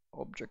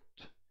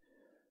object.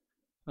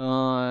 We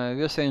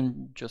are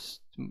saying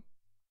just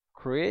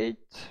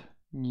create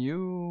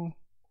new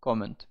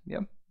comment,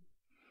 yeah.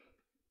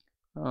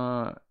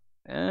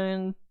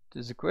 And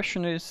the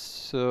question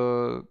is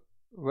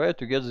where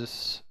to get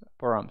this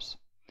params.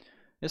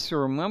 As you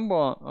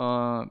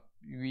remember,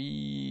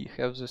 we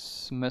have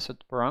this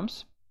method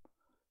params,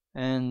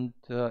 and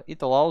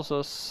it allows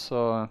us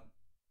to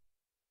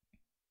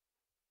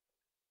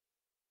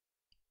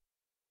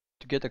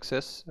get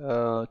access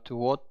to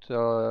what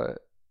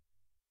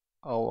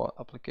our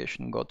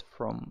application got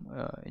from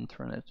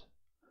internet,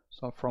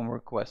 so from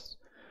requests.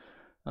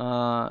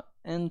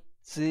 And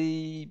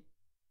the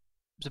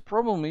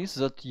problem is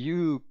that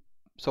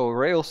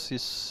Rails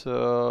is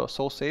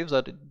so safe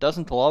that it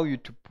doesn't allow you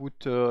to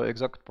put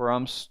exact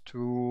params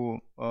to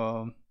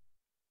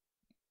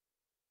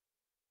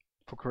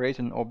for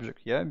creating an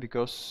object, yeah,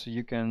 because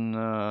you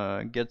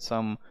can get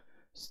some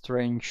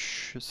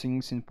strange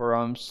things in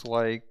params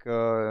like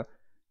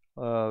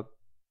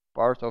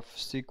part of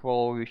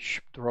SQL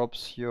which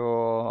drops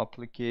your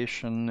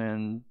application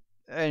and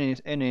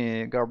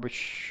any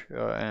garbage,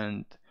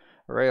 and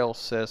Rails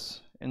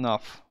says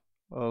enough.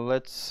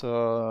 Let's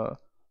do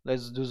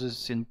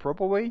this in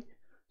proper way.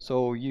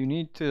 So you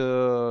need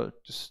to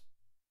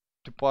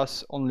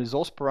pass only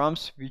those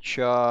params which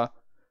are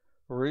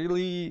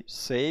really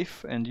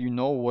safe and you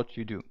know what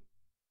you do.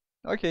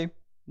 Okay,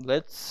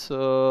 let's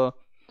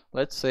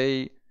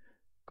say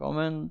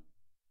comment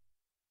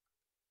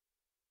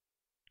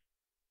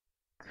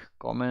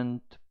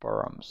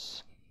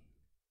params.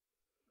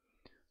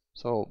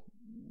 So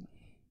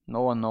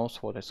no one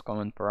knows what is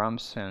comment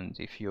params, and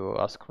if you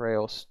ask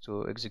Rails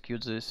to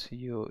execute this,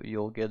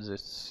 you'll get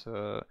this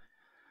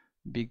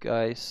big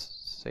eyes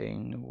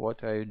saying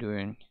what are you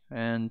doing.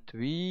 And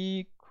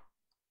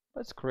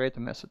let's create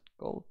a method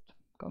called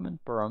comment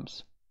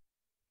params.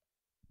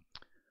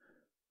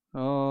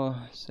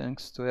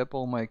 Thanks to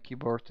Apple, my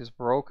keyboard is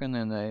broken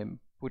and I'm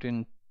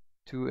putting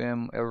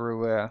 2M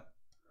everywhere.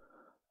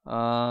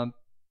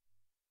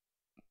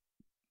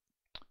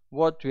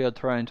 What we are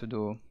trying to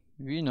do,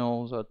 we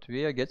know that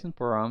we are getting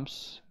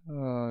params.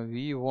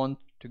 We want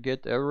to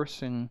get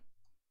everything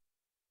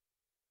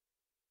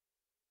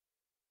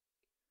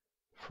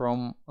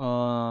from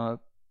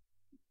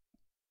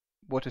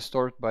what is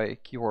stored by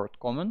keyword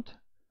comment,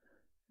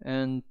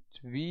 and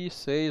we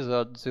say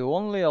that the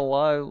only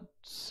allowed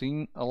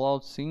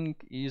thing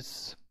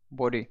is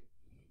body.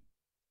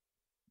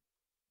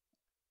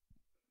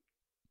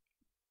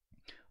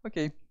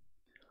 Okay.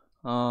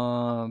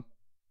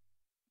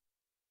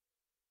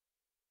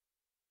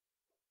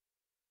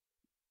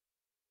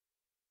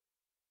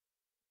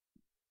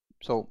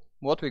 So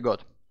what we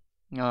got?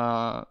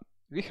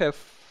 We have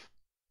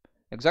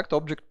exact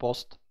object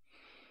post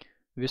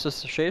with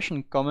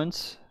association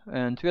comments,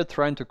 and we are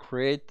trying to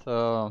create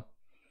a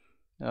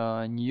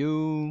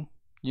new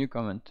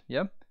comment,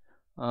 yeah.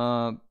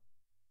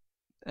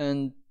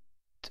 And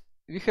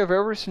we have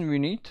everything we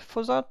need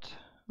for that,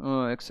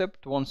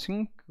 except one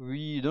thing: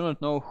 we do not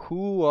know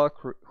who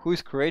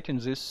is creating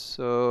this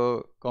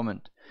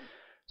comment.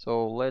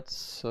 So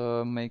let's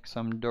make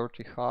some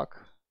dirty hack.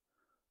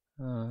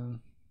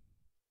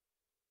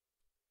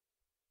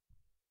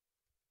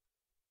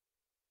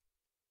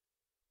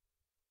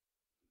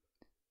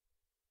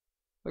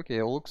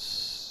 Okay,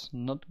 looks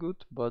not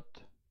good, but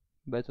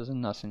better than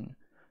nothing.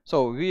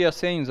 So we are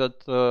saying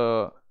that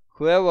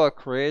whoever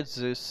creates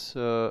this,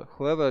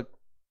 whoever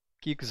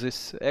kicks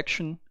this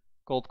action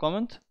called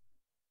comment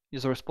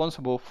is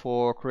responsible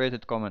for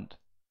created comment.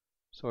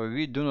 So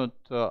we do not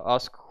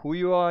ask who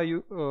you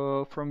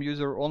are from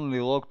user, only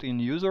logged in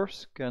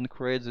users can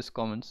create these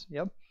comments.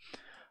 Yep.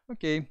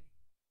 Okay.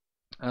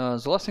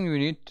 The last thing we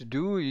need to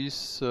do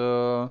is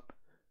to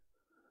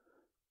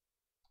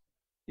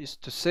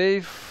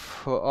save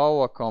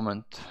our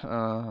comment.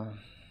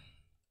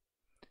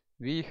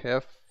 We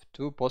have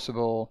two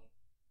possible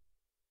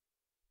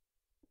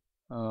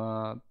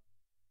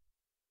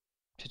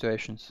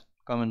situations: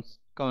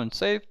 comment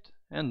saved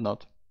and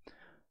not.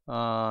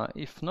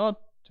 If not,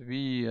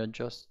 we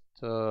just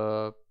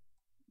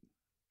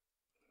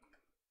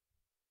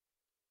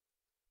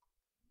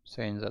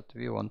saying that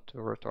we want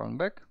to return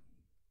back.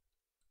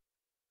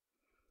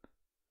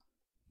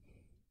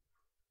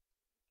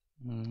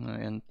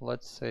 And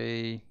let's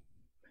say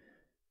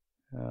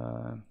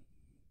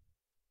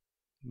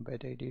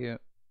bad idea,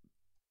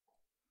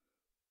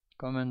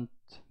 comment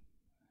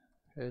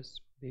has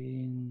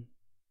been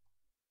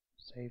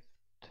saved.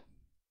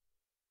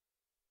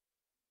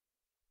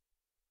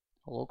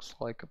 Looks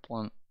like a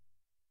plan.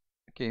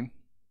 Okay.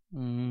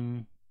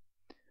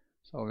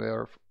 So we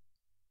are.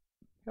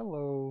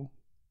 Hello.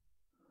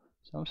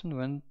 Something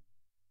went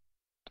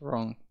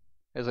wrong.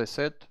 As I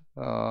said,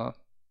 the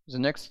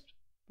next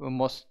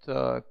most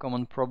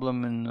common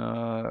problem in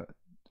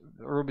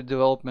Ruby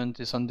development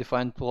is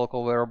undefined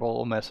local variable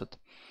or method.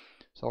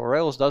 So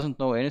Rails doesn't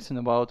know anything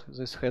about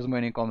this, has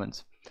many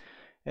comments.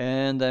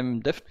 And I'm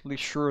definitely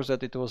sure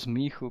that it was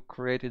me who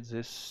created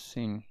this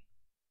thing.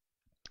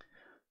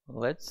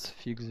 Let's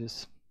fix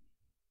this.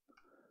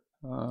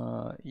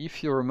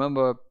 If you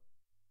remember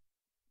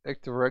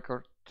Active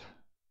Record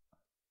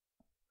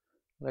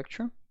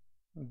lecture,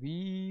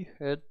 we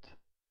had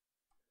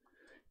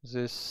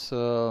this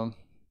so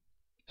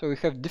we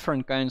have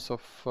different kinds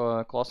of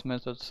class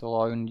methods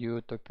allowing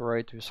you to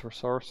operate with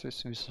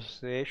resources, with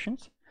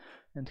associations,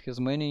 and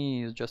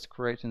Hasmany is just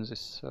creating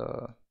this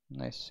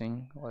nice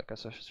thing like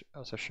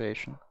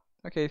association.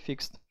 Okay,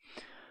 fixed.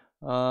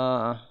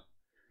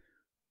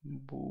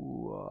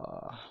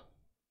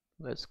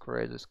 Let's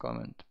create this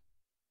comment.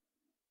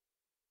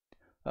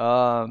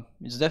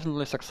 It's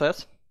definitely a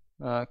success.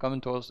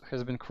 Comment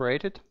has been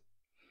created,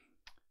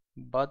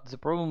 but the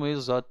problem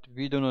is that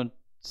we do not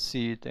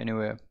see it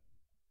anywhere.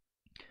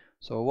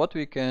 So what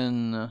we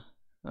can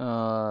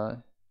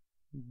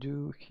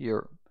do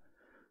here.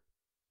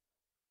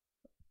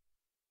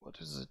 What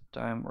is the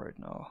time right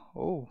now?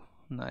 Oh,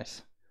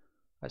 nice.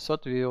 I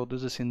thought we will do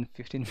this in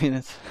 15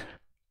 minutes.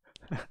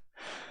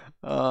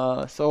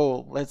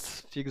 So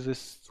let's fix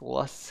this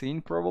last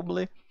scene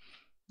probably.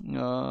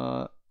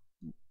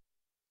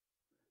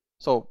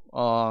 So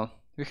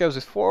we have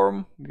this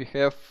form. We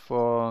have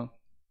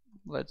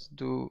let's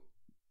do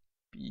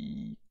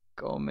p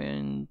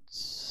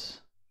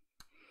comments,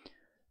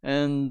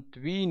 and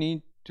we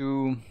need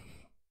to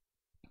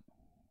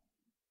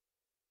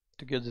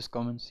get these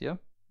comments. Yeah.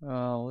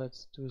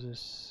 Let's do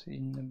this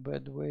in a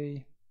bad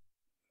way.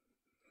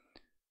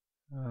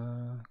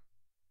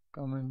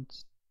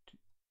 Comments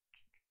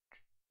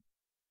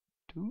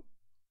to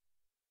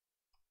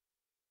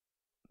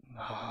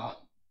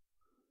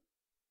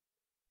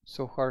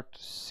so hard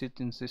to sit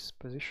in this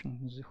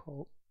position the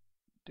whole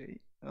day.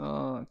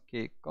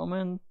 Okay,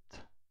 comment.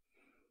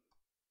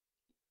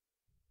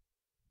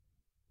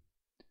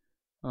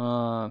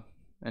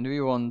 And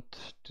we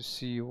want to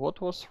see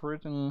what was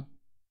written.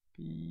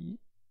 P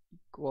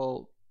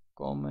equal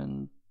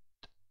comment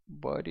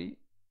body.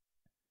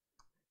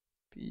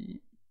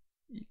 P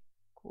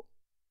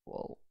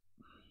equal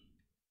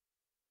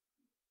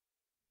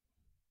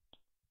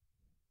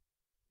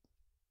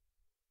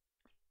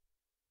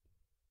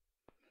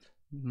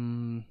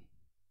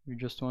we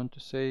just want to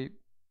say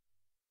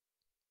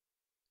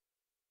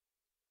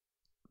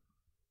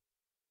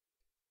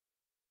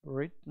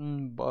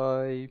written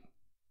by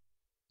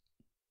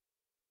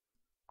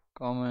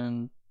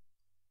comment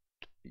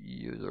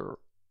user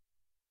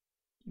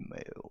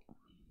email.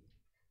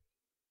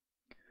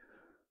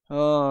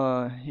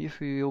 If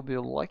we will be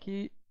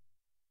lucky,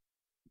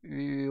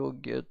 we will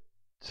get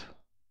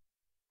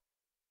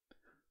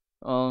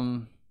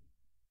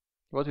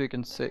what we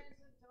can say.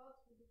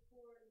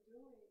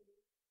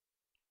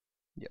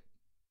 Yep,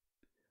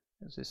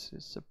 this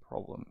is a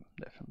problem,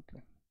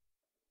 definitely.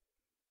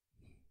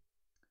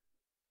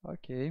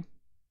 Okay.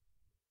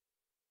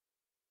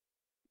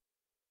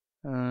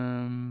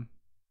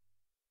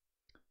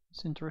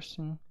 It's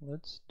interesting.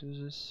 Let's do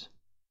this.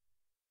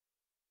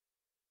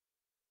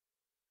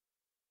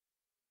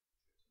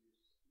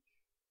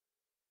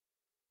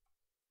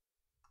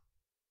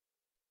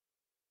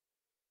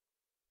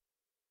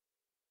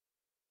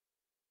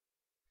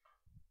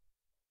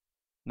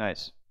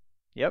 Nice.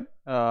 Yep.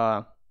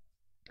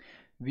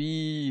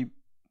 We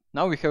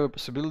have a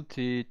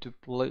possibility to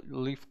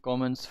leave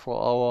comments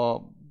for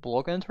our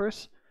blog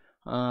entries,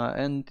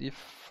 and if,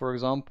 for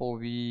example,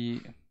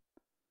 we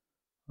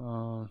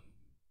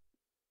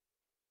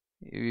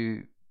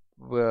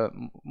were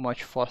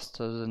much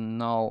faster than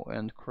now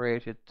and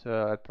created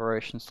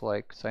operations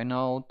like sign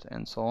out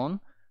and so on,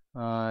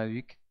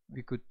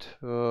 we could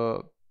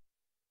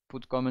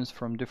put comments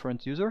from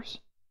different users.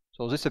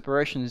 So this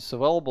operation is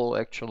available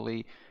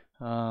actually,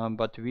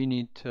 but we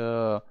need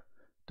to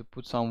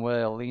put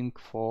somewhere a link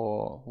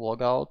for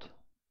logout,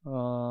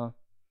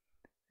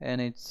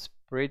 and it's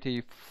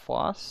pretty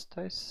fast,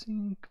 I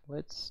think.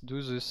 Let's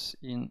do this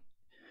in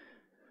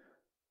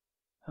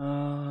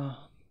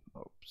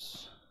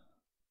oops.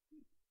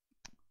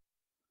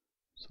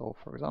 So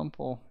for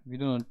example, we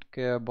do not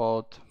care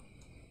about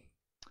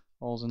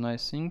all the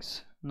nice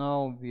things.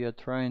 Now we are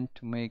trying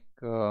to make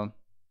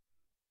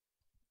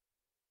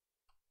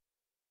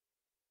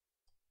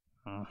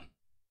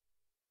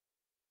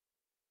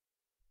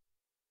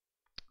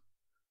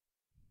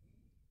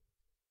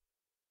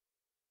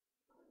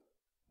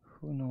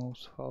who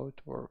knows how it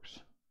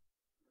works.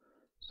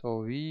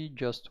 So we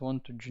just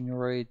want to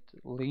generate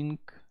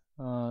link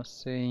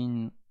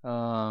saying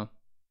that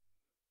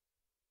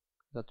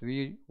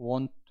we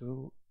want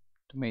to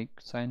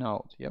make sign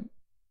out. Yep.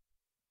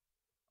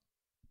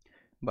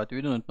 But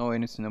we do not know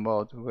anything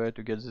about where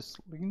to get this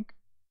link.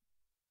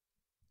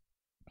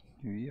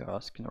 We are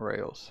asking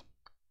Rails.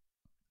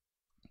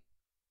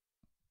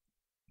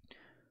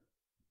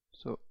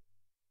 So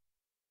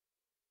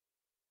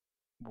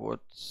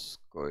what's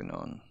going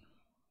on?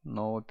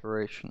 No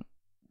operation.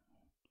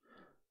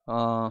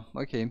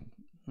 Okay.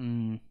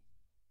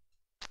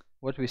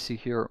 What we see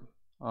here?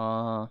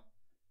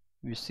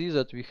 We see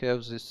that we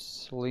have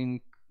this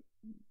link,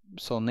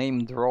 so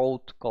named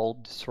route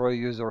called destroy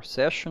user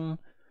session,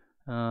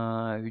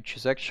 which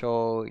is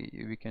actually,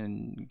 we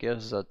can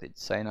guess that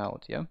it's sign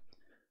out. Yeah.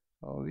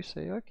 So we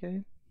say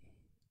okay,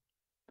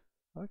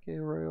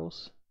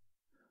 Rails.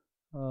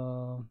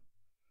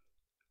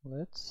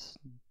 Let's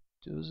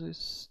do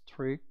this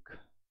trick.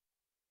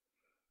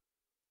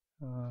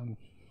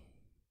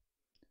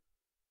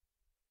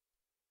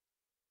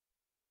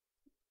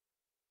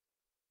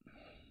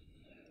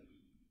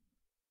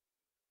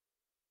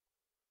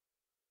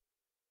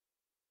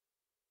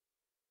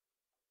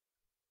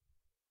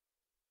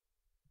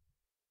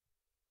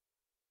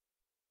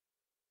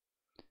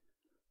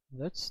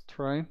 Let's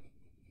try.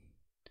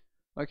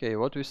 Okay,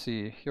 what we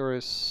see here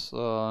is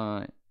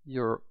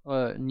your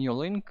new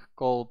link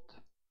called,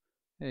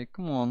 hey,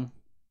 come on,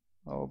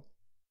 our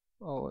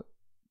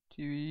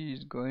TV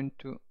is going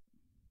to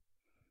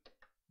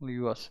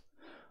leave us.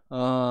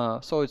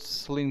 So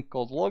it's link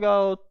called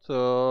logout,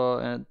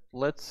 and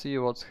let's see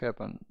what's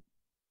happened.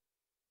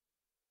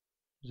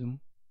 Zoom.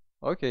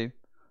 Okay,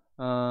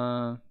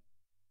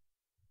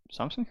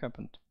 something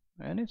happened,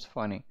 and it's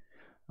funny.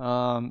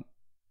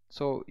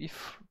 So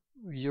if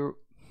you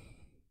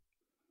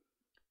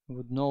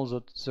would know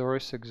that there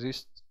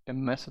exists a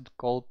method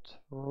called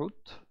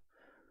root,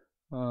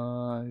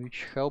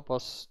 which help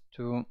us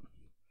to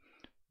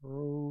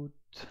root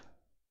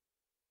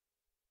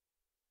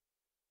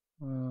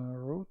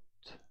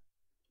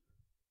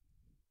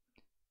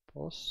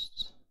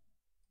post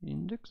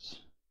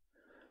index.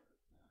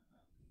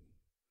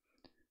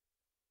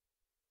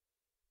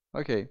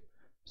 Okay,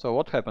 so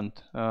what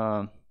happened?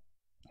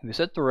 We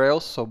set to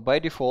Rails, so by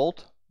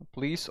default,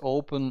 please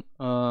open,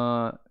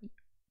 so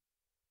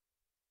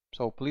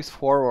please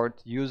forward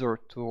user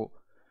to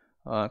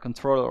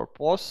controller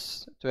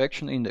posts to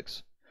action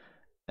index.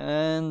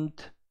 And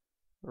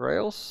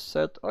Rails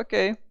said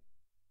okay,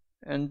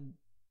 and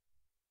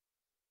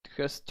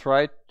has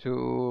tried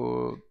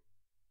to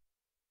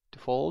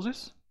follow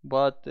this.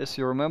 But as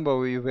you remember,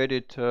 we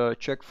added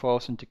check for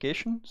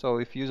authentication. So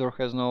if user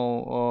has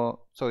no,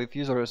 if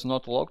user is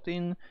not logged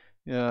in,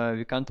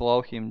 we can't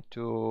allow him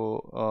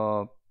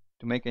to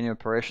make any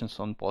operations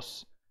on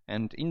posts.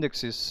 And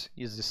indexes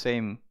is the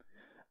same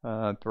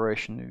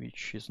operation,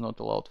 which is not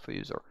allowed for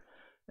user.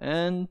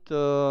 And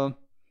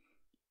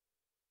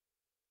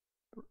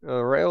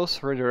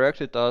Rails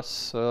redirected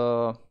us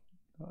to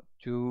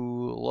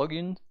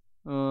login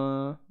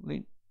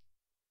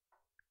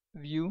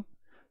view.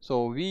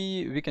 So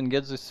we can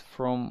get this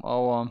from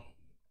our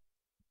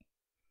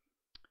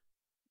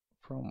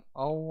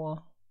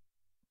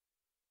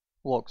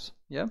logs.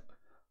 Yeah.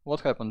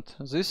 What happened?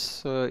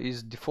 This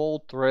is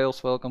default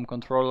Rails welcome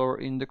controller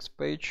index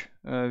page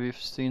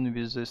we've seen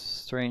with this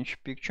strange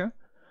picture.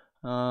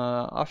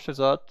 After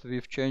that,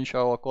 we've changed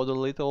our code a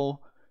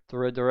little to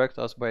redirect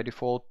us by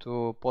default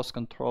to post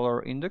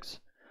controller index,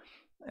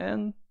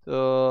 and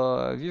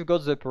we've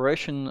got the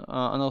operation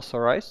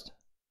unauthorized.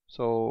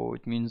 So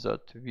it means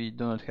that we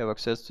do not have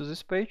access to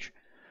this page,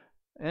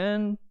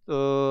 and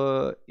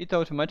it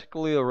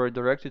automatically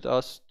redirected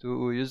us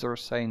to user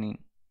sign in.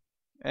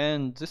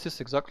 And this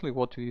is exactly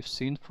what we've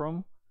seen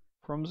from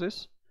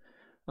this.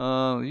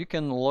 You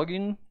can log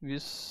in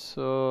with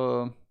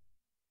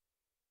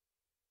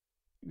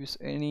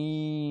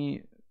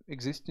any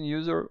existing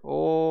user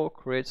or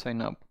create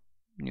sign up,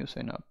 new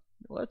sign up.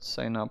 Let's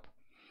sign up.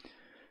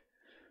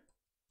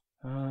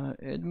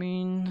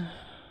 Admin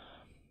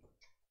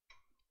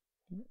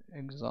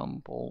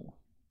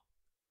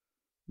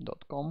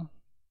example.com.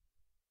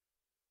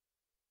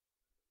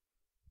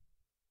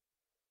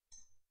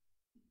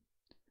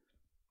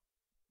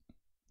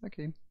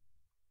 Okay.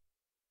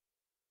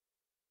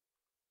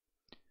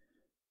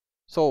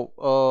 So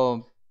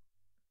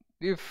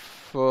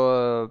if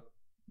were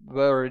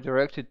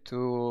redirected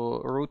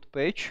to root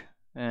page,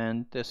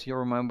 and as you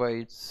remember,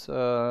 it's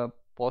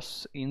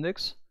post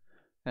index,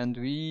 and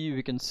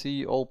we can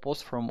see all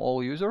posts from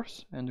all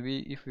users. And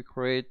if we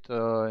create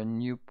a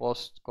new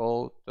post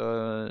called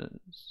the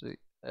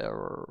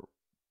error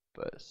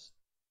best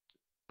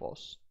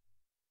post,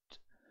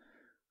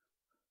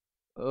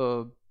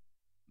 we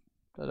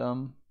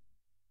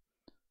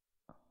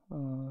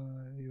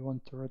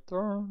want to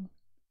return.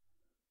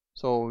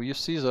 So you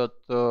see that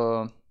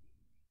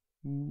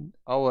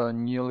our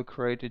newly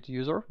created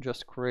user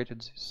just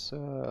created this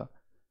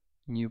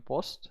new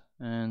post,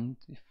 and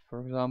if, for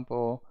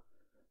example,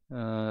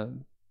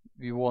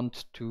 we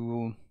want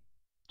to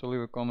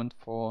leave a comment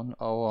for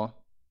our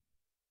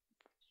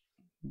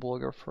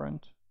blogger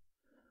friend.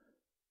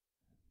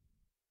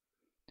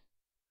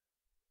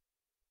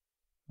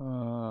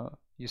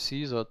 You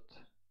see that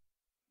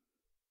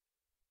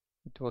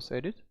it was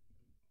added.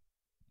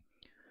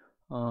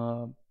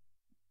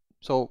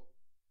 So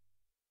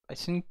I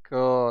think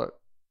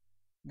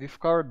we've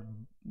covered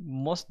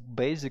most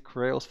basic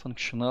Rails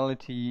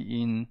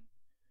functionality in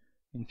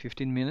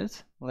 15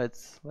 minutes.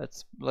 Let's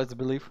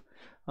believe.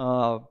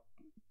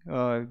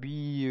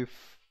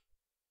 We've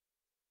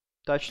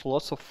touched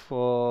lots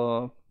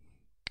of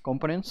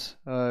components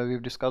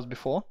we've discussed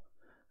before.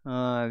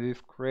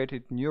 We've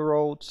created new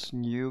roads,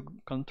 new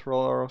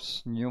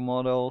controllers, new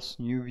models,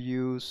 new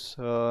views.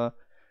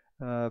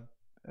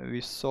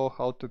 We saw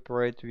how to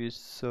operate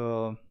with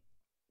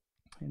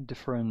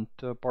different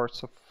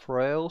parts of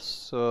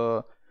Rails.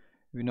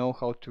 We know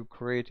how to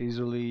create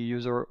easily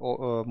user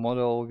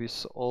model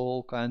with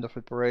all kind of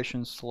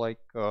operations, like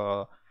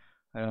I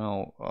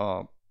don't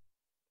know,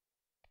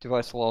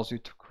 device allows you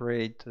to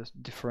create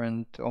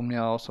different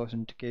omni-house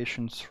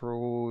authentications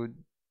through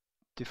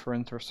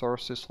different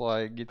resources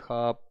like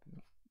GitHub,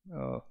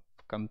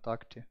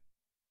 Contact,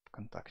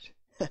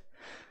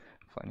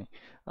 funny,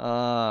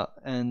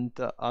 and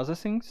other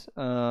things.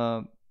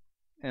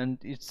 And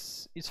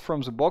it's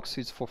from the box.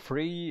 It's for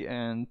free,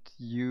 and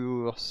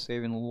you are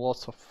saving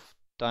lots of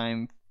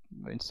time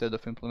instead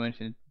of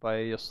implementing it by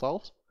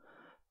yourselves.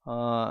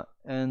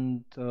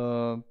 And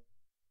I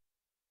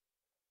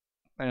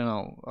don't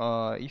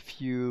know,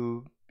 if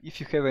you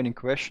have any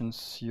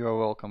questions, you are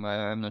welcome.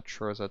 I'm not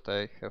sure that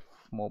I have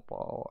more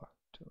power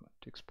to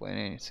explain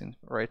anything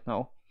right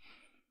now.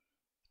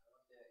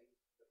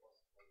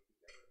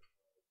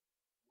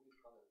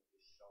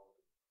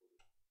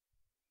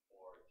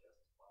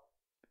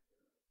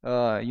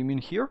 You mean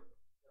here?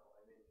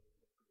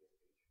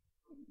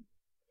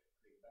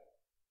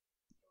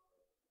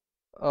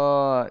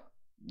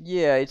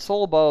 Yeah, it's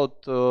all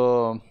about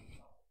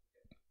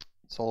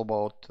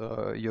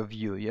your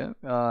view. Yeah,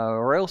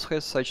 Rails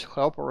has such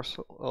helpers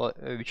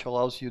which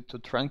allows you to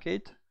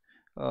truncate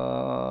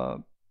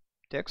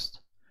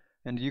text,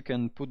 and you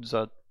can put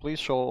that please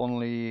show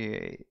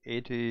only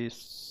 80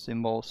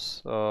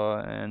 symbols,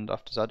 and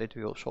after that it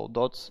will show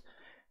dots.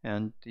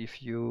 And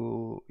if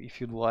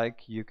you'd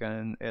like, you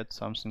can add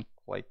something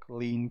like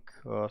link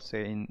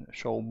saying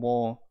show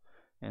more,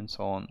 and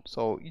so on.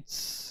 So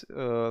it's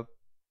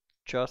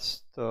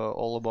just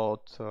all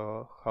about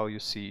how you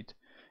see it.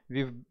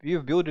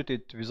 We've built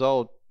it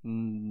without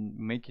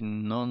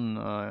making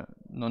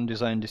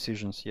non-design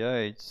decisions. Yeah,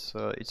 it's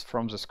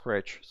from the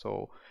scratch.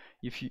 So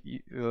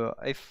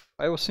if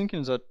I was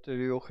thinking that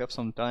we will have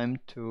some time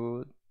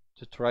to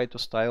try to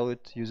style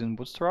it using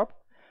Bootstrap.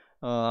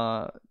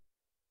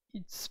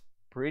 It's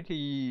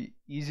pretty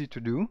easy to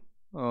do.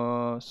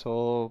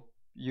 So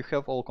you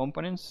have all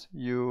components.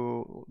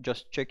 You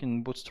just check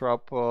in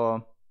Bootstrap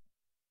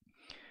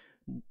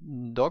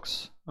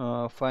docs,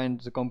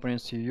 find the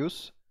components you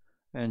use,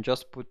 and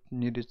just put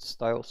needed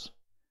styles,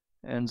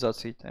 and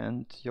that's it.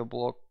 And your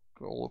blog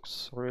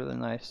looks really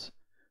nice.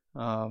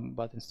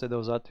 But instead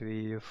of that,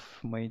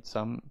 we've made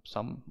some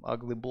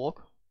ugly blog,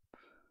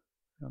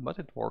 but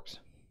it works.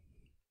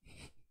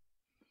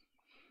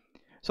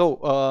 So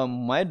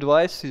my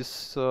advice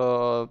is,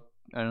 I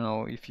don't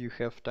know if you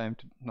have time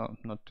to, no,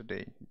 not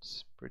today,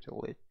 it's pretty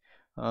late.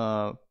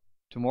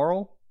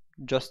 Tomorrow,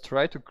 just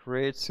try to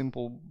create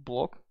simple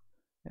blog,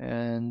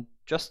 and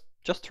just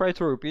try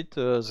to repeat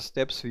the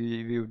steps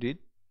we've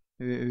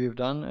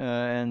done,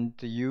 and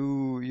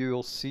you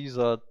will see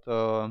that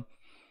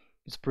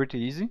it's pretty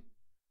easy.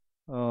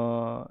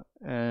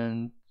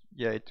 And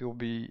yeah, it will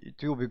be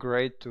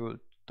great to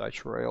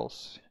touch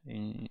Rails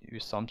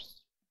with some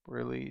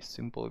really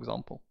simple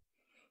example.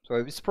 So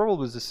it's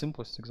probably the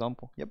simplest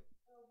example. Yep.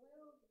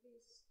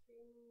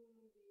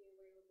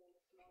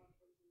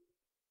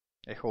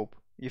 I hope.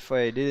 If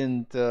I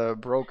didn't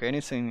broke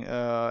anything,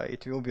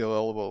 it will be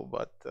available.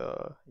 But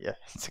yeah,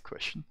 it's a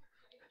question.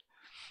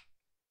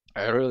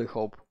 I really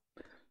hope.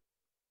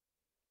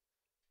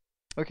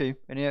 Okay.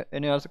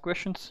 Any other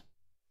questions?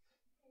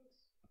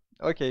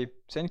 Okay.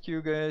 Thank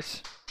you,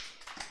 guys.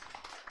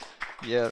 Yeah.